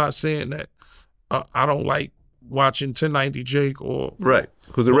entertainment, though. I'm not saying that I don't like watching 1090 Jake or right,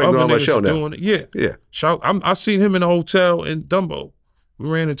 who's a regular on my show now. Doing it. Yeah, yeah. I seen him in a hotel in Dumbo. We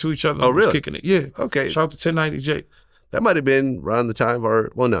ran into each other. Oh, really? Was kicking it. Yeah. Okay. Shout out to 1090 Jake. That might have been around the time,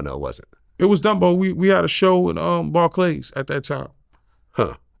 or well, no, it wasn't. It was Dumbo. We had a show in Barclays at that time.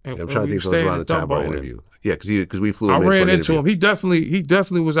 Huh. And I'm trying to think if it was around the time of our interview. Yeah, because we flew him in. I ran into him. He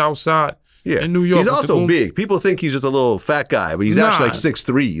definitely was outside in New York. He's also big. People think he's just a little fat guy, but he's actually like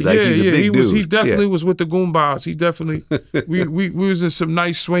 6'3". Like he's a big dude. He definitely was with the Goombas. He definitely we was in some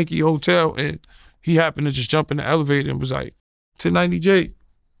nice swanky hotel, and he happened to just jump in the elevator and was like, 1090 Jake.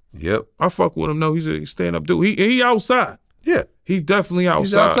 Yep. I fuck with him. No, he's a stand-up dude. He outside. Yeah. He definitely outside.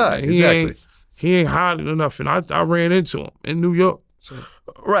 He's outside. Exactly. He ain't hiding enough, and I ran into him in New York. So.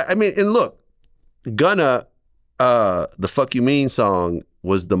 Right. I mean, and look, Gunna, the Fuck You Mean song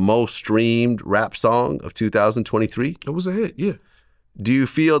was the most streamed rap song of 2023. It was a hit, yeah. Do you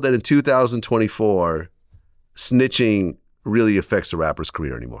feel that in 2024, snitching really affects a rapper's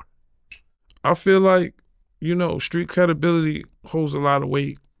career anymore? I feel like, you know, street credibility holds a lot of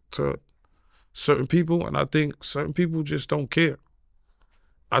weight to certain people, and I think certain people just don't care.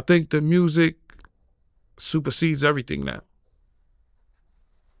 I think the music supersedes everything now.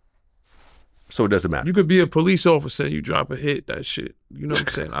 So it doesn't matter. You could be a police officer and you drop a hit, that shit. You know what I'm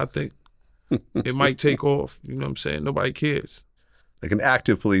saying? I think it might take off. You know what I'm saying? Nobody cares. Like an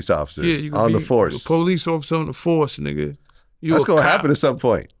active police officer you on the force. A police officer on the force, nigga. That's going to happen at some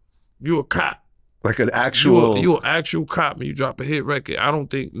point. You a cop. Like an actual... You an actual cop and you drop a hit record. I don't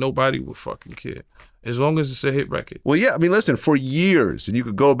think nobody would fucking care. As long as it's a hit record. Well, yeah. I mean, listen, for years, and you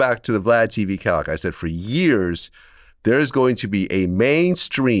could go back to the VladTV calc, I said for years, there's going to be a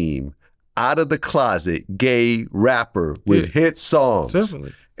mainstream, out of the closet, gay rapper with hit songs.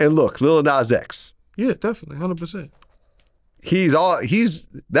 Definitely. And look, Lil Nas X. Yeah, definitely, 100%. He's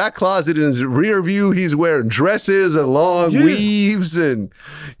that closet in his rear view. He's wearing dresses and long weaves and,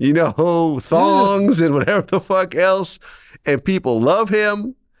 you know, thongs and whatever the fuck else. And people love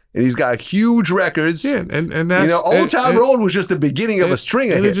him. And he's got huge records. Yeah, and that's... You know, Old Town Road was just the beginning of a string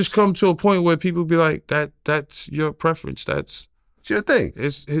of hits. And it just come to a point where people be like, that's your preference. It's your thing.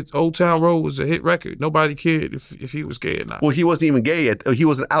 His Old Town Road was a hit record. Nobody cared if he was gay or not. Well, he wasn't even gay yet. He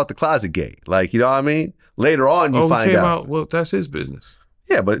wasn't out the closet gay. Like, you know what I mean? Later on, you find out. Well, that's his business.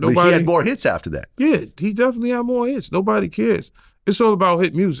 Yeah, but he had more hits after that. Yeah, he definitely had more hits. Nobody cares. It's all about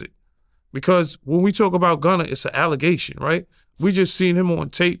hit music. Because when we talk about Gunna, it's an allegation, right? We just seen him on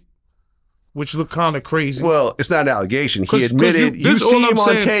tape, which looked kind of crazy. Well, it's not an allegation. He admitted, you see him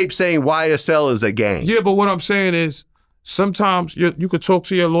on tape saying YSL is a gang. Yeah, but what I'm saying is, sometimes you could talk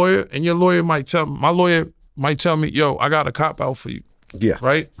to your lawyer, and your lawyer might tell me, my lawyer might tell me, yo, I got a cop out for you. Yeah.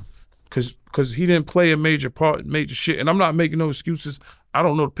 Right? Because he didn't play a major part, major shit. And I'm not making no excuses. I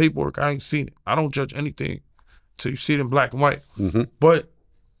don't know the paperwork. I ain't seen it. I don't judge anything till you see it in black and white. Mm-hmm. But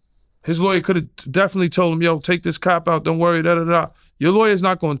his lawyer could have definitely told him, yo, take this cop out. Don't worry, da-da-da. Your lawyer's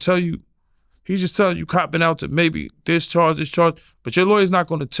not going to tell you. He's just telling you copping out to maybe this charge. But your lawyer's not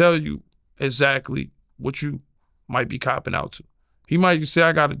going to tell you exactly what you might be copping out to. He might just say,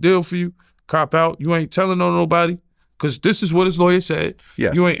 I got a deal for you. Cop out. You ain't telling on nobody. Because this is what his lawyer said.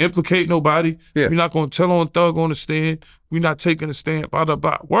 Yes. You ain't implicate nobody. Yeah. You're not going to tell on Thug on the stand. We're not taking a stand. Blah, blah,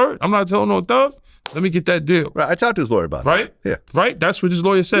 blah. Word? I'm not telling on Thug. Let me get that deal. Right. I talked to his lawyer about right? This. Yeah. Right? That's what his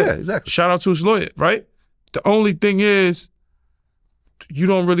lawyer said. Yeah, exactly. Shout out to his lawyer, right? The only thing is, you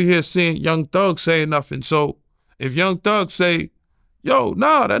don't really hear seeing Young Thug saying nothing. So if Young Thug say, yo,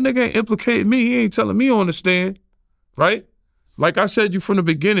 nah, that nigga ain't implicating me. He ain't telling me on the stand, right? Like I said you from the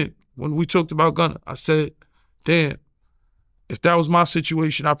beginning when we talked about Gunna. I said, damn, if that was my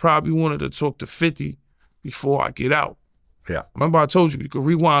situation, I probably wanted to talk to 50 before I get out. Yeah. Remember I told you could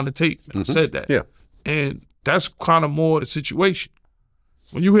rewind the tape. And I said that. Yeah. And that's kind of more the situation.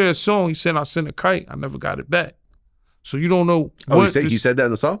 When you hear a song, he said, I sent a kite, I never got it back. So you don't know what... he said that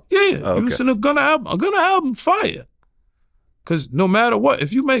in the song? Yeah. Oh, okay. You listen to Gunna album, fire. Because no matter what,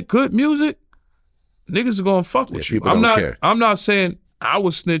 if you make good music, niggas are going to fuck with you. I'm not saying I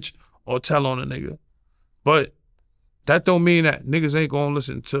would snitch or tell on a nigga, but that don't mean that niggas ain't going to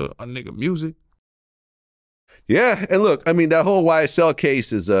listen to a nigga music. Yeah, and look, I mean, that whole YSL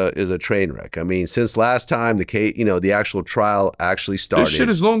case is a train wreck. I mean, since last time the case, you know, the actual trial actually started. This shit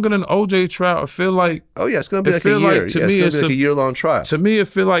is longer than OJ trial. I feel like. Oh yeah, it's gonna be like a year. Like, yeah, it's gonna be like a year-long trial. To me, it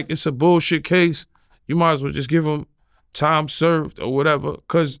feel like it's a bullshit case. You might as well just give them time served or whatever,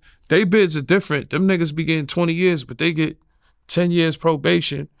 because they bids are different. Them niggas be getting 20 years, but they get 10 years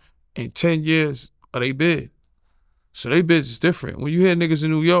probation and 10 years of they bid. So they bids is different. When you hear niggas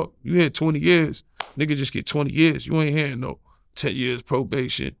in New York, you hear 20 years, niggas just get 20 years. You ain't hearing no 10 years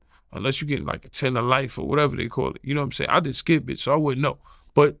probation unless you get like a 10 to life or whatever they call it. You know what I'm saying? I did skip it, so I wouldn't know.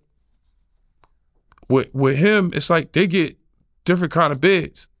 But with him, it's like they get different kind of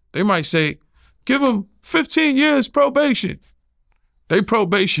bids. They might say, give him 15 years probation. They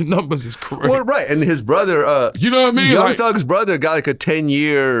probation numbers is correct. Well, right, and his brother, you know what I mean? Young like, Thug's brother got like a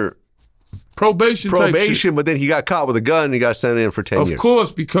 10-year probation, but then he got caught with a gun and he got sent in for 10 years. Of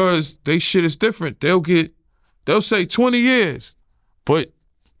course, because they shit is different. They'll say 20 years, but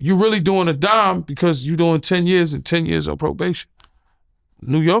you really doing a dime because you doing 10 years and 10 years on probation.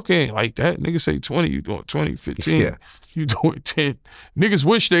 New York ain't like that. Niggas say 20, you doing 20, 15, yeah. You doing 10. Niggas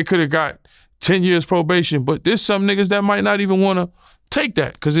wish they could have got 10 years probation, but there's some niggas that might not even want to take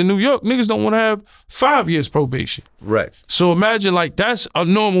that, because in New York, niggas don't want to have 5 years probation. Right. So imagine like that's a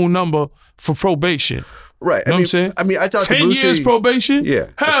normal number for probation. Right. You know what I'm saying? I mean, I talked to Boosie. 10 years probation? Yeah.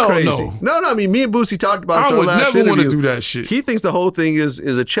 Hell crazy. no. No, I mean, me and Boosie talked about this I in our would last never want to interview. do that shit. He thinks the whole thing is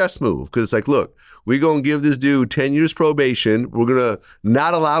a chess move, because it's like, look, we're going to give this dude 10 years probation. We're going to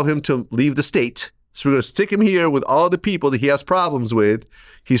not allow him to leave the state. So we're going to stick him here with all the people that he has problems with.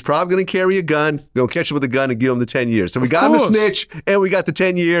 He's probably going to carry a gun. We're going to catch him with a gun and give him the 10 years. So we got him a snitch, and we got the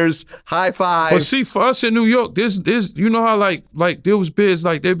 10 years. High five. But see, for us in New York, there's you know how like there was bids,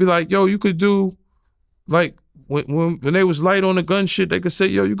 like they'd be like, yo, you could do, like when they was light on the gun shit, they could say,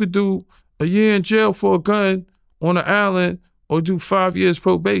 yo, you could do a year in jail for a gun on an island or do 5 years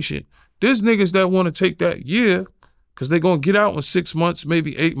probation. There's niggas that want to take that year because they're going to get out in 6 months,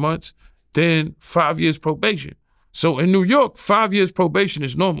 maybe 8 months, then 5 years probation. So in New York, 5 years probation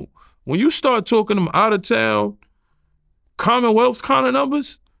is normal. When you start talking them out of town, Commonwealth kind of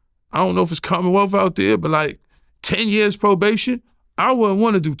numbers, I don't know if it's Commonwealth out there, but like 10 years probation, I wouldn't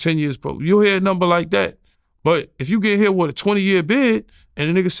want to do 10 years probation. You'll hear a number like that. But if you get here with a 20-year bid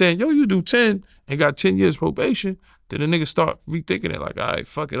and the nigga saying, yo, you do 10 and got 10 years probation, then the nigga start rethinking it like, all right,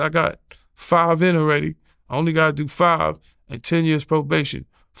 fuck it, I got 5 in already. I only got to do 5 and 10 years probation.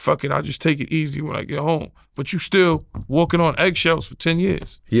 Fuck it, I'll just take it easy when I get home. But you still walking on eggshells for 10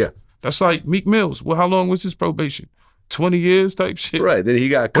 years. Yeah. That's like Meek Mills. Well, how long was his probation? 20 years type shit. Right, then he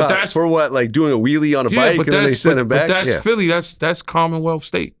got caught for what, like doing a wheelie on a bike and then they sent him back? But that's Philly, that's Commonwealth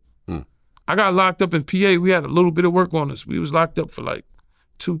State. I got locked up in PA. We had a little bit of work on us. We was locked up for like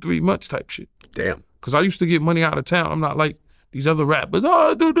 2-3 months type shit. Damn. Because I used to get money out of town. I'm not like these other rappers.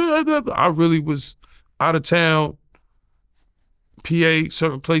 Oh, I really was out of town, PA,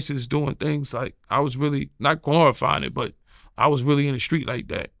 certain places doing things. Like I was really, not glorifying it, but I was really in the street like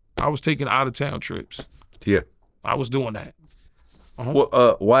that. I was taking out of town trips. Yeah. I was doing that.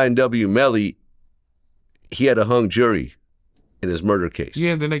 Well, YNW Melly, he had a hung jury in his murder case.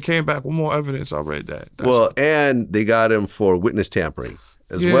 Yeah, and then they came back with more evidence. I read that. And they got him for witness tampering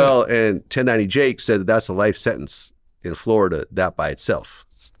as well. And 1090 Jake said that's a life sentence in Florida, that by itself.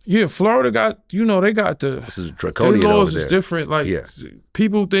 Yeah, Florida got, you know, they got the... This is draconian laws over there. is different. Like,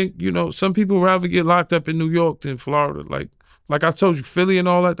 people think, you know, some people rather get locked up in New York than Florida. Like I told you, Philly and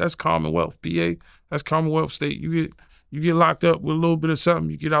all that, that's Commonwealth. PA, that's Commonwealth State. You get locked up with a little bit of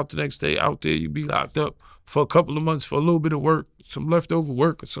something, you get out the next day, out there, you be locked up for a couple of months for a little bit of work, some leftover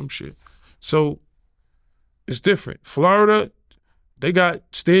work or some shit. So it's different. Florida, they got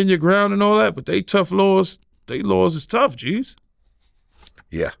stand your ground and all that, but they tough laws. They laws is tough, G's.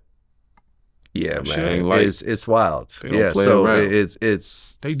 Yeah. Yeah, That shit man. ain't light. It's wild. They don't Yeah, play so around.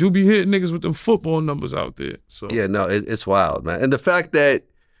 it's They do be hitting niggas with them football numbers out there. So yeah, no, it's wild, man. And the fact that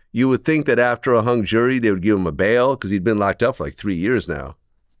you would think that after a hung jury, they would give him a bail because he'd been locked up for like 3 years now.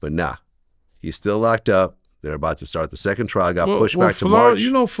 But nah, he's still locked up. They're about to start the second trial. Got pushed back to Florida, March.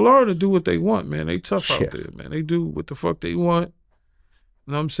 you know, Florida do what they want, man. They tough out there, man. They do what the fuck they want.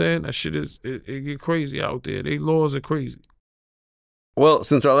 You know what I'm saying? That shit is, it get crazy out there. They laws are crazy. Well,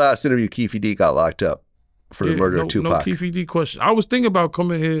 since our last interview, Keefe D got locked up for the murder of Tupac. No Keefe D question. I was thinking about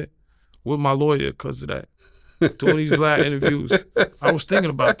coming here with my lawyer because of that. Doing these live interviews. I was thinking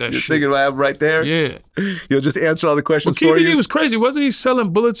about that shit. Thinking about him right there? Yeah. He'll just answer all the questions for you? Keefe D was crazy. Wasn't he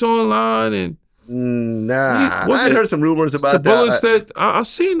selling bullets online? And nah. I heard some rumors about that. The bullets that, I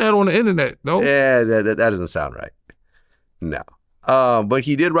seen that on the internet, no? Yeah, that doesn't sound right. No. But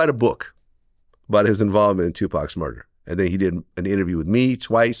he did write a book about his involvement in Tupac's murder. And then he did an interview with me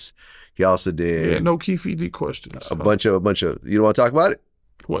twice. He also did Yeah, no Keefe D questions. a bunch of. You don't want to talk about it?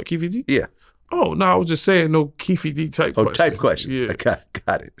 What, Keefe D? Yeah. Oh no, I was just saying no Keefe D type questions. Type questions. Yeah. I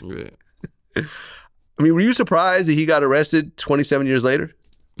got it. Yeah. I mean, were you surprised that he got arrested 27 years later?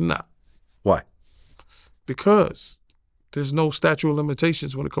 Nah. Why? Because there's no statute of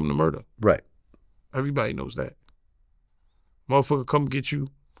limitations when it comes to murder. Right. Everybody knows that. Motherfucker come get you.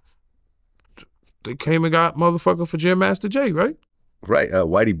 They came and got motherfucker for Jam Master Jay, right? Right.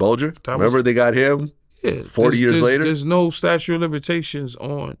 Whitey Bulger. Remember they got him? Yeah. 40 years later? There's no statute of limitations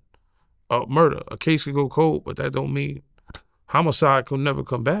on murder. A case could go cold, but that don't mean homicide could never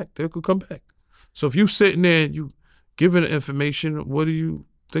come back. They could come back. So if you sitting there and you giving the information, what do you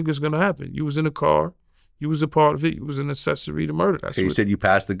think is going to happen? You was in a car. You was a part of it. You was an accessory to murder. That's you said you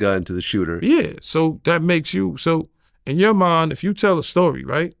passed the gun to the shooter. Yeah. So that makes you, so in your mind, if you tell a story,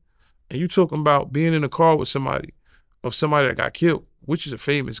 right, and you talking about being in a car with somebody, of somebody that got killed, which is a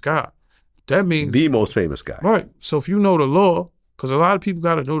famous guy, that means... The most famous guy. Right. So if you know the law, because a lot of people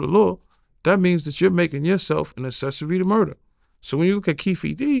got to know the law, that means that you're making yourself an accessory to murder. So when you look at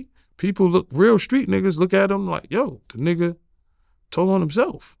Keefe D, people look, real street niggas look at him like, yo, the nigga told on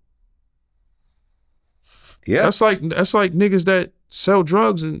himself. Yeah. That's like niggas that sell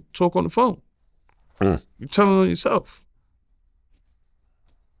drugs and talk on the phone. You telling on yourself.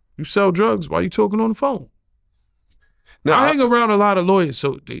 You sell drugs, why you talking on the phone? No, I hang around a lot of lawyers,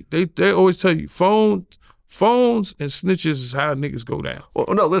 so they always tell you phones and snitches is how niggas go down. Well,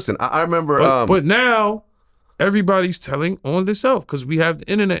 no, listen, I remember... But now, everybody's telling on themselves because we have the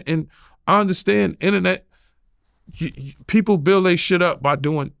internet, and I understand internet, people build their shit up by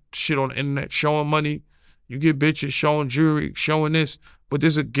doing shit on the internet, showing money. You get bitches showing jewelry, showing this, but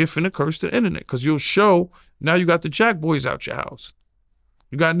there's a gift and a curse to the internet because you'll show, now you got the jack boys out your house.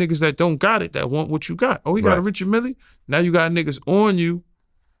 You got niggas that don't got it, that want what you got. Oh, he got a Richard Millie? Now you got niggas on you.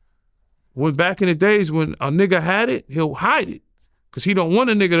 When back in the days when a nigga had it, he'll hide it because he don't want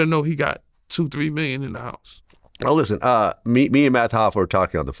a nigga to know he got 2-3 million in the house. Oh, listen, me and Matt Hoff were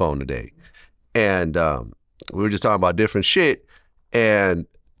talking on the phone today, and we were just talking about different shit, and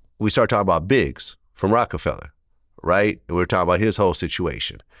we started talking about Biggs from Rockefeller, right? And we were talking about his whole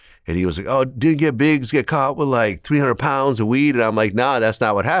situation. And he was like, oh, didn't Biggs get caught with like 300 pounds of weed? And I'm like, nah, that's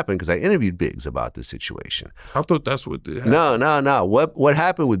not what happened, because I interviewed Biggs about this situation. I thought that's what did happen. No. What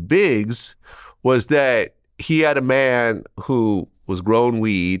happened with Biggs was that he had a man who was growing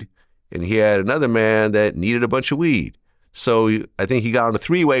weed, and he had another man that needed a bunch of weed. So I think he got on a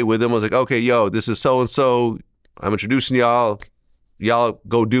three-way with him. I was like, okay, yo, this is so-and-so. I'm introducing y'all. Y'all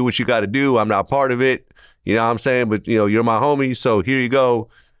go do what you got to do. I'm not part of it. You know what I'm saying? But, you know, you're my homie, so here you go.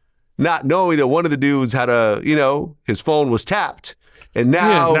 Not knowing that one of the dudes had his phone was tapped. And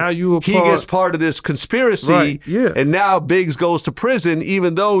now he gets part of this conspiracy. Right, yeah. And now Biggs goes to prison,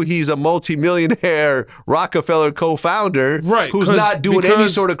 even though he's a multimillionaire Rockefeller co-founder who's not doing any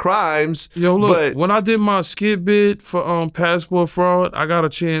sort of crimes. Yo, look, when I did my skid bid for passport fraud, I got a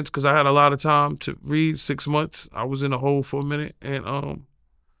chance because I had a lot of time to read. 6 months. I was in a hole for a minute. And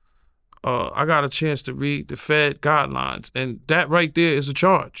I got a chance to read the Fed guidelines. And that right there is a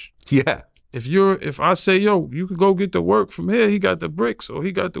charge. Yeah. If I say, yo, you can go get the work from here, he got the bricks or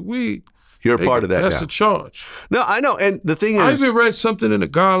he got the weed. You're a part of that. That's a charge. No, I know. And the thing is, I even read something in the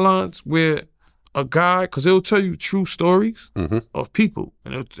guidelines where a guy, because it'll tell you true stories of people.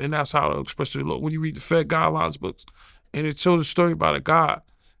 And that's how it'll express the law. When you read the Fed guidelines books, and it told a story about a guy.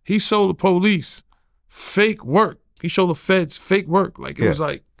 He sold the police fake work. He showed the feds fake work. Like it was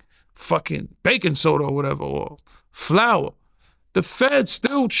like fucking baking soda or whatever, or flour. The feds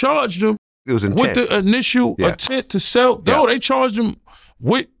still charged him. It was intent. With the initial intent to sell. No, they charged him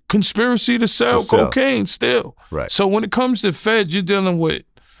with conspiracy to sell cocaine still. Right. So when it comes to feds, you're dealing with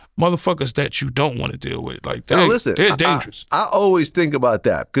motherfuckers that you don't want to deal with. Like, they're dangerous. I always think about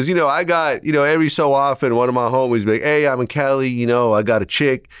that because, I got, every so often one of my homies be like, hey, I'm in Cali, I got a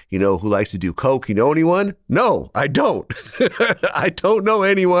chick, who likes to do coke. You know anyone? No, I don't. I don't know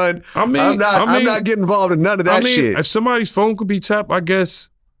anyone. I'm not getting involved in none of that shit. If somebody's phone could be tapped, I guess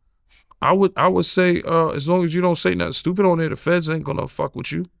I would say as long as you don't say nothing stupid on there, the feds ain't gonna fuck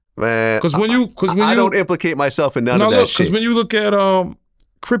with you. Man, because I don't implicate myself in none of that shit. Because when you look at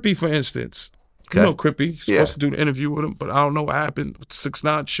Crippy, for instance, you know Crippy, supposed to do the interview with him, but I don't know what happened with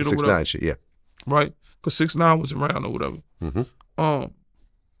 6ix9ine shit or whatever. 6ix9ine shit, yeah. Right? Because 6ix9ine was around or whatever.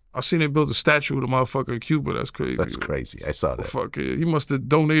 I seen they build a statue of the motherfucker in Cuba. That's crazy. That's crazy. I saw that. Fuck yeah. He must have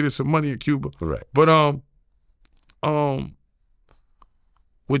donated some money in Cuba. Right. But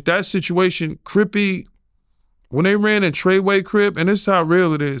with that situation, Crippy when they ran in Treyway crib, and this is how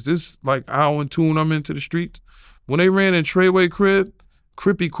real it is. This like hour and tune I'm into the streets. When they ran in Treyway crib,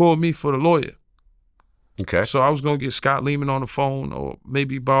 Crippy called me for the lawyer. Okay. So I was gonna get Scott Lehman on the phone, or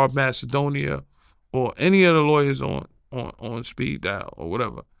maybe Bob Macedonia, or any of the lawyers on speed dial or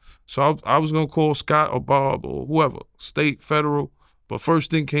whatever. So I was gonna call Scott or Bob or whoever, state, federal. But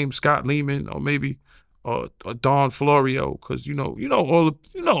first thing came Scott Lehman or maybe Don Florio, because you know all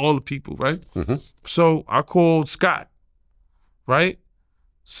the people, right? Mm-hmm. So I called Scott, right?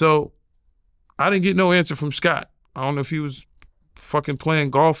 So I didn't get no answer from Scott. I don't know if he was fucking playing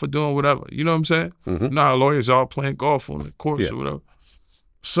golf or doing whatever. You know what I'm saying? Mm-hmm. Nah, lawyers are playing golf on the course or whatever.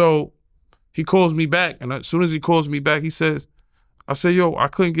 So he calls me back, and as soon as he calls me back, he says, I say, yo, I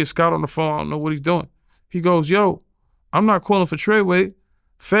couldn't get Scott on the phone. I don't know what he's doing. He goes, yo, I'm not calling for Treyway.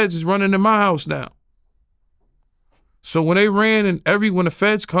 Feds is running in my house now. So when they ran in when the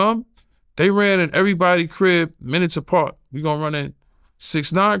feds come, they ran in everybody crib minutes apart. We gonna run in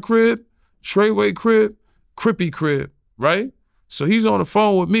 6ix9ine crib, Treyway crib, Crippy crib, right? So he's on the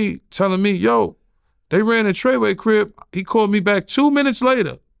phone with me telling me, yo, they ran in Treyway crib. He called me back 2 minutes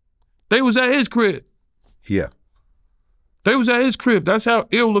later. They was at his crib. Yeah. They was at his crib. That's how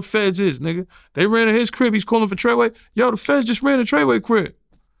ill the feds is, nigga. They ran in his crib. He's calling for Treyway. Yo, the feds just ran in Treyway crib.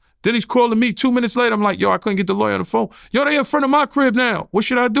 Then he's calling me 2 minutes later. I'm like, yo, I couldn't get the lawyer on the phone. Yo, they in front of my crib now. What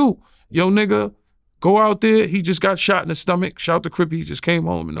should I do? Yo, nigga, go out there. He just got shot in the stomach. Shout out to Crippy. He just came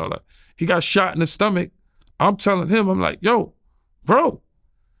home and all that. He got shot in the stomach. I'm telling him, I'm like, yo, bro,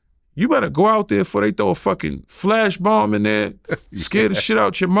 you better go out there before they throw a fucking flash bomb in there, scare the shit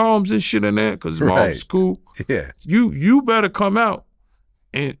out your moms and shit in there, because mom's cool. Yeah. You better come out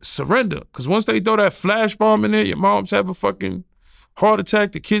and surrender, because once they throw that flash bomb in there, your moms have a fucking heart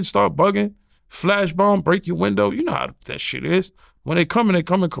attack, the kids start bugging, flash bomb, break your window. You know how that shit is. When they coming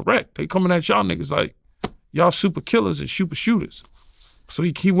correct. They coming at y'all niggas like, y'all super killers and super shooters. So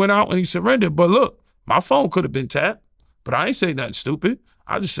he went out and he surrendered. But look, my phone could have been tapped, but I ain't say nothing stupid.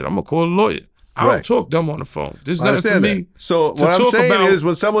 I just said, I'm gonna call a lawyer. I don't talk dumb on the phone. There's nothing for me. So what I'm saying is,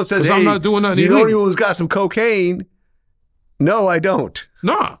 when someone says, hey, I'm not doing nothing do you know illegal. anyone who's got some cocaine? No, I don't.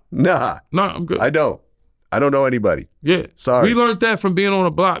 Nah, I'm good. I don't know anybody. Yeah. Sorry. We learned that from being on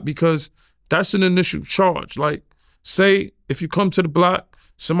a block, because that's an initial charge. Like, say if you come to the block,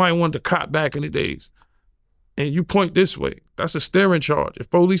 somebody wanted to cop back in the days, and you point this way, that's a staring charge. If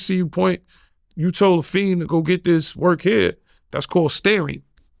police see you point, you told a fiend to go get this work here, that's called staring.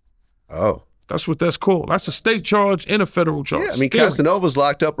 Oh. That's what that's called. That's a state charge and a federal charge. Yeah, I mean, Casanova's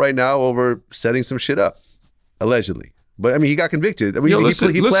locked up right now over setting some shit up, allegedly. But I mean, he got convicted. I mean,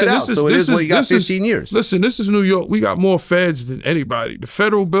 he pled out, so it is what he got 15 years. Listen, this is New York. We got more feds than anybody. The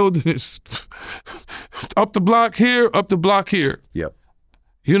federal building is up the block here, up the block here. Yep.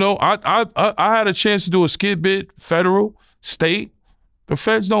 You know, I had a chance to do a skid bit, federal, state. The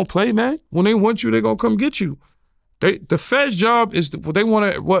feds don't play, man. When they want you, they're gonna come get you. The feds' job is they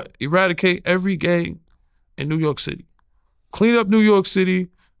want to eradicate every gang in New York City, clean up New York City,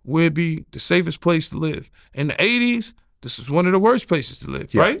 where it be the safest place to live. In the 80s, this was one of the worst places to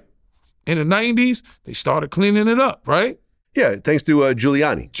live, right? In the 90s, they started cleaning it up, right? Yeah, thanks to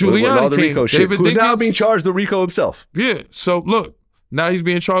Giuliani. Giuliani and all the came, RICO shit, David who's Dinkins, now being charged with RICO himself. Yeah, so look, now he's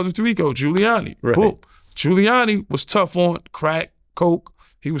being charged with RICO, Giuliani. Right. Boom. Giuliani was tough on crack, coke.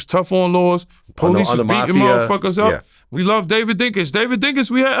 He was tough on laws. Police was beating motherfuckers up. Yeah. We love David Dinkins. David Dinkins,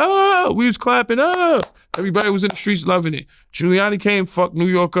 we was clapping, Everybody was in the streets loving it. Giuliani came, fucked New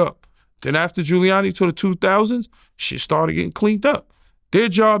York up. Then after Giuliani to the 2000s, shit started getting cleaned up. Their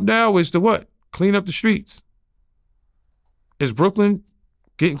job now is to what? Clean up the streets. Is Brooklyn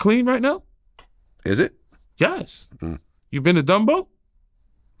getting clean right now? Is it? Yes. You been to Dumbo?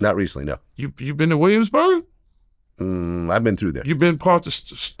 Not recently, no. You been to Williamsburg? I've been through there. You been parts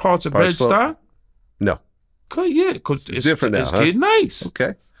of Bed-Stuy? No. Yeah, because it's different now, it's getting nice.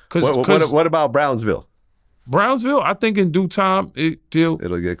 Okay. What about Brownsville? Brownsville, I think in due time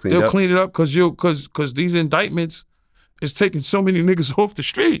it'll get cleaned up. They'll clean it up because these indictments is taking so many niggas off the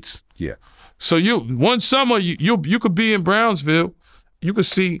streets. Yeah. So one summer you could be in Brownsville, you could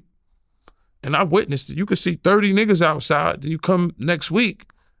see, and I witnessed it. You could see 30 niggas outside. Then you come next week,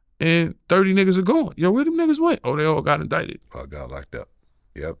 and 30 niggas are gone. Yo, where them niggas went? Oh, they all got indicted. All got locked up.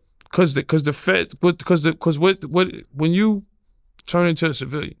 Yep. Because the Fed, when you turn into a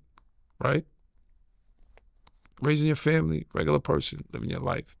civilian, right? Raising your family, regular person, living your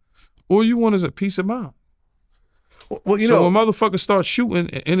life, all you want is a peace of mind. Well, you so know, when motherfuckers start shooting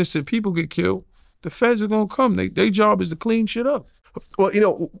and innocent people get killed, the feds are gonna come. Their job is to clean shit up. Well, you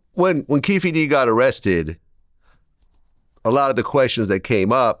know, when Keefe D got arrested, a lot of the questions that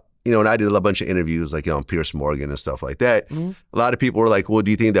came up you know, and I did a bunch of interviews, like, you know, on Pierce Morgan and stuff like that. A lot of people were like, well,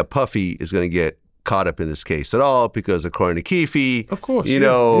 do you think that Puffy is going to get caught up in this case at all? Because according to Keefe, of course, you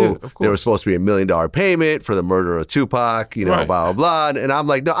know, there was supposed to be $1 million payment for the murder of Tupac, you know, blah, blah, blah. And I'm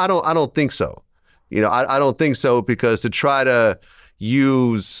like, no, I don't think so. You know, I don't think so, because to try to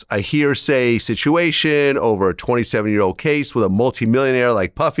use a hearsay situation over a 27-year-old case with a multimillionaire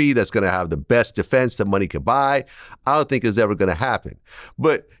like Puffy that's going to have the best defense that money could buy, I don't think is ever going to happen.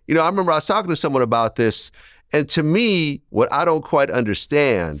 But, you know, I remember I was talking to someone about this, and to me, what I don't quite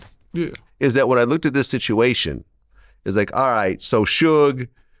understand is that when I looked at this situation, it's like, all right, so Suge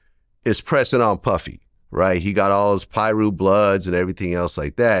is pressing on Puffy, right? He got all his Pyru Bloods and everything else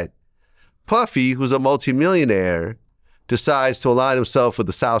like that. Puffy, who's a multimillionaire, decides to align himself with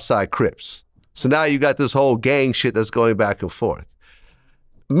the Southside Crips. So now you got this whole gang shit that's going back and forth.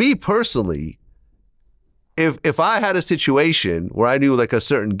 Me personally, if I had a situation where I knew like a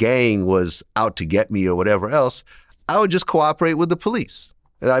certain gang was out to get me or whatever else, I would just cooperate with the police.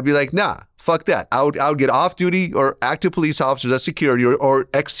 And I'd be like, nah, fuck that. I would get off-duty or active police officers as security or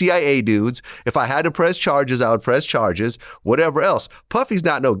ex-CIA dudes. If I had to press charges, I would press charges, whatever else. Puffy's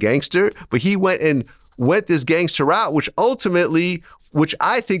not no gangster, but he went this gangster route, which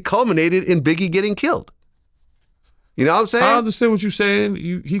I think culminated in Biggie getting killed. You know what I'm saying? I understand what you're saying.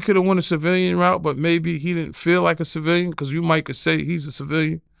 He could have went a civilian route, but maybe he didn't feel like a civilian, because you might could say he's a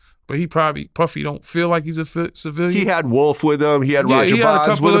civilian, but Puffy don't feel like he's a civilian. He had Wolf with him. He had Roger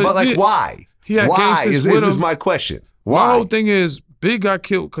Bonds with him. But like, why? Why is my question. Why? My whole thing is, Big got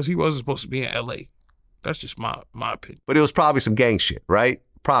killed because he wasn't supposed to be in L.A. That's just my opinion. But it was probably some gang shit, right?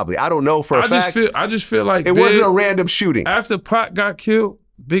 Probably. I don't know for a fact. I just feel like it wasn't a random shooting. After Pac got killed,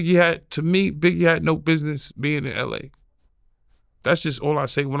 Biggie had no business being in L.A. That's just all I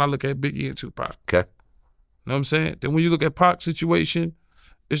say when I look at Biggie and Tupac. Okay. You know what I'm saying? Then when you look at Pac's situation,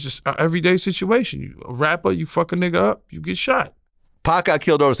 it's just an everyday situation. You a rapper, you fuck a nigga up, you get shot. Pac got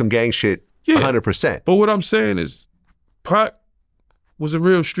killed over some gang shit, 100%. But what I'm saying is, Pac was a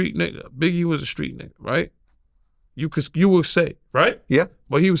real street nigga. Biggie was a street nigga, right? You will say, right? Yeah.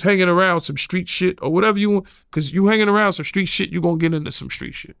 But he was hanging around some street shit or whatever you want, because you hanging around some street shit, you're going to get into some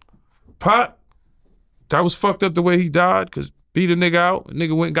street shit. Pac, that was fucked up the way he died, because beat a nigga out, a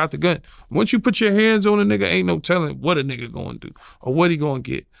nigga went and got the gun. Once you put your hands on a nigga, ain't no telling what a nigga going to do or what he going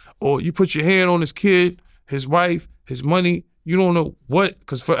to get. Or you put your hand on his kid, his wife, his money, you don't know what,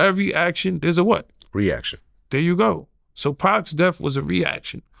 because for every action, there's a what? Reaction. There you go. So Pac's death was a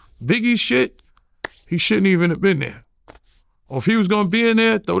reaction. Biggie's shit, he shouldn't even have been there. Or if he was going to be in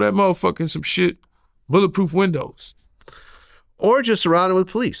there, throw that motherfucker in some shit, bulletproof windows. Or just surround him with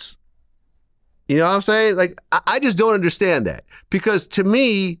police. You know what I'm saying? Like, I just don't understand that. Because to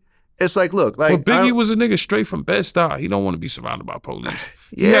me, it's like, look, like... But Biggie was a nigga straight from Bed-Stuy. He don't want to be surrounded by police.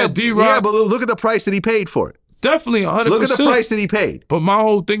 Yeah, but look at the price that he paid for it. Definitely 100%. Look at the price that he paid. But my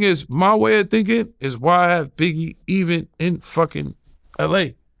whole thing is, my way of thinking is why I have Biggie even in fucking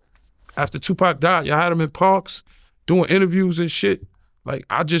L.A. After Tupac died, y'all had him in parks doing interviews and shit. Like,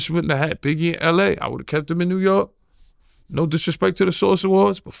 I just wouldn't have had Biggie in L.A. I would have kept him in New York. No disrespect to the Source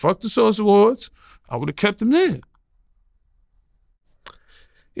Awards, but fuck the Source Awards. I would have kept him there.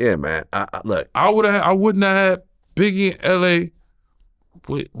 Yeah, man. Look, I wouldn't have had Biggie in L.A.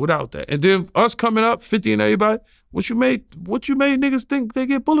 without that. And then us coming up, 50 and everybody, what you made niggas think they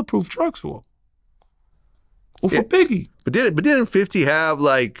get bulletproof trucks for? Or for Biggie. But didn't 50 have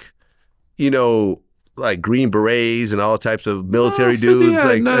like, you know, like Green Berets and all types of military dudes,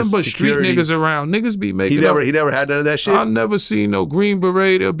 like nothing but security. Street niggas around. Niggas be making He never had none of that shit. I never seen no Green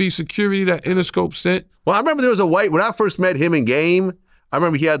Beret. There'll be security that Interscope sent. Well, I remember there was a white, when I first met him in Game, I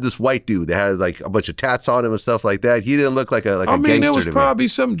remember he had this white dude that had like a bunch of tats on him and stuff like that. He didn't look like a gangster. I mean, there was probably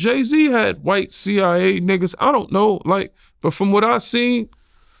some Jay-Z had white CIA niggas. I don't know, like, but from what I seen,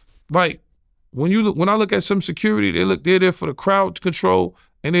 like when I look at some security, they're there for the crowd control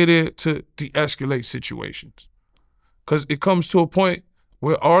and they're there to de-escalate situations. Because it comes to a point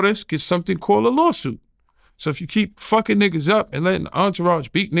where artists get something called a lawsuit. So if you keep fucking niggas up and letting the entourage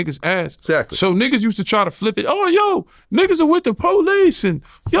beat niggas' ass. Exactly. So niggas used to try to flip it. Oh, yo, niggas are with the police. And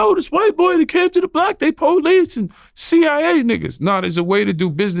yo, this white boy that came to the block, they police and CIA niggas. Nah, there's a way to do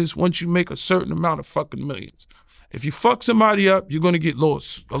business once you make a certain amount of fucking millions. If you fuck somebody up, you're going to get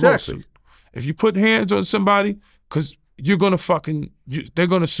lawsuit. If you put hands on somebody, because you're going to they're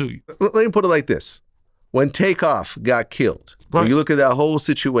going to sue you. Let me put it like this. When Takeoff got killed, when you look at that whole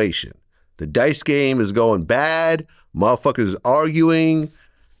situation, the dice game is going bad. Motherfuckers arguing.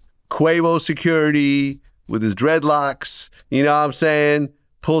 Quavo security with his dreadlocks, you know what I'm saying,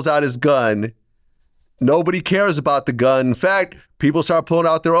 pulls out his gun. Nobody cares about the gun. In fact, people start pulling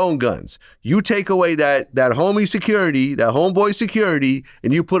out their own guns. You take away that homie security, that homeboy security,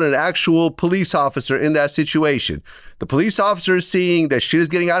 and you put an actual police officer in that situation. The police officer is seeing that shit is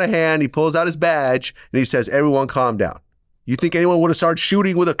getting out of hand. He pulls out his badge and he says, everyone calm down. You think anyone would have started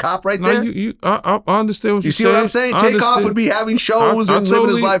shooting with a cop right there? I understand what you're saying. You see what I'm saying? Takeoff would be having shows and living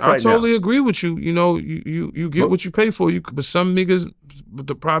his life right now. I totally agree with you. You know, you get what you pay for. But some niggas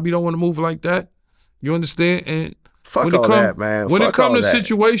probably don't want to move like that. You understand? And fuck all that, man. When it comes to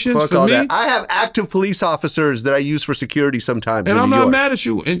situations, for me, I have active police officers that I use for security sometimes. And I'm not mad at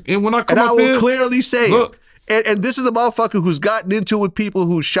you. And when I come up here, I will clearly say it. And this is a motherfucker who's gotten into it with people,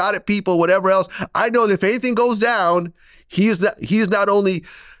 who shot at people, whatever else. I know that if anything goes down, he is not only.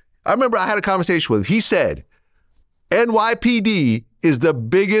 I remember I had a conversation with him. He said, NYPD is the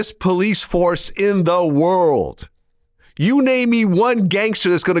biggest police force in the world. You name me one gangster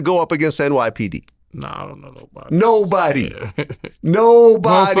that's going to go up against NYPD. Nah, I don't know nobody. Nobody. Yeah.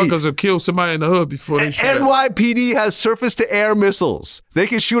 Nobody. Motherfuckers have killed somebody in the hood before they shoot. NYPD has surface-to-air missiles. They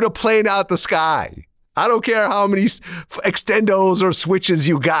can shoot a plane out the sky. I don't care how many extendos or switches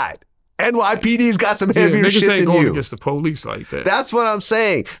you got. NYPD's got some heavier shit than you. Niggas ain't going against the police like that. That's what I'm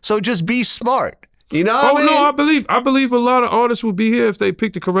saying. So just be smart. You know what I mean? No, I believe a lot of artists would be here if they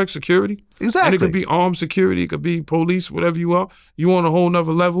picked the correct security. Exactly. And it could be armed security, it could be police, whatever you are. You on a whole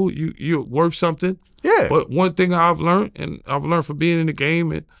nother level, you're worth something. Yeah. But one thing I've learned, and I've learned from being in the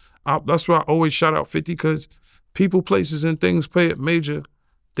game, and that's why I always shout out 50, because people, places, and things play a major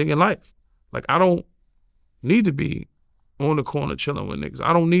thing in life. Like, I don't need to be on the corner chilling with niggas.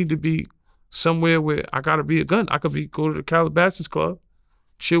 I don't need to be somewhere where I gotta be a gun. I could go to the Calabasas Club,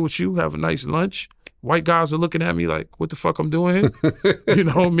 chill with you, have a nice lunch. White guys are looking at me like, what the fuck I'm doing here? You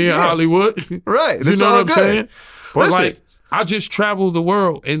know, me in Hollywood. Right. You know what I'm saying? But listen, like, I just travel the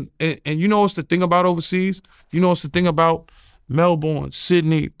world. And you know what's the thing about overseas? You know what's the thing about Melbourne,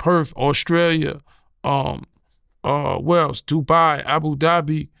 Sydney, Perth, Australia, where else? Dubai, Abu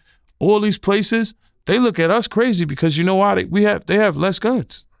Dhabi, all these places, they look at us crazy because you know why? They have less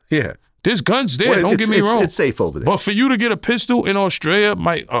guns. Yeah. There's guns there, don't get me wrong. It's safe over there. But for you to get a pistol in Australia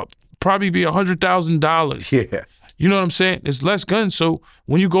might probably be $100,000. Yeah. You know what I'm saying? There's less guns. So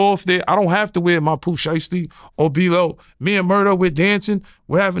when you go off there, I don't have to wear my Pooh Shiesty or B-Lo. Me and Murda, we're dancing.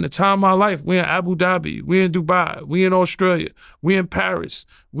 We're having the time of my life. We're in Abu Dhabi. We're in Dubai. We're in Australia. We're in Paris.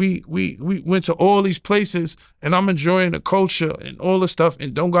 We went to all these places, and I'm enjoying the culture and all the stuff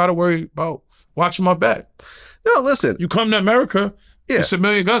and don't got to worry about watching my back. No, listen. You come to America, it's a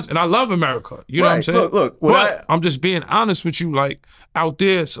million guns, and I love America. You know what I'm saying? Look. But I'm just being honest with you. Like, out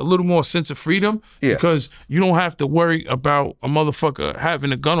there, it's a little more sense of freedom because you don't have to worry about a motherfucker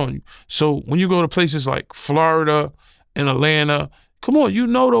having a gun on you. So when you go to places like Florida and Atlanta, come on, you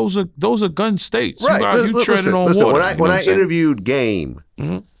know those are gun states. Right. You treading on water. When I interviewed Game,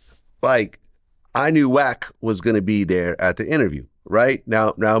 like, I knew Wack was going to be there at the interview. Right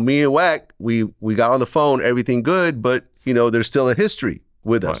now, me and Wack, we got on the phone, everything good, but you know, there's still a history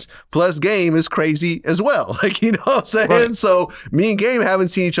with us. Right. Plus, Game is crazy as well. Like, you know what I'm saying? Right. So me and Game haven't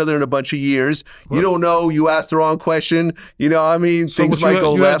seen each other in a bunch of years. Right. You don't know. You asked the wrong question. You know what I mean? So things might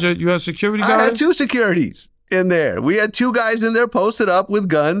go left. You had security guys? I had 2 securities in there. We had 2 guys in there posted up with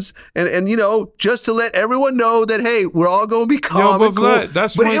guns, and you know, just to let everyone know that, hey, we're all going to be calm and cool.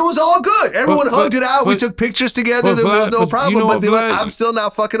 Vlad, but it was all good. Everyone hugged it out. We took pictures together. There was no problem. But Vlad, I'm still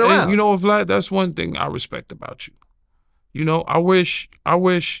not fucking around. You know what, Vlad? That's one thing I respect about you. You know, I wish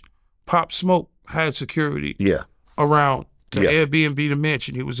Pop Smoke had security around to Airbnb the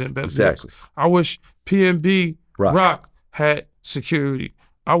mansion he was in. Exactly. I wish PNB Rock had security.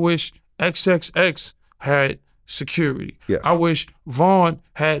 I wish XXX had security. Yes. I wish Vaughn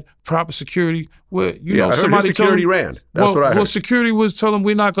had proper security. Where I heard somebody security ran. That's what I heard. Well, security was telling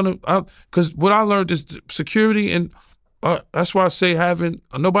we're not gonna, because what I learned is security, and that's why I say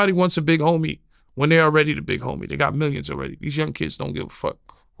nobody wants a big homie when they're already the big homie. They got millions already. These young kids don't give a fuck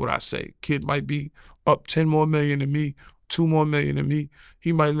what I say. Kid might be up 10 more million than me, 2 more million than me.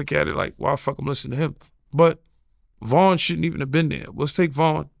 He might look at it like, why fuck I'm listening to him? But Vaughn shouldn't even have been there. Let's take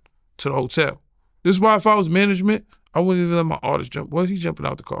Vaughn to the hotel. This is why if I was management, I wouldn't even let my artist jump. What is he jumping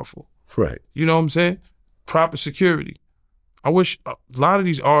out the car for? Right. You know what I'm saying? Proper security. I wish a lot of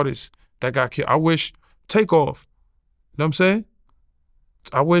these artists that got killed, I wish Takeoff, you know what I'm saying?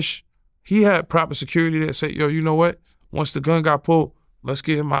 I wish he had proper security that say, yo, you know what? Once the gun got pulled, let's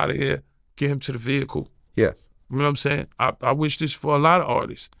get him out of here, get him to the vehicle. Yeah. You know what I'm saying? I wish this for a lot of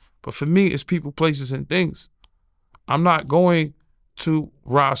artists. But for me, it's people, places, and things. I'm not going to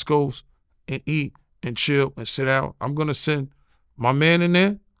Roscoe's and eat and chill and sit out. I'm going to send my man in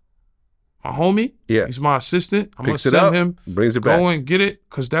there, my homie. Yeah. He's my assistant. I'm Picks gonna it send up, him, brings it back. go and get it,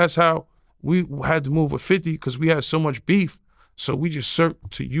 because that's how we had to move with 50, because we had so much beef. So we just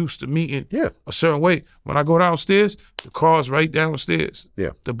used to meeting a certain way. When I go downstairs, the car's right downstairs.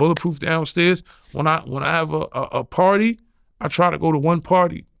 Yeah. The bulletproof downstairs. When I have a party, I try to go to one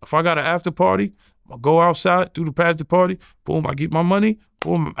party. If I got an after party, I'll go outside, do the after party, boom, I get my money,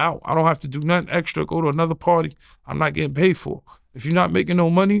 boom, I'm out. I don't have to do nothing extra, go to another party I'm not getting paid for. If you're not making no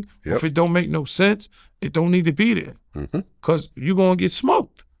money, or if it don't make no sense, it don't need to be there. Because you're going to get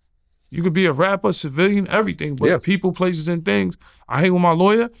smoked. You could be a rapper, civilian, everything, but people, places, and things. I hang with my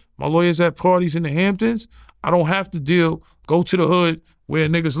lawyer. My lawyer's at parties in the Hamptons. I don't have to go to the hood where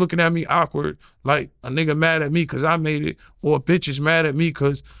niggas looking at me awkward, like a nigga mad at me because I made it, or a bitch is mad at me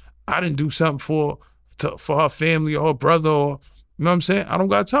because I didn't do something for her family or her brother, or, you know what I'm saying? I don't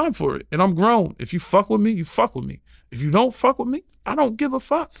got time for it, and I'm grown. If you fuck with me, you fuck with me. If you don't fuck with me, I don't give a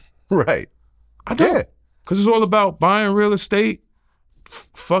fuck. Right. I don't. Because it's all about buying real estate,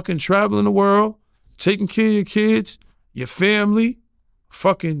 fucking traveling the world, taking care of your kids, your family,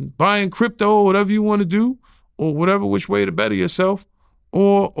 fucking buying crypto, whatever you want to do, or whatever which way to better yourself,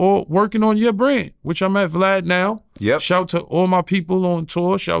 or working on your brand, which I'm at Vlad now. Yep. Shout to all my people on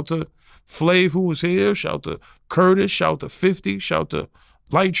tour. Shout to Flav, who was here. Shout to Curtis. Shout to 50. Shout to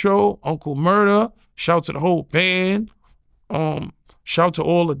Lightro, Uncle Murda. Shout to the whole band. Shout to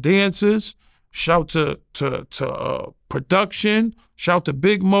all the dancers. Shout to production. Shout to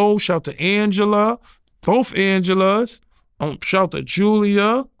Big Mo. Shout to Angela. Both Angelas. Shout to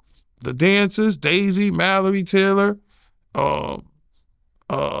Julia, the dancers, Daisy, Mallory, Taylor. The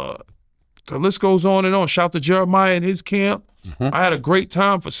list goes on and on. Shout to Jeremiah and his camp. I had a great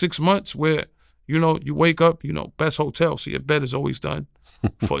time for 6 months where, you know, you wake up, you know, best hotel, so your bed is always done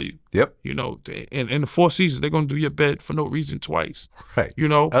for you. Yep. You know, and in the Four Seasons, they're going to do your bed for no reason twice. Right. You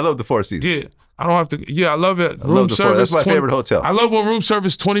know? I love the Four Seasons. Yeah. I don't have to, I love it. I love the Four. That's my favorite hotel. I love when room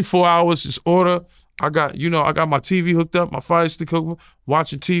service 24 hours, just order. I got my TV hooked up, my Fire Stick hooked up,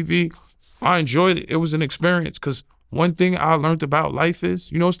 watching TV. I enjoyed it. It was an experience, because one thing I learned about life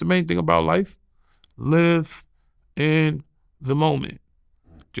is, you know what's the main thing about life? Live in the moment.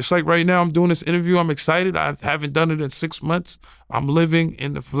 Just like right now, I'm doing this interview. I'm excited. I haven't done it in 6 months. I'm living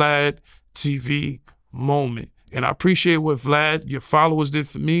in the VladTV moment. And I appreciate what Vlad, your followers, did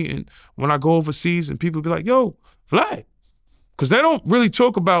for me. And when I go overseas and people be like, yo, Vlad. Because they don't really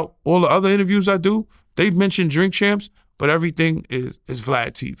talk about all the other interviews I do. They mention Drink Champs, but everything is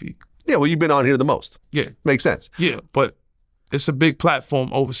VladTV. Yeah, well, you've been on here the most. Yeah. Makes sense. Yeah, but it's a big platform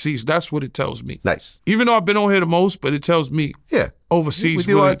overseas. That's what it tells me. Nice. Even though I've been on here the most, but it tells me overseas.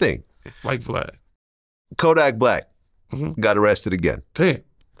 We do our thing. Like Vlad. Kodak Black got arrested again.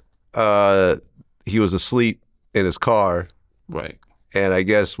 He was asleep in his car. Right. And I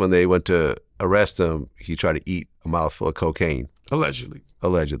guess when they went to arrest him, he tried to eat a mouthful of cocaine. Allegedly.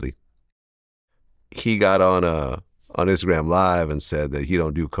 Allegedly. He got on Instagram Live and said that he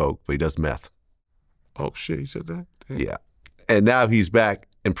don't do coke, but he does meth. Oh shit, he said that? Damn. Yeah. And now he's back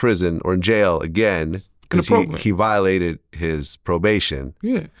in prison or in jail again because he violated his probation.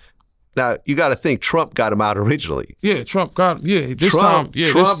 Yeah. Now, you got to think Trump got him out originally. Yeah, Trump got him.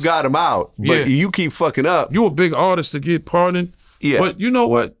 Trump got him out, but you keep fucking up. You a big artist to get pardoned. Yeah. But you know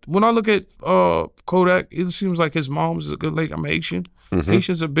what? When I look at Kodak, it seems like his mom's is a good lady. I'm Haitian.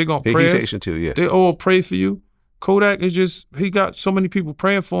 Haitians are big on prayers. He's Haitian too, yeah. They all pray for you. Kodak is just, he got so many people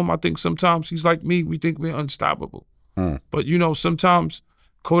praying for him. I think sometimes he's like me. We think we're unstoppable. But, you know, sometimes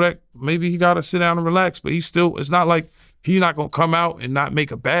Kodak, maybe he got to sit down and relax, but he's still, it's not like he's not going to come out and not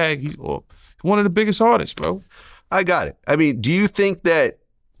make a bag. He's one of the biggest artists, bro. I got it. I mean, do you think that,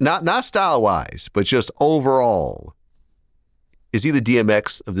 not style-wise, but just overall, is he the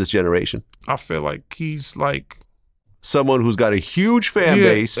DMX of this generation? I feel like he's like someone who's got a huge fan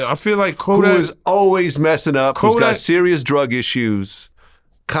base. I feel like Kodak, who is always messing up, who's got serious drug issues,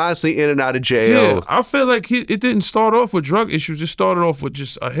 constantly in and out of jail. Yeah, I feel like it didn't start off with drug issues. It started off with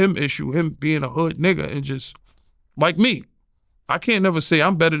just a him issue, him being a hood nigga, and just like me. I can't never say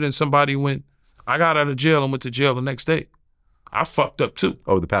I'm better than somebody when I got out of jail and went to jail the next day. I fucked up too.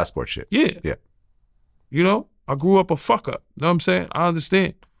 Oh, the passport shit. Yeah. Yeah. You know, I grew up a fuck up. You know what I'm saying? I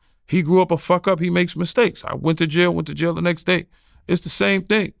understand. He grew up a fuck up. He makes mistakes. I went to jail the next day. It's the same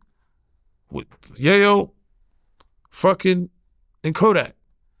thing with Yayo, fucking, and Kodak.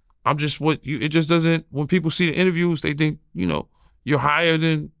 I'm just it just doesn't, when people see the interviews, they think, you know, you're higher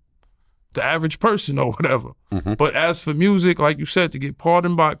than the average person or whatever. But as for music, like you said, to get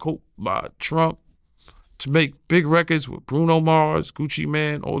pardoned by Trump, to make big records with Bruno Mars, Gucci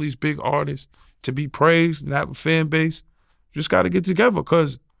Mane, all these big artists, to be praised and have a fan base, you just got to get together,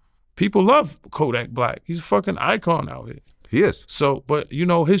 because people love Kodak Black. He's a fucking icon out here. He is. So, but you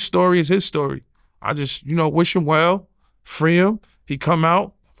know, his story is his story. I just, you know, wish him well, free him. He come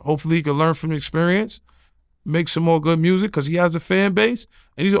out. Hopefully he can learn from the experience, make some more good music because he has a fan base,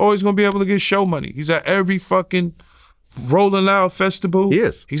 and he's always going to be able to get show money. He's at every fucking Rolling Loud festival. He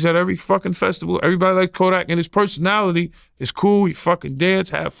is. He's at every fucking festival. Everybody like Kodak, and his personality is cool. He fucking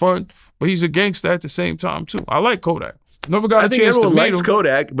dance, have fun, but he's a gangster at the same time too. I like Kodak. Never got a chance to meet him. I think everyone likes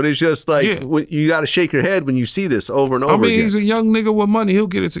Kodak, but it's just like you got to shake your head when you see this over and over again. I mean, he's a young nigga with money. He'll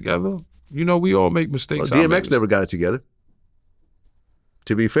get it together. You know, we all make mistakes. Well, DMX never got it together.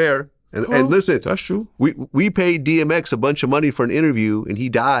 To be fair, and listen, that's true. We paid DMX a bunch of money for an interview, and he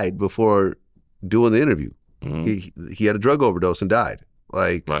died before doing the interview. He had a drug overdose and died.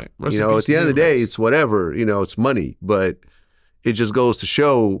 Like, you know, at the end of the day, it's whatever. You know, it's money, but it just goes to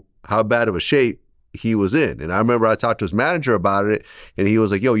show how bad of a shape he was in. And I remember I talked to his manager about it, and he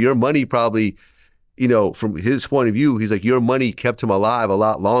was like, "Yo, your money probably, you know, from his point of view, he's like, your money kept him alive a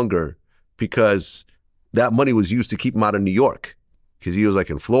lot longer because that money was used to keep him out of New York." Because he was like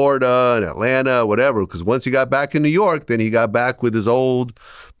in Florida and Atlanta, whatever. Because once he got back in New York, then he got back with his old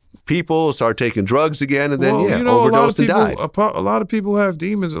people, started taking drugs again, and then, you know, overdosed and died. A lot of people have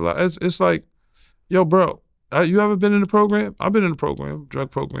demons. It's like, yo, bro, you ever been in a program? I've been in a program,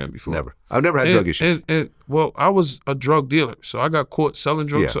 drug program before. Never. I've never had drug issues. Well, I was a drug dealer, so I got caught selling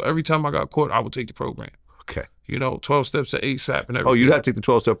drugs. So every time I got caught, I would take the program. Okay. You know, 12 steps to ASAP and everything. Oh, you'd have to take the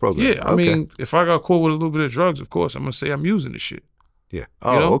 12-step program? Yeah, I mean, if I got caught with a little bit of drugs, of course, I'm going to say I'm using this shit. Yeah.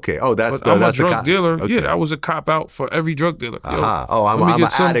 Oh, you know? Okay. Oh, that's I'm a drug dealer. Okay. Yeah, I was a cop out for every drug dealer. Oh, I'm an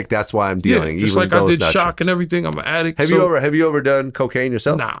addict. That's why I'm dealing. Yeah, just like I did shock and everything. I'm an addict. Have you ever done cocaine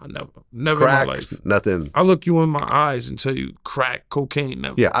yourself? Nah, never Crack, in my life. Nothing. I look you in my eyes and tell you crack, cocaine.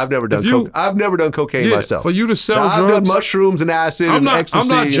 Never. Yeah, I've never done cocaine myself. For you to sell drugs, I've done mushrooms and acid and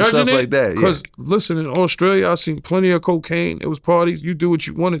ecstasy and stuff like that. Because listen, in Australia, I've seen plenty of cocaine. It was parties. You do what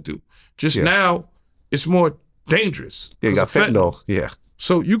you want to do. Just now, it's more dangerous. Yeah, you got fentanyl. Yeah.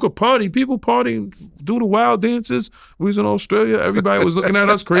 So you could party, people party, do the wild dances. We was in Australia, everybody was looking at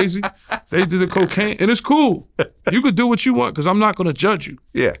us crazy. They did the cocaine, and it's cool. You could do what you want, because I'm not gonna judge you.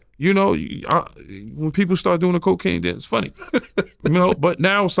 Yeah. You know, when people start doing the cocaine dance, it's funny. You know, but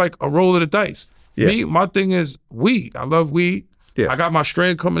now it's like a roll of the dice. Yeah. Me, my thing is weed. I love weed. Yeah. I got my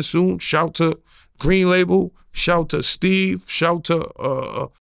strain coming soon. Shout to Green Label, shout to Steve, shout to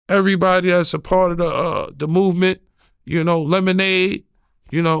everybody that's a part of the movement, you know, Lemonade,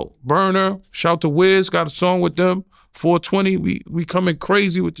 you know, Burner, shout to Wiz, got a song with them. 420, we coming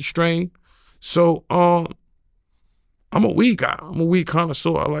crazy with the strain. So I'm a weed guy. I'm a weed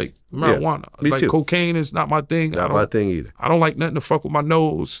connoisseur. I like marijuana. Me like too. Cocaine is not my thing. Not my thing either. I don't like nothing to fuck with my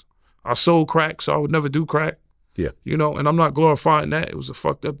nose. I sold crack, so I would never do crack. Yeah. You know, and I'm not glorifying that. It was a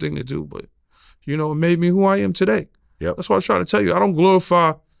fucked up thing to do, but you know, it made me who I am today. Yep. That's what I was trying to tell you. I don't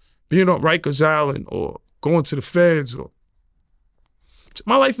glorify being on Rikers Island or going to the feds or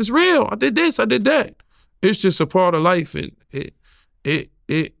my life is real. I did this, I did that. It's just a part of life, and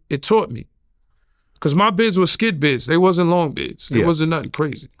it taught me. Because my bids were skid bids. They wasn't long bids. There wasn't nothing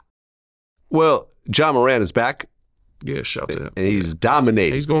crazy. Well, John Moran is back. Yeah, shout to him. And he's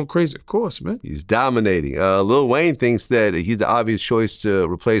dominating. He's going crazy, of course, man. He's dominating. Lil Wayne thinks that he's the obvious choice to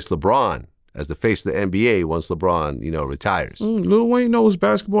replace LeBron as the face of the NBA once LeBron, you know, retires. Lil Wayne knows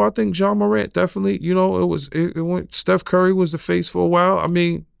basketball. I think John Morant definitely, you know, it went, Steph Curry was the face for a while. I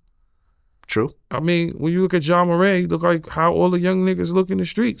mean. True. I mean, when you look at John Morant, he look like how all the young niggas look in the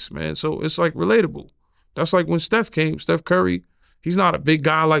streets, man. So it's like relatable. That's like when Steph came. Steph Curry, he's not a big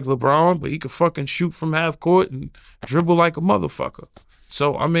guy like LeBron, but he could fucking shoot from half court and dribble like a motherfucker.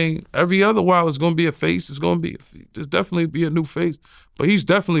 So, I mean, every other while it's going to be a face. There's definitely be a new face. But he's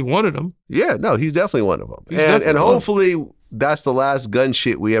definitely one of them. Yeah, no, he's definitely one of them. And hopefully that's the last gun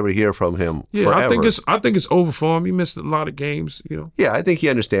shit we ever hear from him forever. I think it's over for him. He missed a lot of games, you know. Yeah, I think he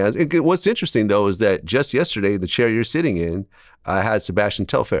understands. And what's interesting, though, is that just yesterday, the chair you're sitting in, I had Sebastian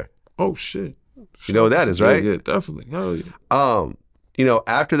Telfair. Oh, shit. You know what that is, right? Yeah, definitely. Hell yeah. You know,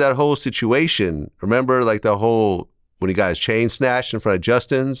 after that whole situation, remember like the whole, when he got his chain snatched in front of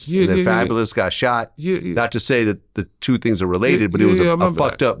Justin's, and then Fabulous got shot? Not to say that the two things are related, but it was a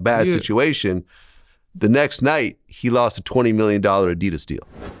fucked up bad situation. The next night, he lost a $20 million Adidas deal.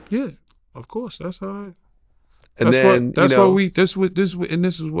 Yeah, of course. That's how and this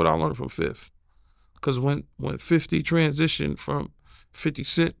is what I learned from Fifth. Because when 50 transitioned from 50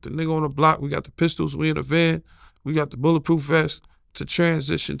 Cent, the nigga on the block, we got the pistols, we in a van, we got the bulletproof vest, to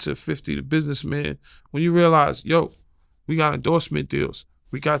transition to 50, the businessman, when you realize, yo, we got endorsement deals,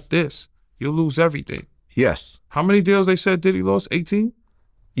 we got this, you'll lose everything. Yes. How many deals they said Diddy lost? 18?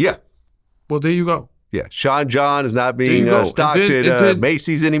 Yeah. Well, there you go. Yeah, Sean John is not being stocked at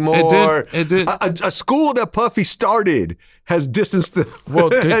Macy's anymore. A school that Puffy started has distanced him.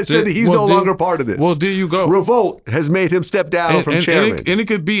 Said that he's no longer part of this. Well, there you go. Revolt has made him step down from chairman. And it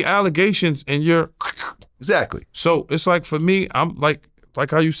could be allegations, and you're exactly. So it's like for me, I'm like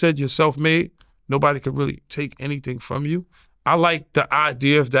how you said, you're self-made. Nobody could really take anything from you. I like the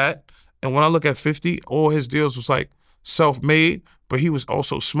idea of that. And when I look at 50, all his deals was like self-made, but he was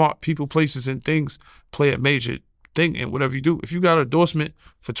also smart. People, places, and things play a major thing in whatever you do. If you got an endorsement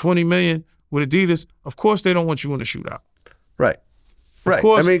for $20 million with Adidas, of course they don't want you in a shootout. Right. Right.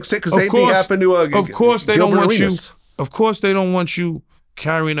 Course, I mean, because same thing happened to of course they don't want Arenas. you. Of course they don't want you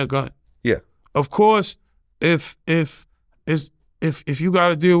carrying a gun. Yeah. Of course, if you got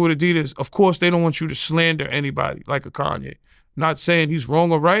to deal with Adidas, of course they don't want you to slander anybody like a Kanye. Not saying he's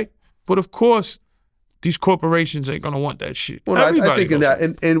wrong or right, but of course these corporations ain't gonna want that shit. Well, I think in that,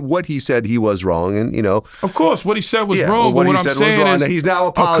 and what he said, he was wrong, and you know, of course, what he said was wrong. Well, but what I'm saying is, he's now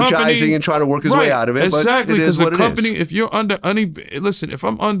apologizing and trying to work his way out of it. Exactly, because the company, if you're under any, listen, if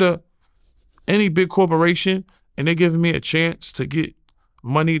I'm under any big corporation and they're giving me a chance to get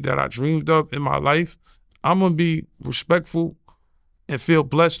money that I dreamed of in my life, I'm gonna be respectful and feel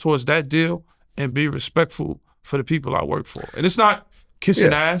blessed towards that deal, and be respectful for the people I work for. And it's not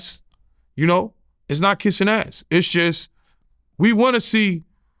kissing ass, you know. It's not kissing ass. It's just, we want to see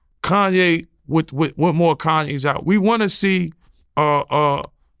Kanye with more Kanye's out. We want to see,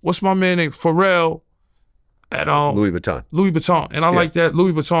 what's my man name? Pharrell at Louis Vuitton. Louis Vuitton. And I like that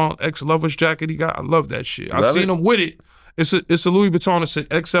Louis Vuitton X-Lovers jacket he got. I love that shit. I seen him with it. It's a Louis Vuitton. It's an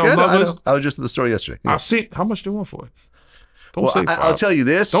XL Lovers. I was just at the store yesterday. I seen, how much they want for it? Don't say $5. I'll tell you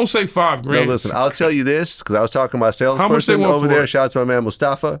this. Don't say $5 grand. No, listen, I'll tell you this, because I was talking to my salesperson over there. Shout out to my man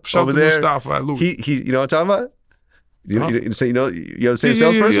Mustafa. Shout over out to there. Mustafa at Louis. He, you know what I'm talking about? You know the same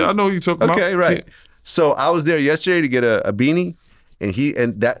salesperson? Yeah, I know who you're talking about. Okay, right. Yeah. So I was there yesterday to get a beanie,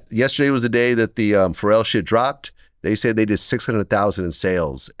 and that yesterday was the day that the Pharrell shit dropped. They said they did 600,000 in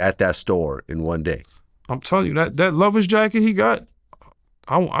sales at that store in one day. I'm telling you, that Lovers jacket he got,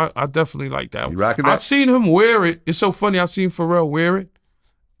 I definitely like that. You rocking that? I seen him wear it. It's so funny. I seen Pharrell wear it,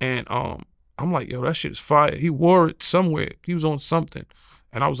 and I'm like, yo, that shit is fire. He wore it somewhere. He was on something,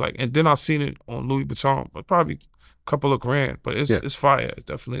 and I was like, and then I seen it on Louis Vuitton, but probably a couple of grand. But it's fire. I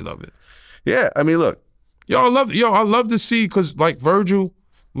definitely love it. Yeah, I mean, look, I love to see, because like Virgil,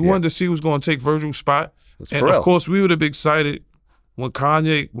 we wanted to see who's going to take Virgil's spot, and of course we would have been excited when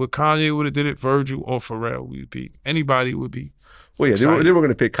Kanye would have did it. Virgil or Pharrell, anybody would be. Well, yeah, they were going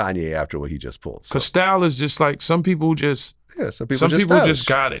to pick Kanye after what he just pulled. Because style is just like, some people just, some people just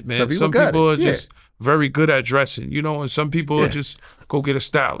got it, man. Some people are just very good at dressing, you know, and some people are just go get a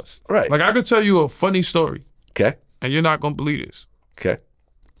stylist. Right. Like, I could tell you a funny story. Okay. And you're not going to believe this. Okay.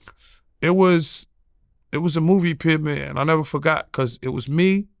 It was a movie premiere, and I never forgot, because it was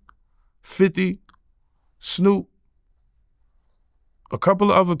me, 50, Snoop, a couple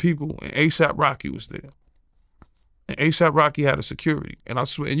of other people, and A$AP Rocky was there. And A$AP Rocky had a security, and I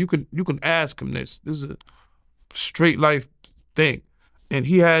swear, and you can ask him this. This is a straight life thing, and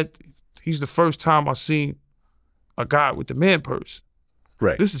he's the first time I seen a guy with the man purse.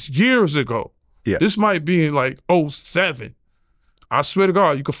 Right. This is years ago. Yeah. This might be in like 07. I swear to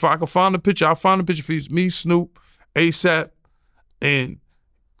God, I can find the picture. I'll find the picture for you. It's me, Snoop, A$AP, and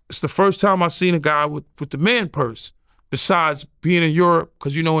it's the first time I seen a guy with the man purse. Besides being in Europe,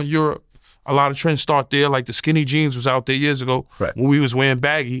 because you know in Europe, a lot of trends start there. Like the skinny jeans was out there years ago. Right. When we was wearing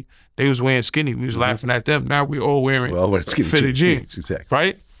baggy, they was wearing skinny. We was laughing at them. Now we all wearing fitted jeans. Exactly.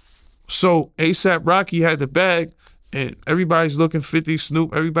 Right? So A$AP Rocky had the bag, and everybody's looking 50,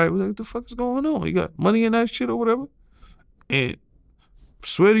 Snoop. Everybody was like, what the fuck is going on? You got money in that shit or whatever? And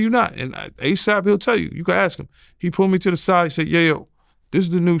swear to you not. And A$AP, he'll tell you. You can ask him. He pulled me to the side. He said, yo, this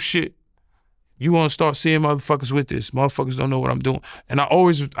is the new shit. You want to start seeing motherfuckers with this. Motherfuckers don't know what I'm doing. And I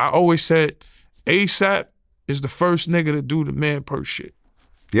always said, A$AP is the first nigga to do the man purse shit.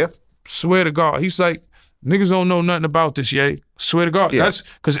 Yeah. Swear to God. He's like, niggas don't know nothing about this, yay. Swear to God. Yeah. That's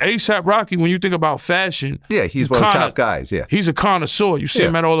because A$AP Rocky, when you think about fashion. Yeah, he's one of the top guys, yeah. He's a connoisseur. You see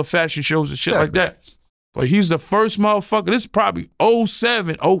him at all the fashion shows and shit like that. But he's the first motherfucker. This is probably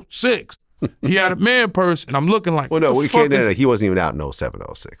 07, 06. He had a man purse, and I'm looking like, well, no, we can't. He wasn't even out in 07,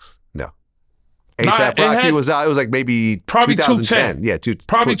 06. No. A$AP Rocky was out. It was like maybe probably 2010. Yeah,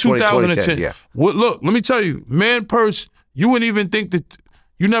 probably 2010. Yeah. Well, look, let me tell you, man purse. You wouldn't even think that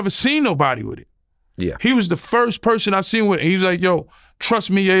you never seen nobody with it. Yeah. He was the first person I seen with it. He was like, yo, trust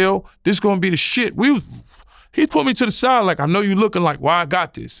me, Yayo, this gonna be the shit. He put me to the side like, I know you looking like why I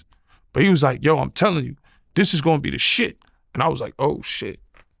got this, but he was like, yo, I'm telling you, this is gonna be the shit. And I was like, oh shit.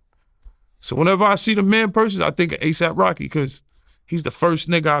 So whenever I see the man purses, I think of A$AP Rocky because he's the first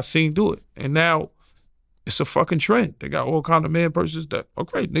nigga I seen do it. And now it's a fucking trend. They got all kind of man purses that are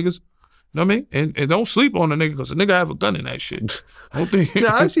great, niggas. You know what I mean? And don't sleep on the nigga because the nigga have a gun in that shit. Don't think. No,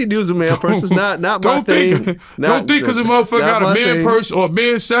 I see dudes with man purses. Not my thing. Don't think because a motherfucker got a man purse or a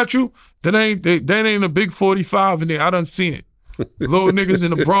man satchel, that ain't a big 45 in there. I done seen it. Little niggas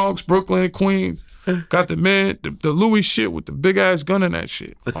in the Bronx, Brooklyn, Queens, got the man, the Louis shit with the big ass gun in that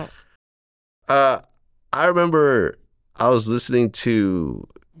shit. I remember I was listening to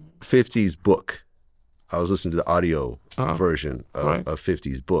 50's book. I was listening to the audio version of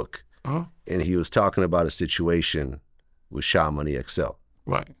 50's book. And he was talking about a situation with Sha Money XL.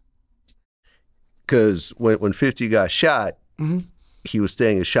 Right. Because when 50 got shot, he was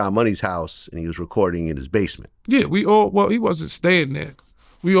staying at Sha Money's house and he was recording in his basement. Yeah, well, he wasn't staying there.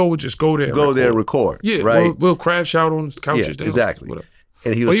 We all would just go there. There and record. Yeah, right. We'll crash out on his couches. Yeah, exactly. Whatever.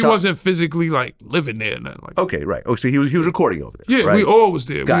 And he wasn't physically like living there, or nothing like that. Okay, right. Oh, so he was recording over there. Yeah, right? We all was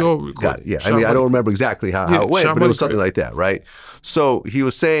there. Got we all recorded. Got it. Yeah, I mean, I don't remember exactly how it went, but it was something like that, right? So he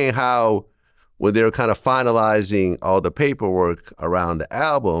was saying how when they were kind of finalizing all the paperwork around the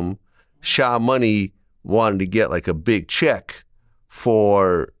album, Sha Money wanted to get like a big check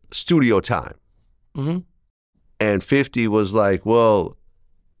for studio time, and 50 was like, "Well,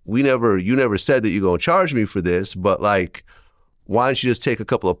 you never said that you're gonna charge me for this, but like, why don't you just take a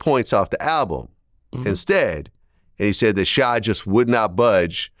couple of points off the album instead?" And he said that Sha just would not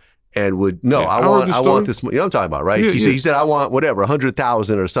budge and would, I want this, you know what I'm talking about, right? Yeah, he said, I want whatever,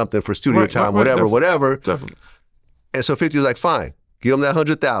 100,000 or something for studio time, whatever. Definitely. And so 50 was like, fine, give him that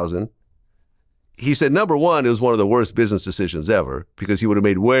 100,000. He said, number one, it was one of the worst business decisions ever because he would have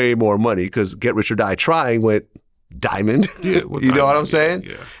made way more money because Get Rich or Die Trying went diamond. Yeah, you know what I'm saying?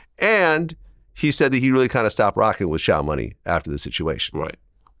 Yeah. And he said that he really kind of stopped rocking with Sha Money after the situation. Right.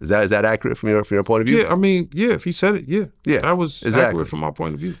 Is that accurate from your point of view? Yeah, I mean, yeah, if he said it, yeah. That was accurate from my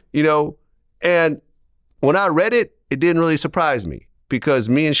point of view. You know, and when I read it, it didn't really surprise me because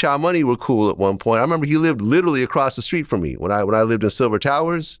me and Sha Money were cool at one point. I remember he lived literally across the street from me. When I lived in Silver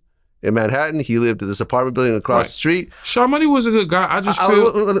Towers in Manhattan, he lived at this apartment building across the street. Sha Money was a good guy. I just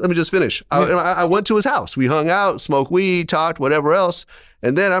feel... Let me just finish. Yeah. I went to his house. We hung out, smoked weed, talked, whatever else.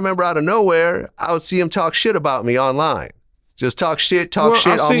 And then I remember out of nowhere, I would see him talk shit about me online. Just talk shit on multiple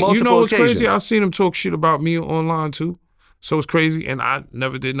occasions. You know what's crazy? I seen him talk shit about me online too. So it's crazy, and I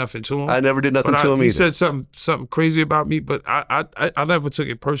never did nothing to him. I never did nothing to him either. He said something crazy about me, but I never took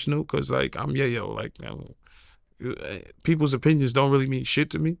it personal because like I'm Yayo. Like people's opinions don't really mean shit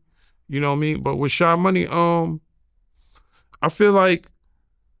to me. You know what I mean? But with Sha Money, I feel like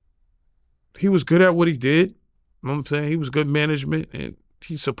he was good at what he did. You know what I'm saying? He was good management and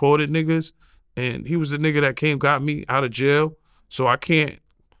he supported niggas. And he was the nigga that got me out of jail. So I can't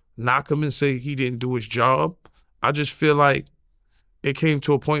knock him and say he didn't do his job. I just feel like it came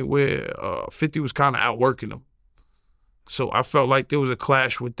to a point where 50 was kind of outworking him. So I felt like there was a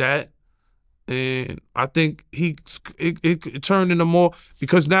clash with that. And I think it turned into more,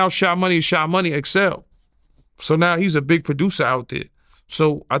 because now Sha Money is Sha Money XL. So now he's a big producer out there.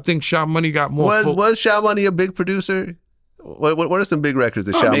 So I think Sha Money got more. Was Sha Money a big producer? What are some big records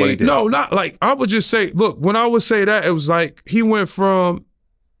that Sha Money did? No, not like, I would just say, look, when I would say that, it was like he went from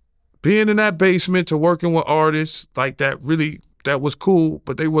being in that basement to working with artists like that was cool,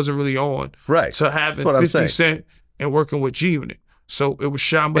 but they wasn't really on. Right. To having 50 Cent and working with G-Unit. So it was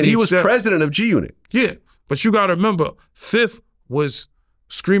Sha Money. And he was president of G-Unit. Yeah. But you got to remember, Fifth was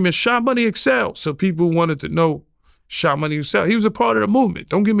screaming Sha Money XL. So people wanted to know Sha Money XL. He was a part of the movement.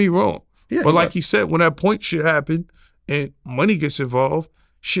 Don't get me wrong. Yeah, but like he said, when that point shit happened, and money gets involved,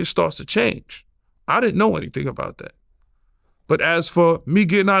 shit starts to change. I didn't know anything about that. But as for me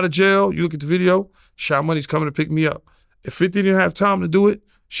getting out of jail, you look at the video, Sha Money's coming to pick me up. If 50 didn't have time to do it,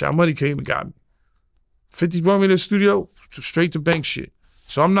 Sha Money came and got me. 50 brought me to the studio, straight to bank shit.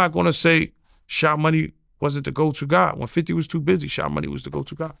 So I'm not going to say Sha Money wasn't the go-to guy. When 50 was too busy, Sha Money was the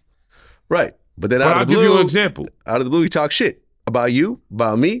go-to guy. Right. But then out of the blue, I'll give you an example. Out of the blue, he talk shit about you,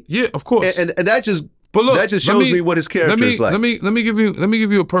 about me. Yeah, of course. And that just... But look, that just shows me what his character is like. Let me give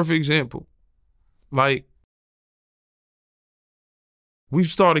you a perfect example. Like, we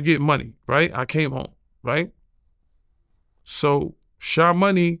started getting money, right? I came home, right? So Sha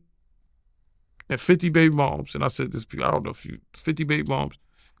Money and 50 baby moms, and I said this, I don't know if 50 baby moms,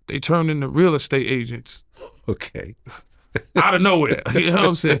 they turned into real estate agents. Okay. Out of nowhere, you know what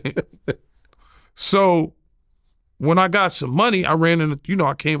I'm saying? So when I got some money, I ran into,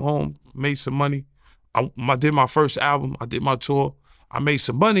 I came home, made some money. I did my first album. I did my tour. I made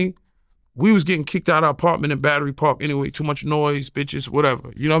some money. We was getting kicked out of our apartment in Battery Park anyway. Too much noise, bitches,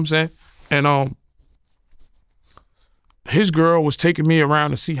 whatever. You know what I'm saying? And his girl was taking me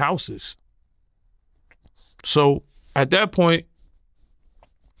around to see houses. So at that point,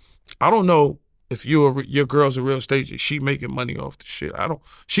 I don't know if your girl's a real estate agent. She making money off the shit.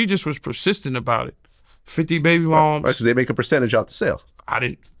 She just was persistent about it. 50 baby moms. Right, because they make a percentage off the sale.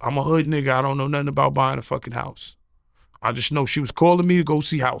 I'm a hood nigga. I don't know nothing about buying a fucking house. I just know she was calling me to go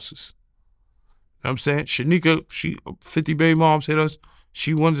see houses. You know what I'm saying? Shanika, 50 baby moms hit us.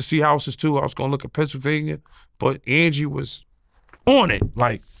 She wanted to see houses too. I was gonna look at Pennsylvania, but Angie was on it,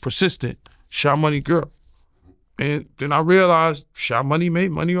 like persistent. Sha Money girl. And then I realized Sha Money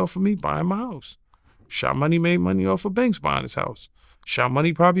made money off of me buying my house. Sha Money made money off of Banks buying his house. Sha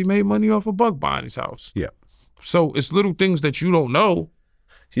Money probably made money off of Buck buying his house. Yeah. So it's little things that you don't know.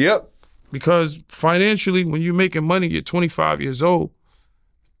 Yep. Because financially, when you're making money, you're 25 years old.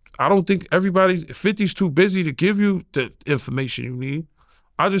 I don't think 50's too busy to give you the information you need.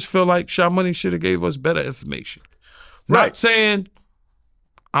 I just feel like Sha Money should have gave us better information. Right. Not saying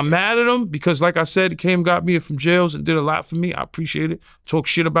I'm mad at him because, like I said, he came, got me from jails and did a lot for me. I appreciate it. Talk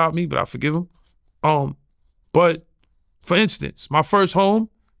shit about me, but I forgive him. But for instance, my first home,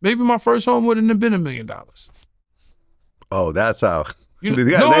 maybe my first home wouldn't have been $1 million. Oh, that's how. You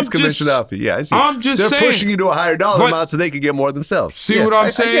they got a nice commission off you. Yeah, I see. I'm just saying. They're pushing you to a higher dollar amount so they can get more themselves. See what I'm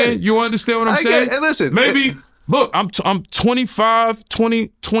saying? You understand what I'm saying? And listen. Maybe, look, I'm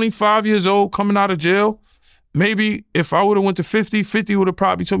 25 years old coming out of jail. Maybe if I would have went to 50 would have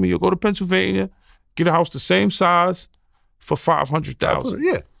probably told me, you'll go to Pennsylvania, get a house the same size for $500,000.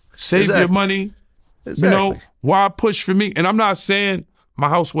 Yeah. Save your money. Exactly. You know, why push for me? And I'm not saying my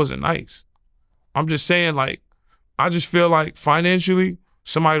house wasn't nice. I'm just saying, like, I just feel like financially,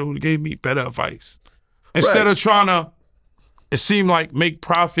 somebody would have gave me better advice. Instead of trying to, it seemed like make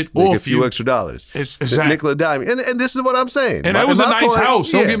profit off you. A few extra dollars. Exactly. Nickel and dime. And this is what I'm saying. And it was a nice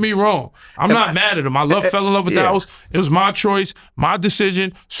house, don't get me fwrong. I'm not mad at him. I fell in love with the house. It was my choice, my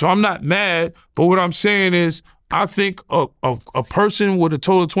decision, so I'm not mad. But what I'm saying is, I think a person with a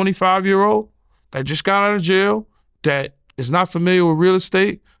total 25-year-old that just got out of jail, that is not familiar with real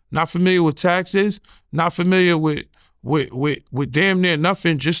estate, not familiar with taxes, not familiar with damn near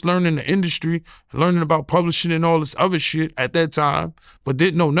nothing, just learning the industry, learning about publishing and all this other shit at that time, but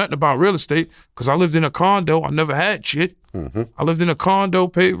didn't know nothing about real estate because I lived in a condo. I never had shit. I lived in a condo,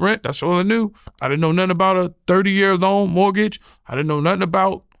 paid rent. That's all I knew. I didn't know nothing about a 30-year loan mortgage. I didn't know nothing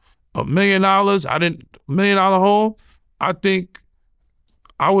about $1 million. $1 million home. I think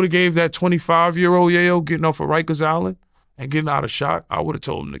I would have gave that 25-year-old Yayo getting off of Rikers Island and getting out of shock, I would have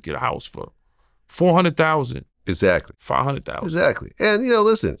told him to get a house for $400,000. Exactly. $500,000. Exactly. And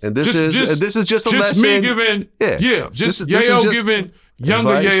listen, and this is just a lesson. Just me giving, Yayo giving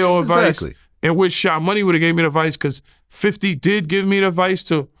younger advice. Yayo advice. Exactly. In which Sha Money would have gave me the advice because 50 did give me the advice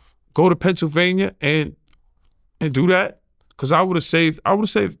to go to Pennsylvania and do that because I would have saved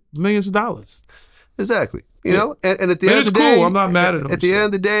millions of dollars. Exactly. You know, and at the end of the day, cool. I'm not mad at him. At the end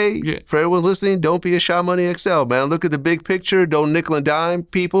of the day, for everyone listening, don't be a Sha Money XL, man. Look at the big picture. Don't nickel and dime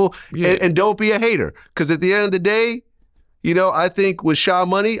people, and don't be a hater. Because at the end of the day, you know, I think with Sha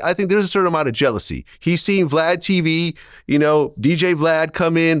Money, I think there's a certain amount of jealousy. He's seen VladTV, you know, DJ Vlad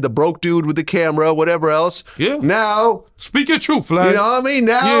come in, the broke dude with the camera, whatever else. Yeah. Now, speak your truth, Vlad. You know what I mean?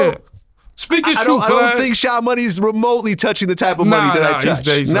 Now. Speak your truth, I don't think Sha Money's remotely touching the type of money that I touch.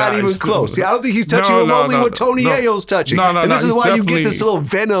 He's not even close. I don't think he's touching remotely what Tony Yayo's touching. And this is why you get this little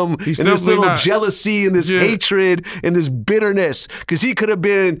venom and this little jealousy and this hatred and this bitterness. Because he could have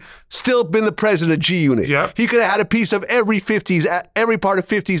still been the president of G Unit. He could have had a piece of every part of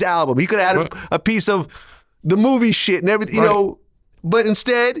 50's album. He could have had a piece of the movie shit and everything, you know. But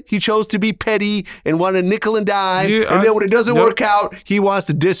instead, he chose to be petty and want to nickel and dime. And then when it doesn't work out, he wants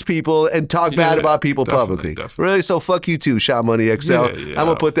to diss people and talk bad about people publicly. Really? So fuck you too, Sha Money XL. I'm going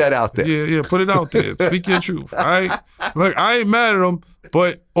to put that out there. Yeah, put it out there. Speak your truth. Look, I ain't mad at him,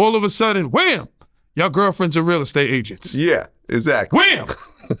 but all of a sudden, wham, your girlfriend's are real estate agents. Yeah, exactly. Wham!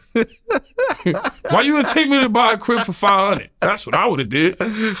 Why you gonna take me to buy a crib for $500? That's what I would have did.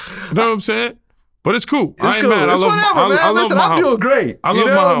 You know what I'm saying? But it's cool. It's cool. Mad. It's whatever, man. Listen, I'm doing great. I love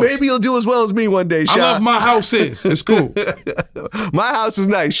my house. Maybe you'll do as well as me one day, Sha. I love my house. It's cool. My house is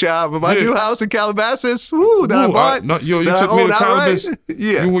nice, Sha. But my new house in Calabasas, woo, that I bought. You took me to Calabasas. Right?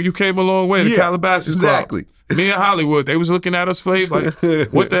 Yeah. You came a long way to Calabasas. Exactly. Club. Me and Hollywood, they was looking at us like,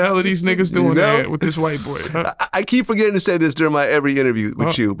 what the hell are these niggas doing there with this white boy? Huh? I keep forgetting to say this during my every interview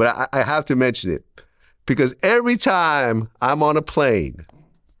with you, but I have to mention it. Because every time I'm on a plane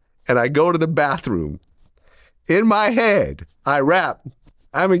and I go to the bathroom, in my head, I rap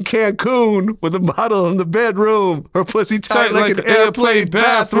I'm in Cancun with a model in the bedroom. Her pussy tight like an airplane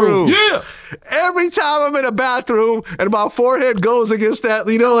bathroom. Yeah. Every time I'm in a bathroom and my forehead goes against that,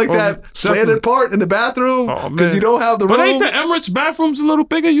 you know, like that slanted part in the bathroom because you don't have the room. But ain't the Emirates bathrooms a little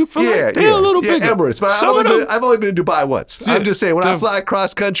bigger? You feel like they're a little bigger. Emirates. But I've only been in Dubai once. I'm just saying, when I fly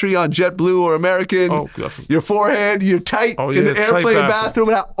cross country on JetBlue or American, your forehead, you're tight in the airplane bathroom.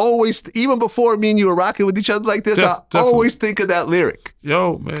 And I always, even before me and you were rocking with each other like this, I always think of that lyric.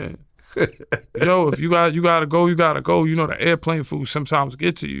 Yo, man. Yo, if you gotta go, you gotta go. You know the airplane food sometimes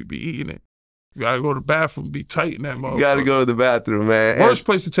get to you. Be eating it. You gotta go to the bathroom, be tight in that motherfucker. You gotta go to the bathroom, man. Worst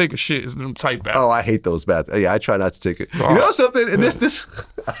place to take a shit is them tight bathrooms. Oh, I hate those bathrooms. Yeah, I try not to take it. You know something? And this.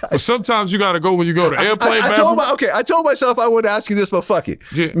 But sometimes you gotta go when you go to airplane bathroom. I told myself I wouldn't ask you this, but fuck it.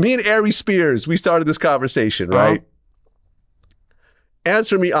 Yeah. Me and Ari Spears, we started this conversation, right?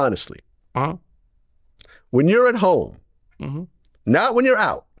 Answer me honestly. When you're at home, not when you're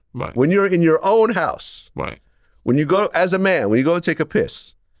out, when you're in your own house, when you go as a man, when you go to take a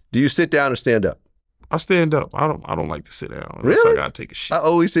piss, do you sit down or stand up? I stand up. I don't like to sit down. Really? I gotta take a shit. I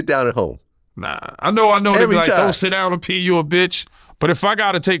always sit down at home. Nah, I know. They be like, don't sit down and pee, you a bitch. But if I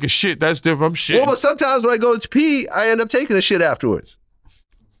gotta take a shit, that's different. I'm shitting. Well, but sometimes when I go to pee, I end up taking a shit afterwards.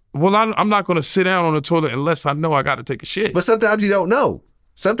 Well, I'm not gonna sit down on the toilet unless I know I gotta take a shit. But sometimes you don't know.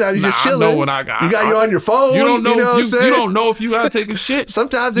 Sometimes you're just chilling. I know when I got. You're on your phone. You don't know. You don't know if you gotta take a shit.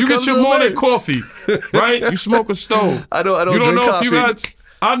 Sometimes you get your morning coffee, right? You smoke a stove. I don't you don't drink know coffee. If you got.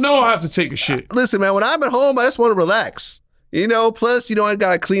 I know I have to take a shit. Listen, man, when I'm at home, I just want to relax. You know, plus, you know, I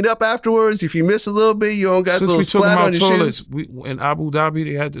got to clean up afterwards. If you miss a little bit, you don't got a little splat on your toilets, in Abu Dhabi,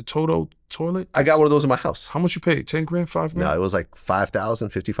 they had the Toto toilet. I got one of those in my house. How much you paid? 10 grand, 5 grand? No, it was like 5,000,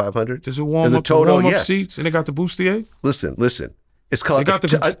 5,500. Does it warm up the seats? And they got the bustier? Listen. It's called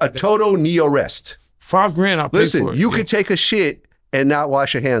a Toto Neo Rest. 5 grand, I'll pay for it. Listen, you could take a shit and not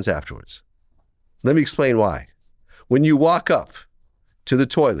wash your hands afterwards. Let me explain why. When you walk up to the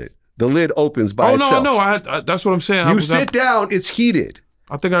toilet, the lid opens by itself. Oh, no, I that's what I'm saying. You sit down, it's heated.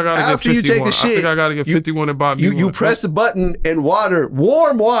 I think I gotta get 51. After you take a shit, I think I gotta get 51 and buy me one. You press a button and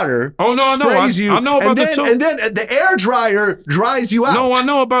warm water sprays you. I know about and then the air dryer dries you out. No, I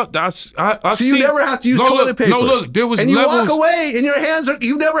know about that. So you never have to use toilet paper. No, look, there was and levels. And you walk away and your hands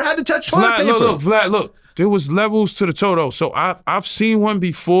you never had to touch toilet paper. Look. There was levels to the Toto. So I've seen one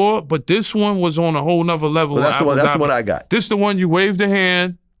before, but this one was on a whole nother level. Well, that's the one I got. This the one you wave the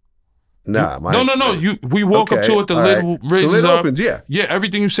hand. Nah, no. We walk up to it. The lid raises up. The lid up. opens. Yeah. Yeah.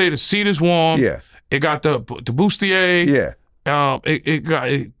 Everything you say. The seat is warm. Yeah. It got the bustier. Yeah. It got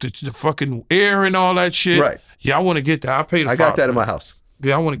the fucking air and all that shit. Right. Yeah. I want to get that. I paid. I got that in my house.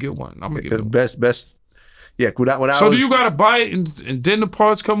 Yeah. I want to get one. I'm gonna get it. Best. Yeah. So do you gotta buy it and then the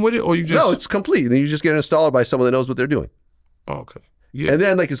parts come with it, or you just? No, it's complete, and you just get it installed by someone that knows what they're doing. Oh, okay. Yeah. And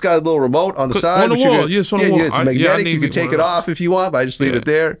then like it's got a little remote on the side. On the wall, yes, on the wall. Yeah, it's magnetic. You can take it off if you want, but I just leave it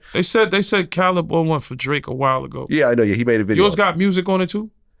there. They said Caleb won one for Drake a while ago. Yeah, I know. Yeah, he made a video. Yours got music on it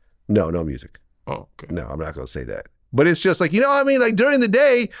too? No music. Oh, okay. No, I'm not gonna say that. But it's just like, you know what I mean? Like during the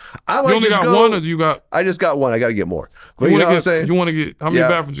day, I might just go. You only got one, or do you got? I just got one. I got to get more. But you know what I'm saying? You want to get, how many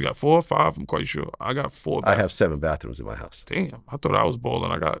bathrooms you got? 4 or 5? I'm quite sure. I got 4 bathrooms. I have 7 bathrooms in my house. Damn, I thought I was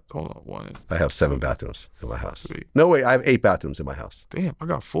balling. I got, hold on, 1. I have 7 bathrooms in my house. No, wait, I have 8 bathrooms in my house. Damn, I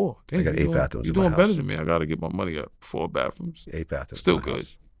got 4. Damn, I got 8 bathrooms in my house. You're doing better than me. I got to get my money up. 4 bathrooms. 8 bathrooms. Still good.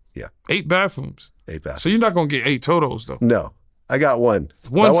 House. Yeah. 8 bathrooms. 8 bathrooms. So you're not going to get 8 Totos, though? No. I got one.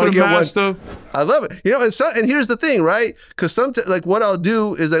 One for the master. I love it. You know, and here's the thing, right? Because sometimes, like, what I'll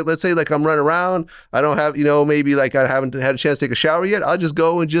do is, like, let's say, like, I'm running around. I don't have, you know, maybe, like, I haven't had a chance to take a shower yet. I'll just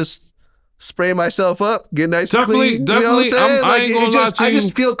go and just spray myself up, get nice and clean. Definitely. You know what I'm saying? I ain't gonna lie to you. I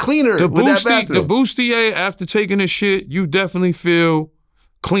just feel cleaner with that bathroom. The bustier, after taking a shit, you definitely feel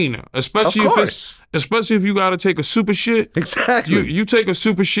cleaner. Especially if you got to take a super shit. Exactly. You take a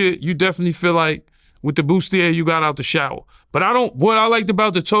super shit, you definitely feel like, with the bustier, you got out the shower. But what I liked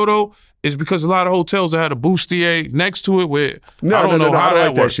about the Toto is because a lot of hotels that had a bustier next to it where I don't know how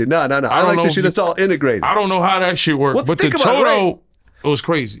that works. No. I like the shit that's all integrated. I don't know how that shit works. Well, but the Toto, it was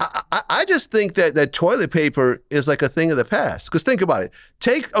crazy. I just think that toilet paper is like a thing of the past. Because think about it.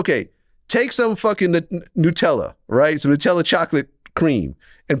 Take some fucking Nutella, right? Some Nutella chocolate cream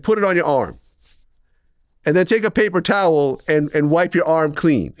and put it on your arm. And then take a paper towel and wipe your arm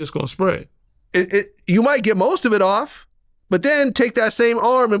clean. It's going to spread. You might get most of it off, but then take that same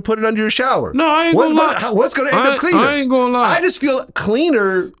arm and put it under your shower. No, I ain't gonna lie. What's gonna end up cleaner? I ain't gonna lie. I just feel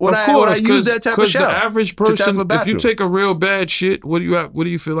cleaner when I use that type of shower. Because the average person, if you take a real bad shit, what do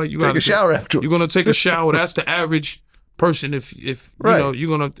you feel like you got to take a shower afterwards? You're gonna take a shower. That's the average person. If you know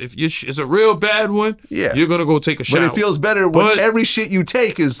you're gonna, if it's a real bad one, you're gonna go take a shower. But it feels better when every shit you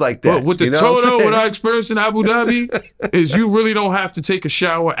take is like that. But with the Toto, what I experienced in Abu Dhabi is you really don't have to take a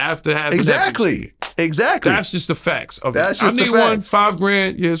shower after having Exactly. That's just the facts of That's it. just I need the facts. one, $5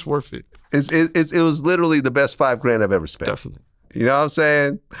 grand. Yeah, it's worth it. It was literally the best $5 grand I've ever spent. Definitely. You know what I'm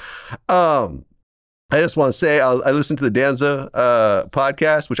saying? I just want to say I listened to the Danza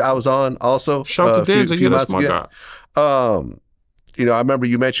podcast, which I was on also. Shout out to Danza. Yeah, that's my guy. You know, I remember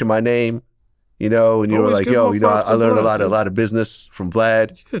you mentioned my name, you know, and you were like, yo, you know, I learned a lot of business from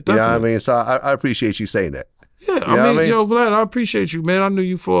Vlad. Yeah, you know what I mean? So I appreciate you saying that. Yeah, I mean, yo, Vlad, I appreciate you, man. I knew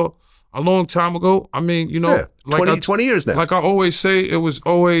you for a long time ago. I mean, you know, like 20 years now. Like I always say, it was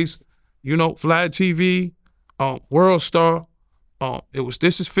always, you know, VladTV, World Star. It was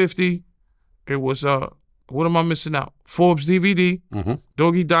This Is 50. It was what am I missing out? Forbes DVD,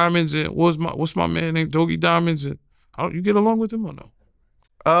 Doggy Diamonds, and what's my man named Doggy Diamonds, and you get along with him or no?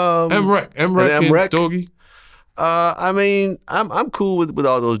 MREC and Doggy. I mean, I'm cool with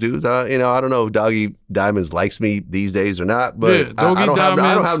all those dudes. You know, I don't know if Doggy Diamonds likes me these days or not, but I don't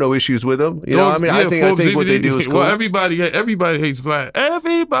have no issues with them. You know what I mean? I think what they do is cool. Well, everybody hates Vlad.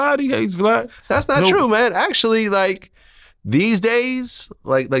 Everybody hates Vlad. That's not true, man. Actually, like these days,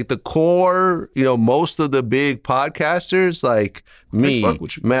 like the core, you know, most of the big podcasters, like me,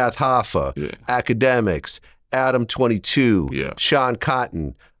 Math Hoffa, Academics, Adam 22, Sean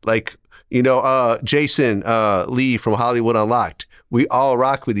Cotton, like, you know, Jason Lee from Hollywood Unlocked. We all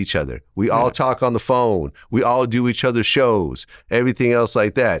rock with each other. We all talk on the phone. We all do each other's shows. Everything else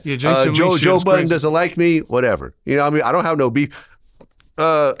like that. Yeah, Joe Budden doesn't like me. Whatever. You know what I mean? I don't have no beef.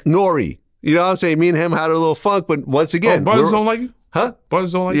 Nori. You know what I'm saying? Me and him had a little funk, but once again, Buttons don't like you? Huh?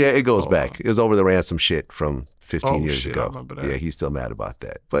 Buttons don't like you? Yeah, it goes back. It was over the ransom shit from 15 years ago. I remember that. Yeah, he's still mad about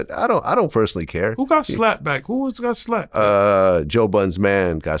that. But I don't personally care. Who got slapped back? Who got slapped? Joe Budden's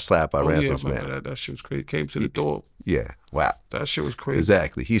man got slapped by Ransom's man. That shit was crazy. Came to the door. Yeah. Wow. That shit was crazy.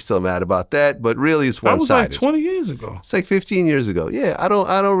 Exactly. He's still mad about that, but really it's one-sided. That was like 20 years ago. It's like 15 years ago. Yeah, I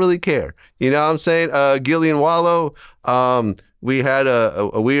don't really care. You know what I'm saying? Gilly and Wallow, we had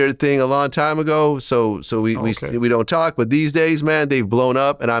a weird thing a long time ago, so we don't talk. But these days, man, they've blown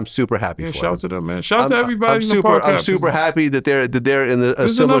up, and I'm super happy for them. Shout to them, man. Shout to everybody in the podcast. I'm super happy that they're in a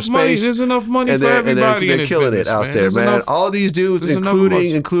similar space. There's enough money for everybody. And they're killing it out there, man. All these dudes,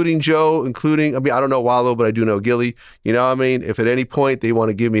 including Joe, I mean, I don't know Wallow, but I do know Gilly. You know what I mean? If at any point they want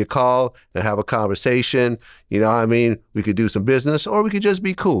to give me a call and have a conversation, you know what I mean? We could do some business, or we could just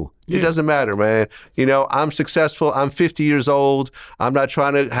be cool. It doesn't matter, man. You know, I'm successful. I'm 50 years old. I'm not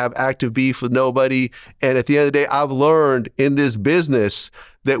trying to have active beef with nobody. And at the end of the day, I've learned in this business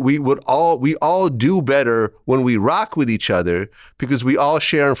that we all do better when we rock with each other, because we all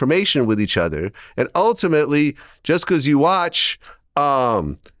share information with each other. And ultimately, just because you watch,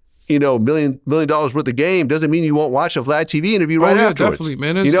 you know, $1 million worth of game doesn't mean you won't watch a VladTV interview right afterwards. Definitely,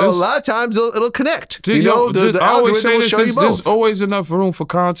 man. You know, a lot of times it'll connect. You know, the algorithm will show you both. There's always enough room for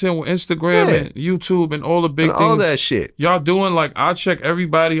content with Instagram and YouTube and all the big things. All that shit. Y'all doing, like, I check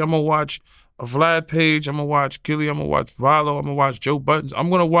everybody. I'm going to watch a Vlad page. I'm going to watch Gilly. I'm going to watch Rollo. I'm going to watch Joe Buttons. I'm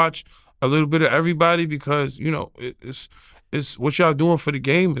going to watch a little bit of everybody, because, you know, it's what y'all doing for the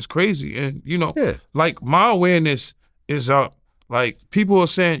game is crazy. And, you know, like, my awareness is up. Like, people are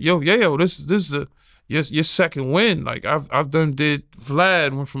saying, yo, this is your second win. Like, I've did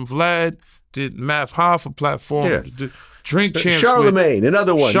Vlad, went from Vlad, did Math Hoffa platform, did Drink Champs. Charlemagne,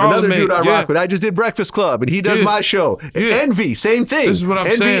 another one. Another dude I rock with. I just did Breakfast Club, and he does my show. Envy, same thing. This is what I'm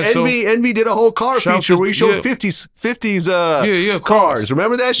saying. Envy did a whole car feature where he showed 50s cars.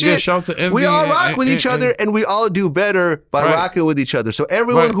 Remember that shit? Yeah, shout to Envy. We all rock with each other, and we all do better by rocking with each other. So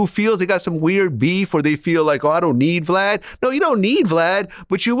everyone who feels they got some weird beef, or they feel like, oh, I don't need Vlad. No, you don't need Vlad,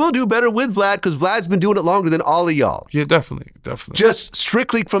 but you will do better with Vlad, because Vlad's been doing it longer than all of y'all. Yeah, definitely. Just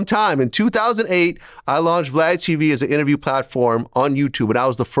strictly from time. In 2008, I launched VladTV as an interview platform on YouTube, and I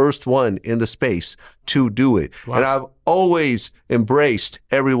was the first one in the space to do it. Wow. And I've always embraced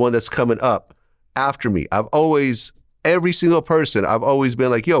everyone that's coming up after me. Every single person, I've always been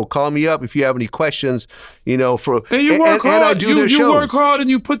like, yo, call me up if you have any questions, you know, and you work hard. And I do their shows. You work hard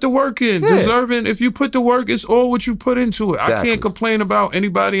and you put the work in. Deserving, if you put the work, it's all what you put into it. Exactly. I can't complain about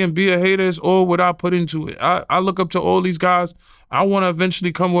anybody and be a hater. It's all what I put into it. I look up to all these guys. I want to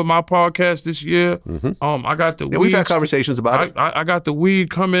eventually come with my podcast this year. I got the weed. We've had conversations about it. I got the weed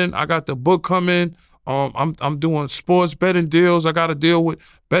coming. I got the book coming. I'm doing sports betting deals. I got a deal with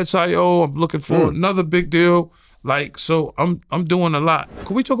Bets.io. I'm looking for another big deal. Like, so I'm doing a lot.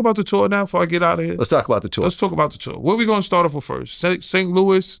 Can we talk about the tour now before I get out of here? Let's talk about the tour. Let's talk about the tour. Where we going to start off with first? St.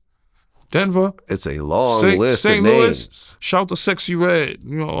 Louis, Denver. It's a long list St. of Louis, names. shout to Sexy Red.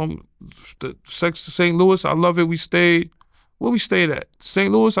 You know, the St. Louis, I love it. We stayed, where we stayed at?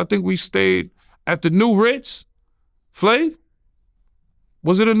 St. Louis, I think we stayed at the New Ritz. Flav?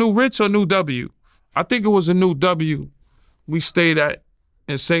 Was it a New Ritz or New W? I think it was a New W we stayed at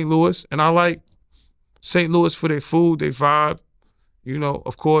in St. Louis. And I like St. Louis for their food, their vibe. You know,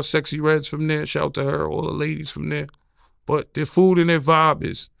 of course, Sexy Red's from there. Shout out to her, all the ladies from there. But their food and their vibe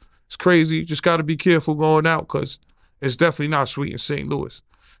is crazy. You just got to be careful going out because it's definitely not sweet in St. Louis.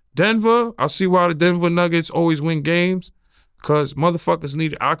 Denver, I see why the Denver Nuggets always win games because motherfuckers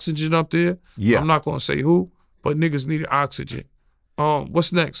needed oxygen up there. Yeah. I'm not going to say who, but niggas needed oxygen.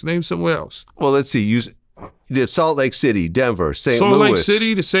 What's next? Name somewhere else. Well, let's see. You did Salt Lake City, Denver, St. Louis. Salt Lake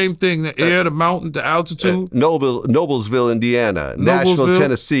City, the same thing. The air, the mountain, the altitude. Noblesville, Indiana. Nashville,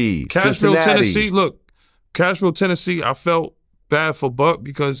 Tennessee. Cashville, Cincinnati. Tennessee. Look, Cashville, Tennessee, I felt bad for Buck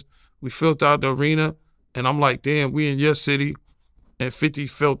because we filled out the arena, and I'm like, damn, we in your city, and 50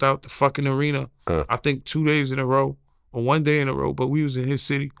 filled out the fucking arena, I think 2 days in a row, or 1 day in a row, but we was in his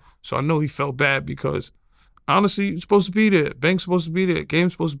city, so I know he felt bad because, honestly, you're supposed to be there. Bank's supposed to be there.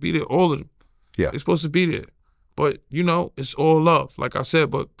 Game's supposed to be there. All of them. Yeah. They're supposed to be there. But, you know, it's all love, like I said,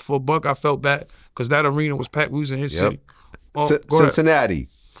 but for Buck, I felt bad because that arena was packed. We was in his city. Cincinnati.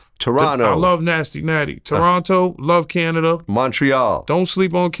 Toronto. I love Nasty Natty. Toronto, love Canada. Montreal. Don't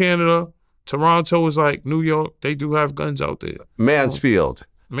sleep on Canada. Toronto is like New York. They do have guns out there. Mansfield.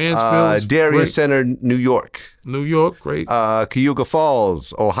 Mansfield. Darien Center, New York. New York, great. Cuyahoga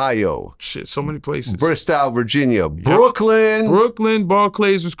Falls, Ohio. Shit, so many places. Bristol, Virginia. Brooklyn. Brooklyn,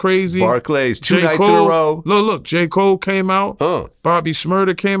 Barclays was crazy. Barclays, two nights in a row. Look, J. Cole came out. Bobby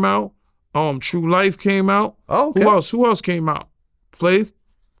Smurda came out. True Life came out. Oh, okay. Who else came out? Flav?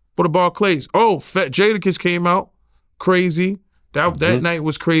 For the Barclays. Fat Jadakiss came out. Crazy. That night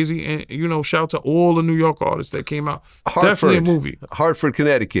was crazy. And, you know, shout out to all the New York artists that came out. Definitely a movie. Hartford,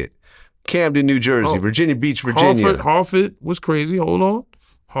 Connecticut. Camden, New Jersey. Virginia Beach, Virginia. Hartford was crazy. Hold on.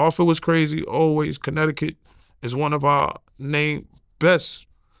 Hartford was crazy. Always. Connecticut is one of our best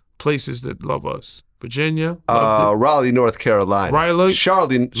places that love us. Virginia. Raleigh, North Carolina.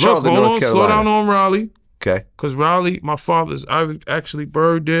 Charlotte, North Carolina. Slow down on Raleigh. Okay. Because Raleigh, I actually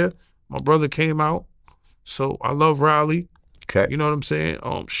buried there. My brother came out. So I love Raleigh. Okay. You know what I'm saying?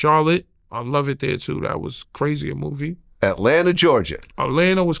 Charlotte, I love it there too. That was crazy, a movie. Atlanta, Georgia.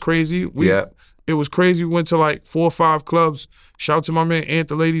 Atlanta was crazy. It was crazy. We went to like 4 or 5 clubs. Shout out to my man, Ant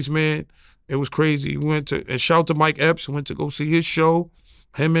the Ladies Man. It was crazy. We went to, and shout out to Mike Epps. Went to go see his show.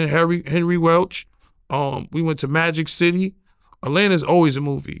 Him and Henry Welch. We went to Magic City. Atlanta's always a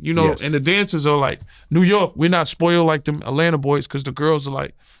movie, you know, and the dancers are like, New York, we're not spoiled like them Atlanta boys because the girls are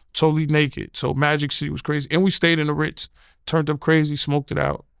like totally naked. So Magic City was crazy. And we stayed in the Ritz, turned up crazy, smoked it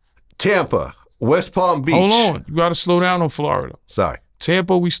out. Tampa, West Palm Beach. Hold on, you got to slow down on Florida. Sorry.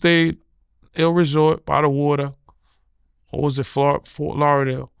 Tampa, we stayed El Resort by the water. Or was it Fort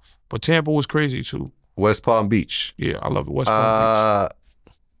Lauderdale? But Tampa was crazy too. West Palm Beach. Yeah, I love it. West Palm Beach.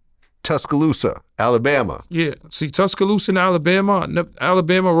 Tuscaloosa, Alabama. Yeah, see Tuscaloosa in Alabama,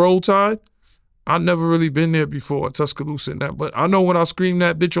 Alabama Roll Tide. I've never really been there before, Tuscaloosa and that, but I know when I screamed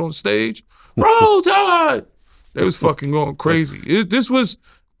that bitch on stage, Roll Tide, they was fucking going crazy. This was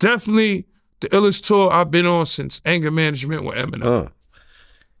definitely the illest tour I've been on since Anger Management with Eminem.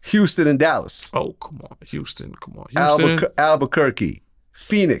 Houston and Dallas. Oh, come on, Houston, come on. Houston, Albuquerque,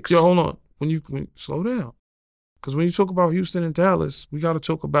 Phoenix. Yo, hold on, when you slow down. Because when you talk about Houston and Dallas, we got to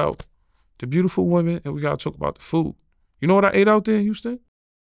talk about the beautiful women and we got to talk about the food. You know what I ate out there in Houston?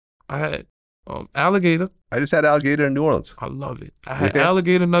 I had alligator. I just had alligator in New Orleans. I love it. I had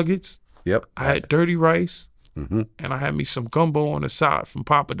alligator nuggets. Yep. I had dirty rice. And I had me some gumbo on the side from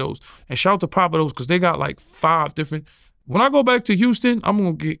Papa Do's. And shout out to Papa Do's because they got like 5 different. When I go back to Houston, I'm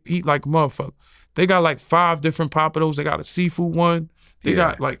going to eat like a motherfucker. They got like 5 different Papa Do's. They got a seafood one. They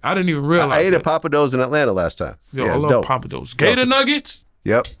got like, I didn't even realize I ate at Papa Do's in Atlanta last time. Yo, I love Papa Do's. Gator nuggets.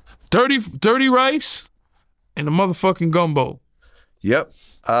 Yep. Dirty rice and the motherfucking gumbo. Yep.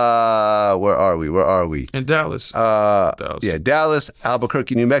 Where are we? In Dallas. Dallas. Yeah, Dallas,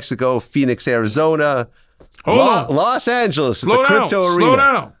 Albuquerque, New Mexico, Phoenix, Arizona, Los Angeles, the crypto arena. Slow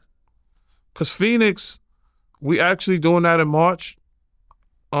down. Because Phoenix, we actually doing that in March.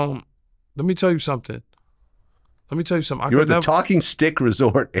 Let me tell you something. You're at the Talking Stick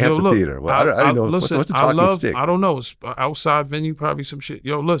Resort Amphitheater. Look, well, I don't know. Listen, what's the Talking Stick? I don't know. It's outside venue, probably some shit.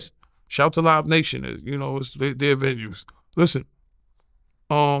 Yo, listen. Shout to Live Nation. You know, it's their venues. Listen.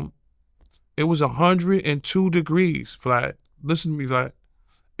 It was 102 degrees, Vlad. Listen to me, Vlad.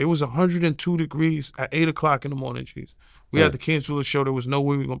 It was 102 degrees at 8 o'clock in the morning, jeez. We had to cancel the show. There was no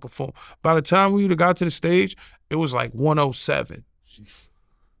way we were gonna perform. By the time we got to the stage, it was like 107.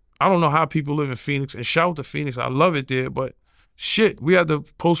 I don't know how people live in Phoenix, and shout out to Phoenix. I love it there, but shit, we had to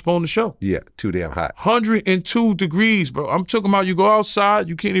postpone the show. Yeah, too damn hot. 102 degrees, bro. I'm talking about you go outside,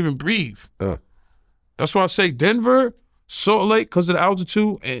 you can't even breathe. That's why I say Denver, Salt Lake because of the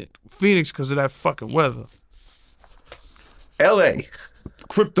altitude, and Phoenix because of that fucking weather. L.A.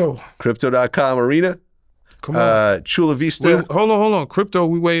 Crypto. Crypto.com arena. Come on. Chula Vista. Hold on. Crypto,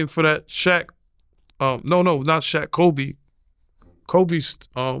 we waiting for that Shaq. No, not Shaq. Kobe. Kobe's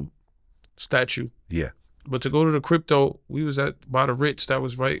statue. Yeah. But to go to the Crypto, we was by the Ritz that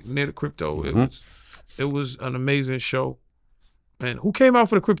was right near the Crypto. It was an amazing show. And who came out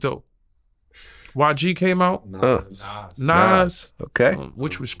for the Crypto? YG came out. Nas. Okay.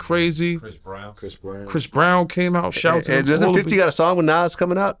 Which was crazy. Chris Brown came out. Shout out to him. And doesn't 50 got a song with Nas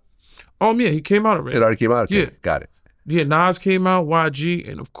coming out? Yeah, he came out already. It already came out? Okay. Yeah. Got it. Yeah, Nas came out, YG,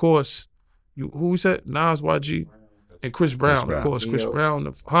 and of course, who we said? Nas, YG, and Chris Brown. Of course, Chris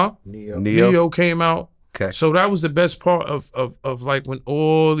Brown. Neo came out. Okay. So that was the best part of like when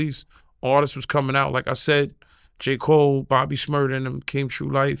all these artists was coming out. Like I said, J. Cole, Bobby Shmurda and them came True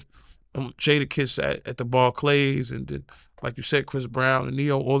Life. Jadakiss at the Barclays, and then, like you said, Chris Brown and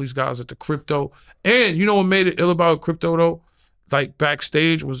Neo, all these guys at the Crypto. And you know what made it ill about Crypto though? Like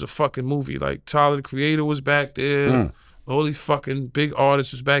backstage was a fucking movie. Like Tyler the Creator was back there. All these fucking big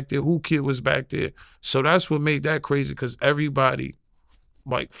artists was back there. Who Kid was back there. So that's what made that crazy, because everybody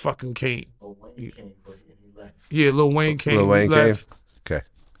like fucking came. Lil Wayne came, but he left. Yeah, Lil Wayne came. Lil Wayne came. Okay.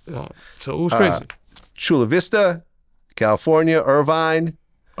 So it was crazy. Chula Vista, California, Irvine,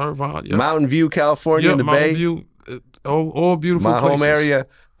 yeah. Mountain View, California, in the Mountain Bay. View, all beautiful places. My home area,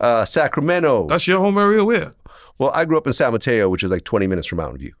 Sacramento. That's your home area where? Well, I grew up in San Mateo, which is like 20 minutes from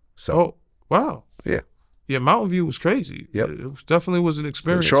Mountain View. So. Oh, wow. Yeah. Yeah, Mountain View was crazy. Yep. It definitely was an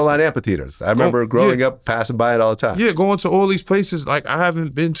experience. Shoreline Amphitheater. I remember growing up, passing by it all the time. Yeah, going to all these places like I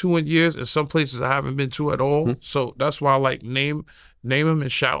haven't been to in years, and some places I haven't been to at all. So that's why I like name them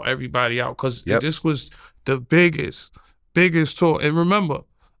and shout everybody out, because this was the biggest tour. And remember,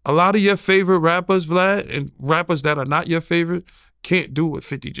 a lot of your favorite rappers, Vlad, and rappers that are not your favorite, can't do what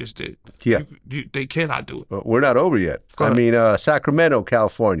 50 just did. Yeah. They cannot do it. We're not over yet. I mean, Sacramento,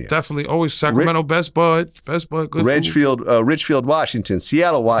 California. Definitely. Always Sacramento, Best Bud, good Richfield, Richfield, Washington,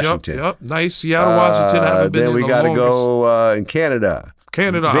 Seattle, Washington. Yep. Nice. Seattle, Washington. Haven't been then we got to go in Canada.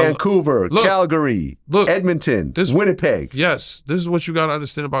 Vancouver, Calgary, Edmonton, Winnipeg. Yes. This is what you got to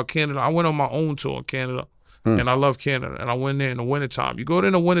understand about Canada. I went on my own tour in Canada, and I love Canada. And I went there in the wintertime. You go there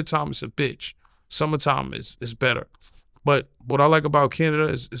in the wintertime, it's a bitch. Summertime is better. But what I like about Canada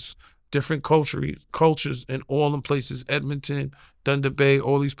is different cultures in all them places. Edmonton, Thunder Bay,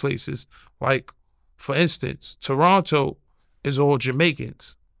 all these places. Like, for instance, Toronto is all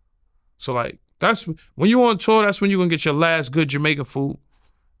Jamaicans. So like that's when you're on tour, that's when you're gonna get your last good Jamaican food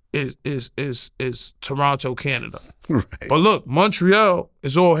is Toronto, Canada. Right. But look, Montreal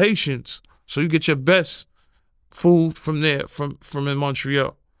is all Haitians. So you get your best food from there, from in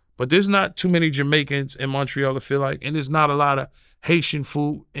Montreal. But there's not too many Jamaicans in Montreal, I feel like, and there's not a lot of Haitian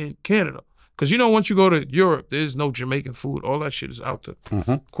food in Canada. Because, you know, once you go to Europe, there's no Jamaican food. All that shit is out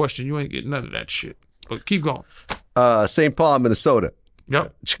there. Question, you ain't getting none of that shit. But keep going. St. Paul, Minnesota.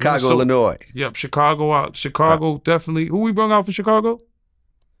 Yep. Chicago, Illinois. Yep, Chicago out. Chicago, definitely. Who we brought out for Chicago?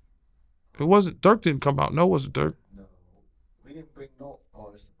 It wasn't, Dirk didn't come out. No, it wasn't Dirk. No, we didn't bring no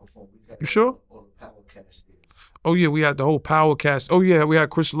artists to perform. You sure? All the power cast there. Oh, yeah, we had the whole power cast. Oh, yeah, we had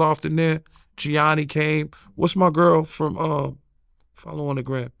Chris Loft in there. Gianni came. What's my girl from, follow on the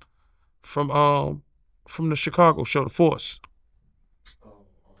gram, from the Chicago show, The Force?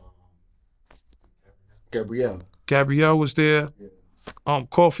 Gabrielle. Gabrielle was there. Yeah.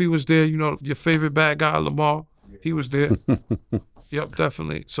 Coffee was there. You know, your favorite bad guy, Lamar. He was there. Yep,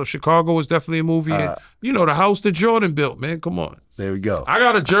 definitely. So Chicago was definitely a movie. And, you know, the house that Jordan built, man. Come on. There we go. I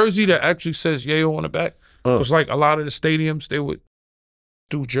got a jersey that actually says Yayo on the back. Because like a lot of the stadiums, they would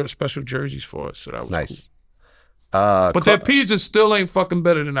do special jerseys for us. So that was nice. Cool. But their pizzas still ain't fucking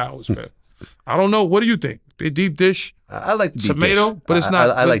better than ours, man. I don't know. What do you think? They deep dish? I like the deep tomato, dish. but it's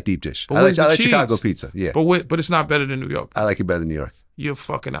not. I like deep dish. But I like cheese? Chicago pizza. Yeah. But it's not better than New York. I like it better than New York. You're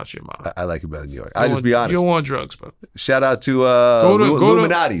fucking out your mind. I like it better than New York. I just be honest. You're on drugs, bro. Shout out to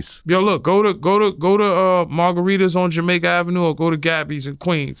Illuminati's. Yo, look, go to Margaritas on Jamaica Avenue or go to Gabby's in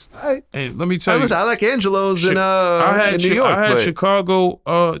Queens. And let me tell you, I like Angelo's in New York. I had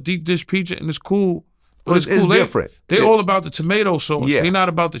Chicago deep dish pizza, and it's cool. But it's cool. Different. They're all about the tomato sauce. Yeah. They're not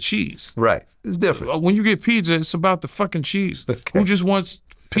about the cheese. Right. It's different. When you get pizza, it's about the fucking cheese. Okay. Who just wants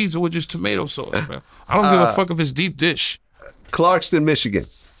pizza with just tomato sauce, man. I don't give a fuck if it's deep dish. Clarkston, Michigan.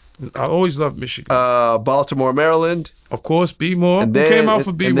 I always loved Michigan. Baltimore, Maryland. Of course, B-More. And Who then, came out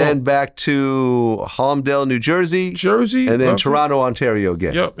for B-More? And then back to Holmdel, New Jersey. Jersey. And then Toronto, Ontario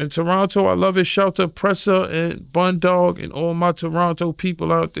again. Yep, in Toronto, I love it. Shout to Presser and Bun Dog and all my Toronto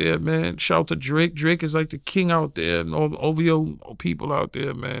people out there, man. Shout to Drake. Drake is like the king out there. And all the OVO people out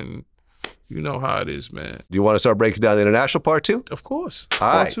there, man. You know how it is, man. Do you want to start breaking down the international part too? Of course. All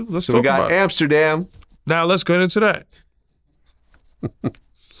right. Let's so talk we got about it. Amsterdam. Now let's get into that.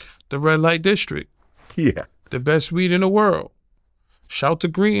 The Red Light District. Yeah. The best weed in the world. Shout to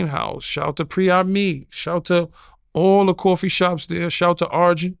Greenhouse. Shout to Pre-Ami. Shout to all the coffee shops there. Shout to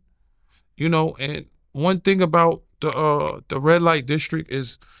Argent. You know, and one thing about the Red Light District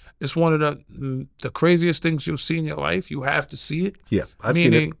is it's one of the craziest things you'll see in your life. You have to see it. Yeah, I've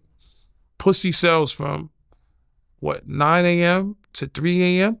seen it. Pussy sells from, what, 9 a.m. to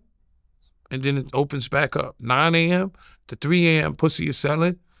 3 a.m.? And then it opens back up. 9 a.m. to 3 a.m. pussy is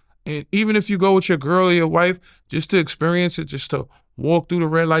selling. And even if you go with your girl or your wife, just to experience it, just to walk through the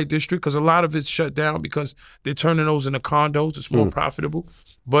Red Light District, because a lot of it's shut down because they're turning those into condos. It's more profitable.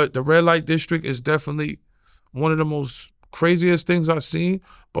 But the Red Light District is definitely one of the most craziest things I've seen,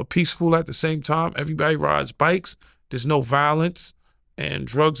 but peaceful at the same time. Everybody rides bikes. There's no violence, and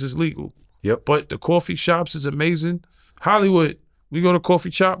drugs is legal. Yep. But the coffee shops is amazing. Hollywood, we go to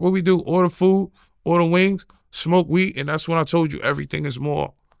coffee shop. What we do? Order food, order wings, smoke weed, and that's when I told you everything is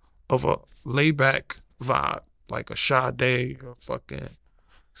more of a laid-back vibe, like a Sade or fucking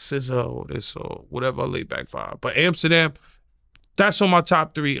SZA or this or whatever laid-back vibe. But Amsterdam, that's on my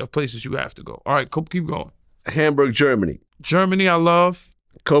top 3 of places you have to go. All right, keep going. Hamburg, Germany. Germany, I love.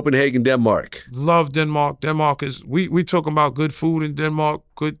 Copenhagen, Denmark. Love Denmark. Denmark is, we talking about good food in Denmark,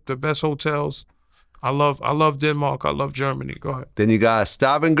 the best hotels. I love Denmark. I love Germany. Go ahead. Then you got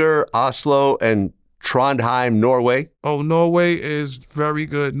Stavanger, Oslo, and Trondheim, Norway. Oh, Norway is very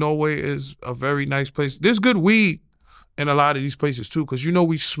good. Norway is a very nice place. There's good weed in a lot of these places too, because you know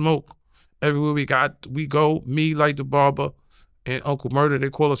we smoke everywhere we go. Me, like the barber, and Uncle Murda, they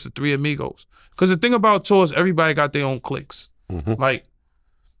call us the 3 amigos. Because the thing about tours, everybody got their own cliques. Like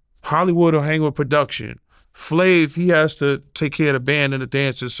Hollywood will hang with production. Flav, he has to take care of the band and the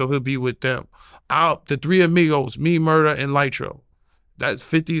dancers, so he'll be with them. The 3 amigos, me, Murda, and Litro. That's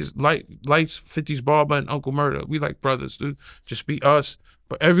 50s, Lights, 50s Barber, and Uncle Murda. We like brothers, dude. Just be us.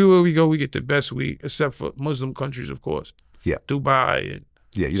 But everywhere we go, we get the best weed, except for Muslim countries, of course. Yeah. Dubai and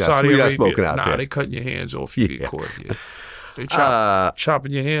you're Saudi not Arabia. smoking out there. Nah, they cutting your hands off if you get caught. Yeah. They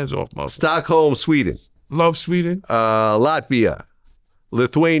chopping your hands off, motherfucker. Stockholm, Sweden. Love Sweden. Latvia.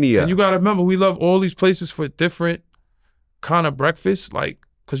 Lithuania. And you got to remember, we love all these places for different kind of breakfast, like,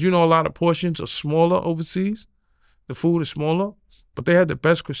 because you know a lot of portions are smaller overseas. The food is smaller, but they had the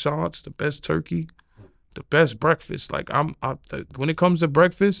best croissants, the best turkey, the best breakfast. Like, when it comes to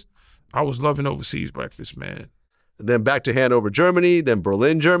breakfast, I was loving overseas breakfast, man. And then back to Hanover, Germany, then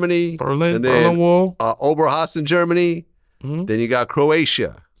Berlin, Germany. Berlin Wall. Oberhausen, Germany. Then you got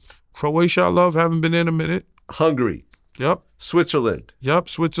Croatia. Croatia, I love. Haven't been in a minute. Hungary. Yep. Switzerland. Yep,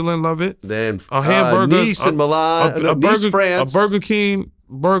 Switzerland, love it. Then a hamburger. Nice and Milan. Nice, France. A Burger King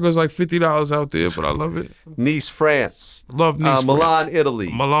burger's like $50 out there, but I love it. Nice, France. Love Nice, Milan,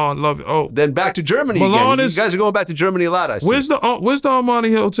 Italy. Milan, love it. Oh. Then back to Germany Milan again. You guys are going back to Germany a lot, I see. Where's the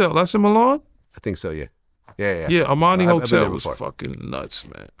Armani Hotel? That's in Milan? I think so, yeah. Yeah. Yeah, Armani Hotel was fucking nuts,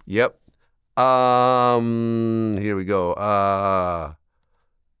 man. Yep. Here we go.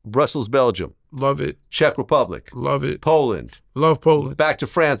 Brussels, Belgium. Love it. Czech Republic. Love it. Poland. Love Poland. Back to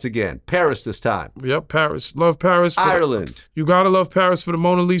France again. Paris this time. Yep, Paris. Love Paris. Ireland. You gotta love Paris for the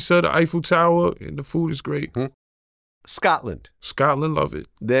Mona Lisa, the Eiffel Tower, and the food is great. Scotland. Scotland, love it.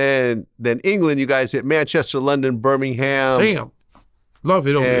 Then England, you guys hit Manchester, London, Birmingham. Damn. Love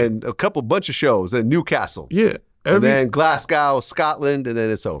it over and a bunch of shows. And Newcastle. Yeah. And then Glasgow, Scotland, and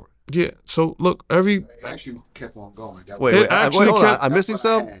then it's over. Yeah. So look, It actually kept on going. Wait, hold on. I'm missing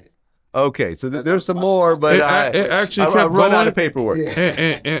some? Okay, so there's some more, but it actually kept I've run going. out of paperwork.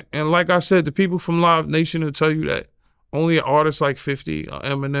 Yeah. And like I said, the people from Live Nation will tell you that only an artist like 50,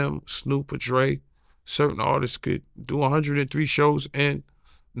 Eminem, Snoop, or Dre, certain artists could do 103 shows and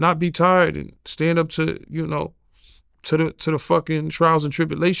not be tired and stand up to, you know, to the fucking trials and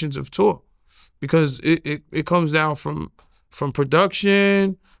tribulations of tour. Because it comes down from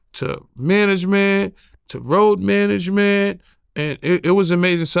production to management to road management. And it was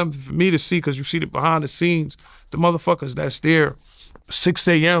amazing, something for me to see, because you see the behind the scenes, the motherfuckers that's there 6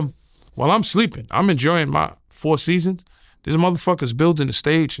 a.m. while I'm sleeping. I'm enjoying my 4 seasons. There's motherfuckers building the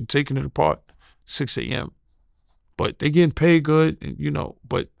stage and taking it apart 6 a.m. but they getting paid good, and, you know,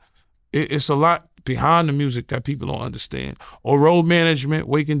 but it's a lot behind the music that people don't understand. Or road management,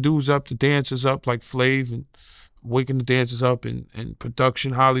 waking dudes up, the dancers up, like Flav, and waking the dancers up, and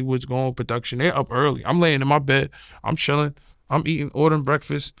production, Hollywood's going production. They're up early. I'm laying in my bed. I'm chilling. I'm eating, ordering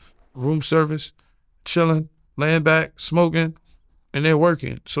breakfast, room service, chilling, laying back, smoking, and they're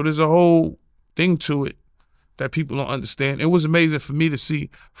working. So there's a whole thing to it that people don't understand. It was amazing for me to see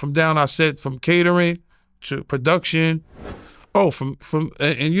from catering to production. Oh,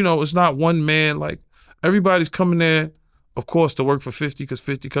 and you know, it's not one man. Like, everybody's coming there, of course, to work for 50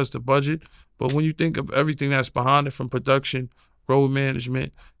 because the budget. But when you think of everything that's behind it, from production, road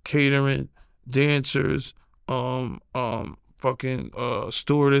management, catering, dancers, fucking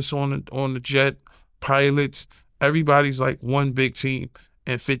stewardess on the jet, pilots, everybody's like one big team,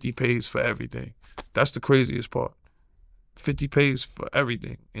 and 50 pays for everything. That's the craziest part. 50 pays for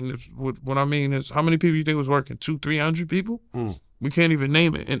everything. And what I mean is, how many people you think was working? 200-300 people? We can't even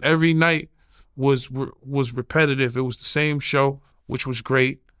name it. And every night was repetitive. It was the same show, which was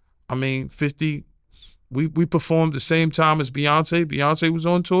great. I mean, 50, we performed the same time as Beyonce. Beyonce was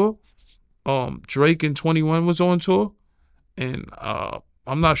on tour. Drake and 21 was on tour. And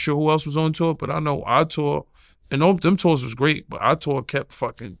I'm not sure who else was on tour, but I know our tour, and them tours was great, but our tour kept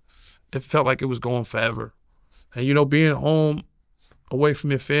fucking, it felt like it was going forever. And, you know, being home, away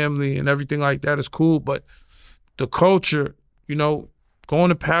from your family and everything like that is cool, but the culture, you know, going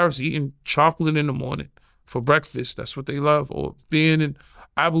to Paris, eating chocolate in the morning for breakfast, that's what they love. Or being in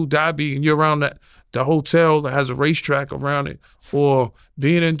Abu Dhabi and you're around the hotel that has a racetrack around it. Or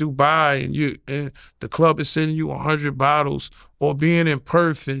being in Dubai and the club is sending you 100 bottles. Or being in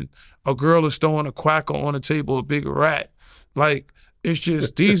Perth and a girl is throwing a quacker on the table, a big rat. Like, it's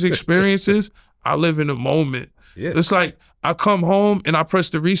just these experiences, I live in the moment. Yeah. It's like I come home and I press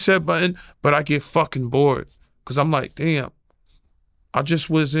the reset button, but I get fucking bored. Because I'm like, damn, I just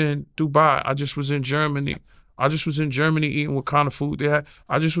was in Dubai. I just was in Germany. I just was in Germany eating what kind of food they had.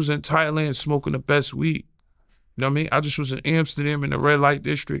 I just was in Thailand smoking the best weed. You know what I mean? I just was in Amsterdam in the red light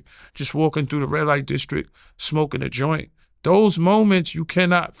district, just walking through the red light district, smoking a joint. Those moments you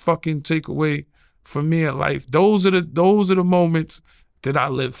cannot fucking take away from me in life. Those are the moments that I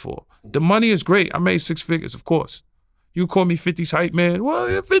live for. The money is great. I made 6 figures, of course. You call me 50's hype man.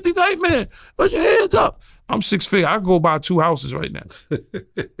 Well, you're 50's hype man. Put your hands up. I'm 6 figures. I go buy 2 houses right now.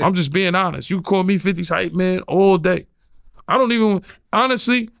 I'm just being honest. You call me 50's hype man all day. I don't even,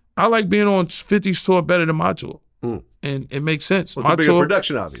 honestly, I like being on 50's tour better than my tour. And it makes sense. Well, it's a bigger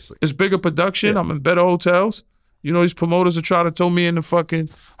production, obviously. It's bigger production. Yeah. I'm in better hotels. You know, these promoters are trying to throw me in the fucking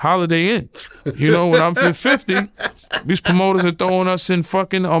Holiday Inn. You know, when I'm 50, these promoters are throwing us in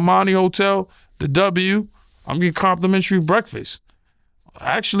fucking Armani Hotel, the W. I'm getting complimentary breakfast.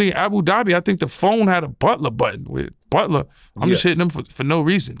 Actually, Abu Dhabi, I think the phone had a butler button with butler. I'm just hitting them for no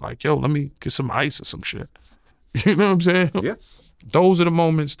reason. Like, yo, let me get some ice or some shit. You know what I'm saying? Yeah. Those are the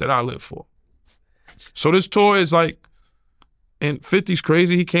moments that I live for. So this tour is like, and 50's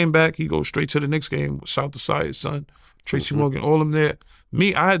crazy. He came back. He goes straight to the Knicks game with South Osai, his son, Tracy Morgan, all of them there.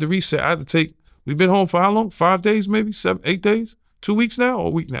 Me, I had to reset. I had to take, we've been home for how long? 5 days, maybe? 7, 8 days? 2 weeks now or a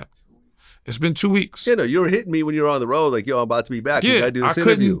week now? It's been 2 weeks. You know, you were hitting me when you were on the road, like, yo, I'm about to be back. Yeah, you gotta do this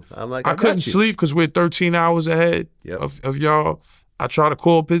interview. I'm like, I couldn't sleep because we're 13 hours ahead of y'all. I try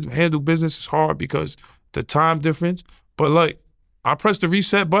to handle business. It's hard because the time difference. But like, I pressed the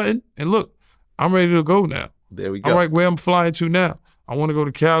reset button and look, I'm ready to go now. There we go. I'm like where I'm flying to now. I want to go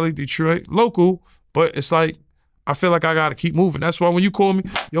to Cali, Detroit, local, but it's like, I feel like I got to keep moving. That's why when you call me,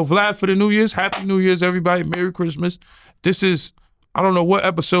 yo, Vlad, for the New Year's, Happy New Year's, everybody, Merry Christmas. This is, I don't know what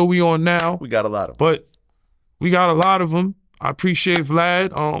episode we on now. We got a lot of them. But we got a lot of them. I appreciate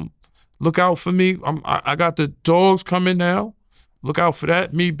Vlad. Look out for me. I got the dogs coming now. Look out for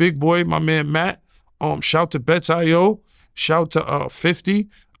that. Me, Big Boy, my man Matt. Shout to Bets.io. Shout to 50.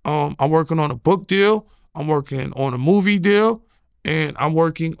 I'm working on a book deal. I'm working on a movie deal. And I'm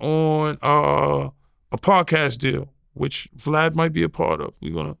working on a podcast deal, which Vlad might be a part of.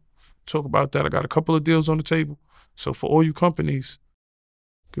 We're going to talk about that. I got a couple of deals on the table. So for all you companies,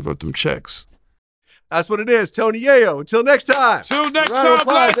 give up them checks. That's what it is. Tony Yayo. Until next time. Till next time,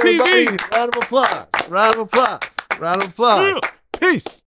 VladTV. Round of applause. Round of applause. Round of applause. Round of applause. Yeah. Peace.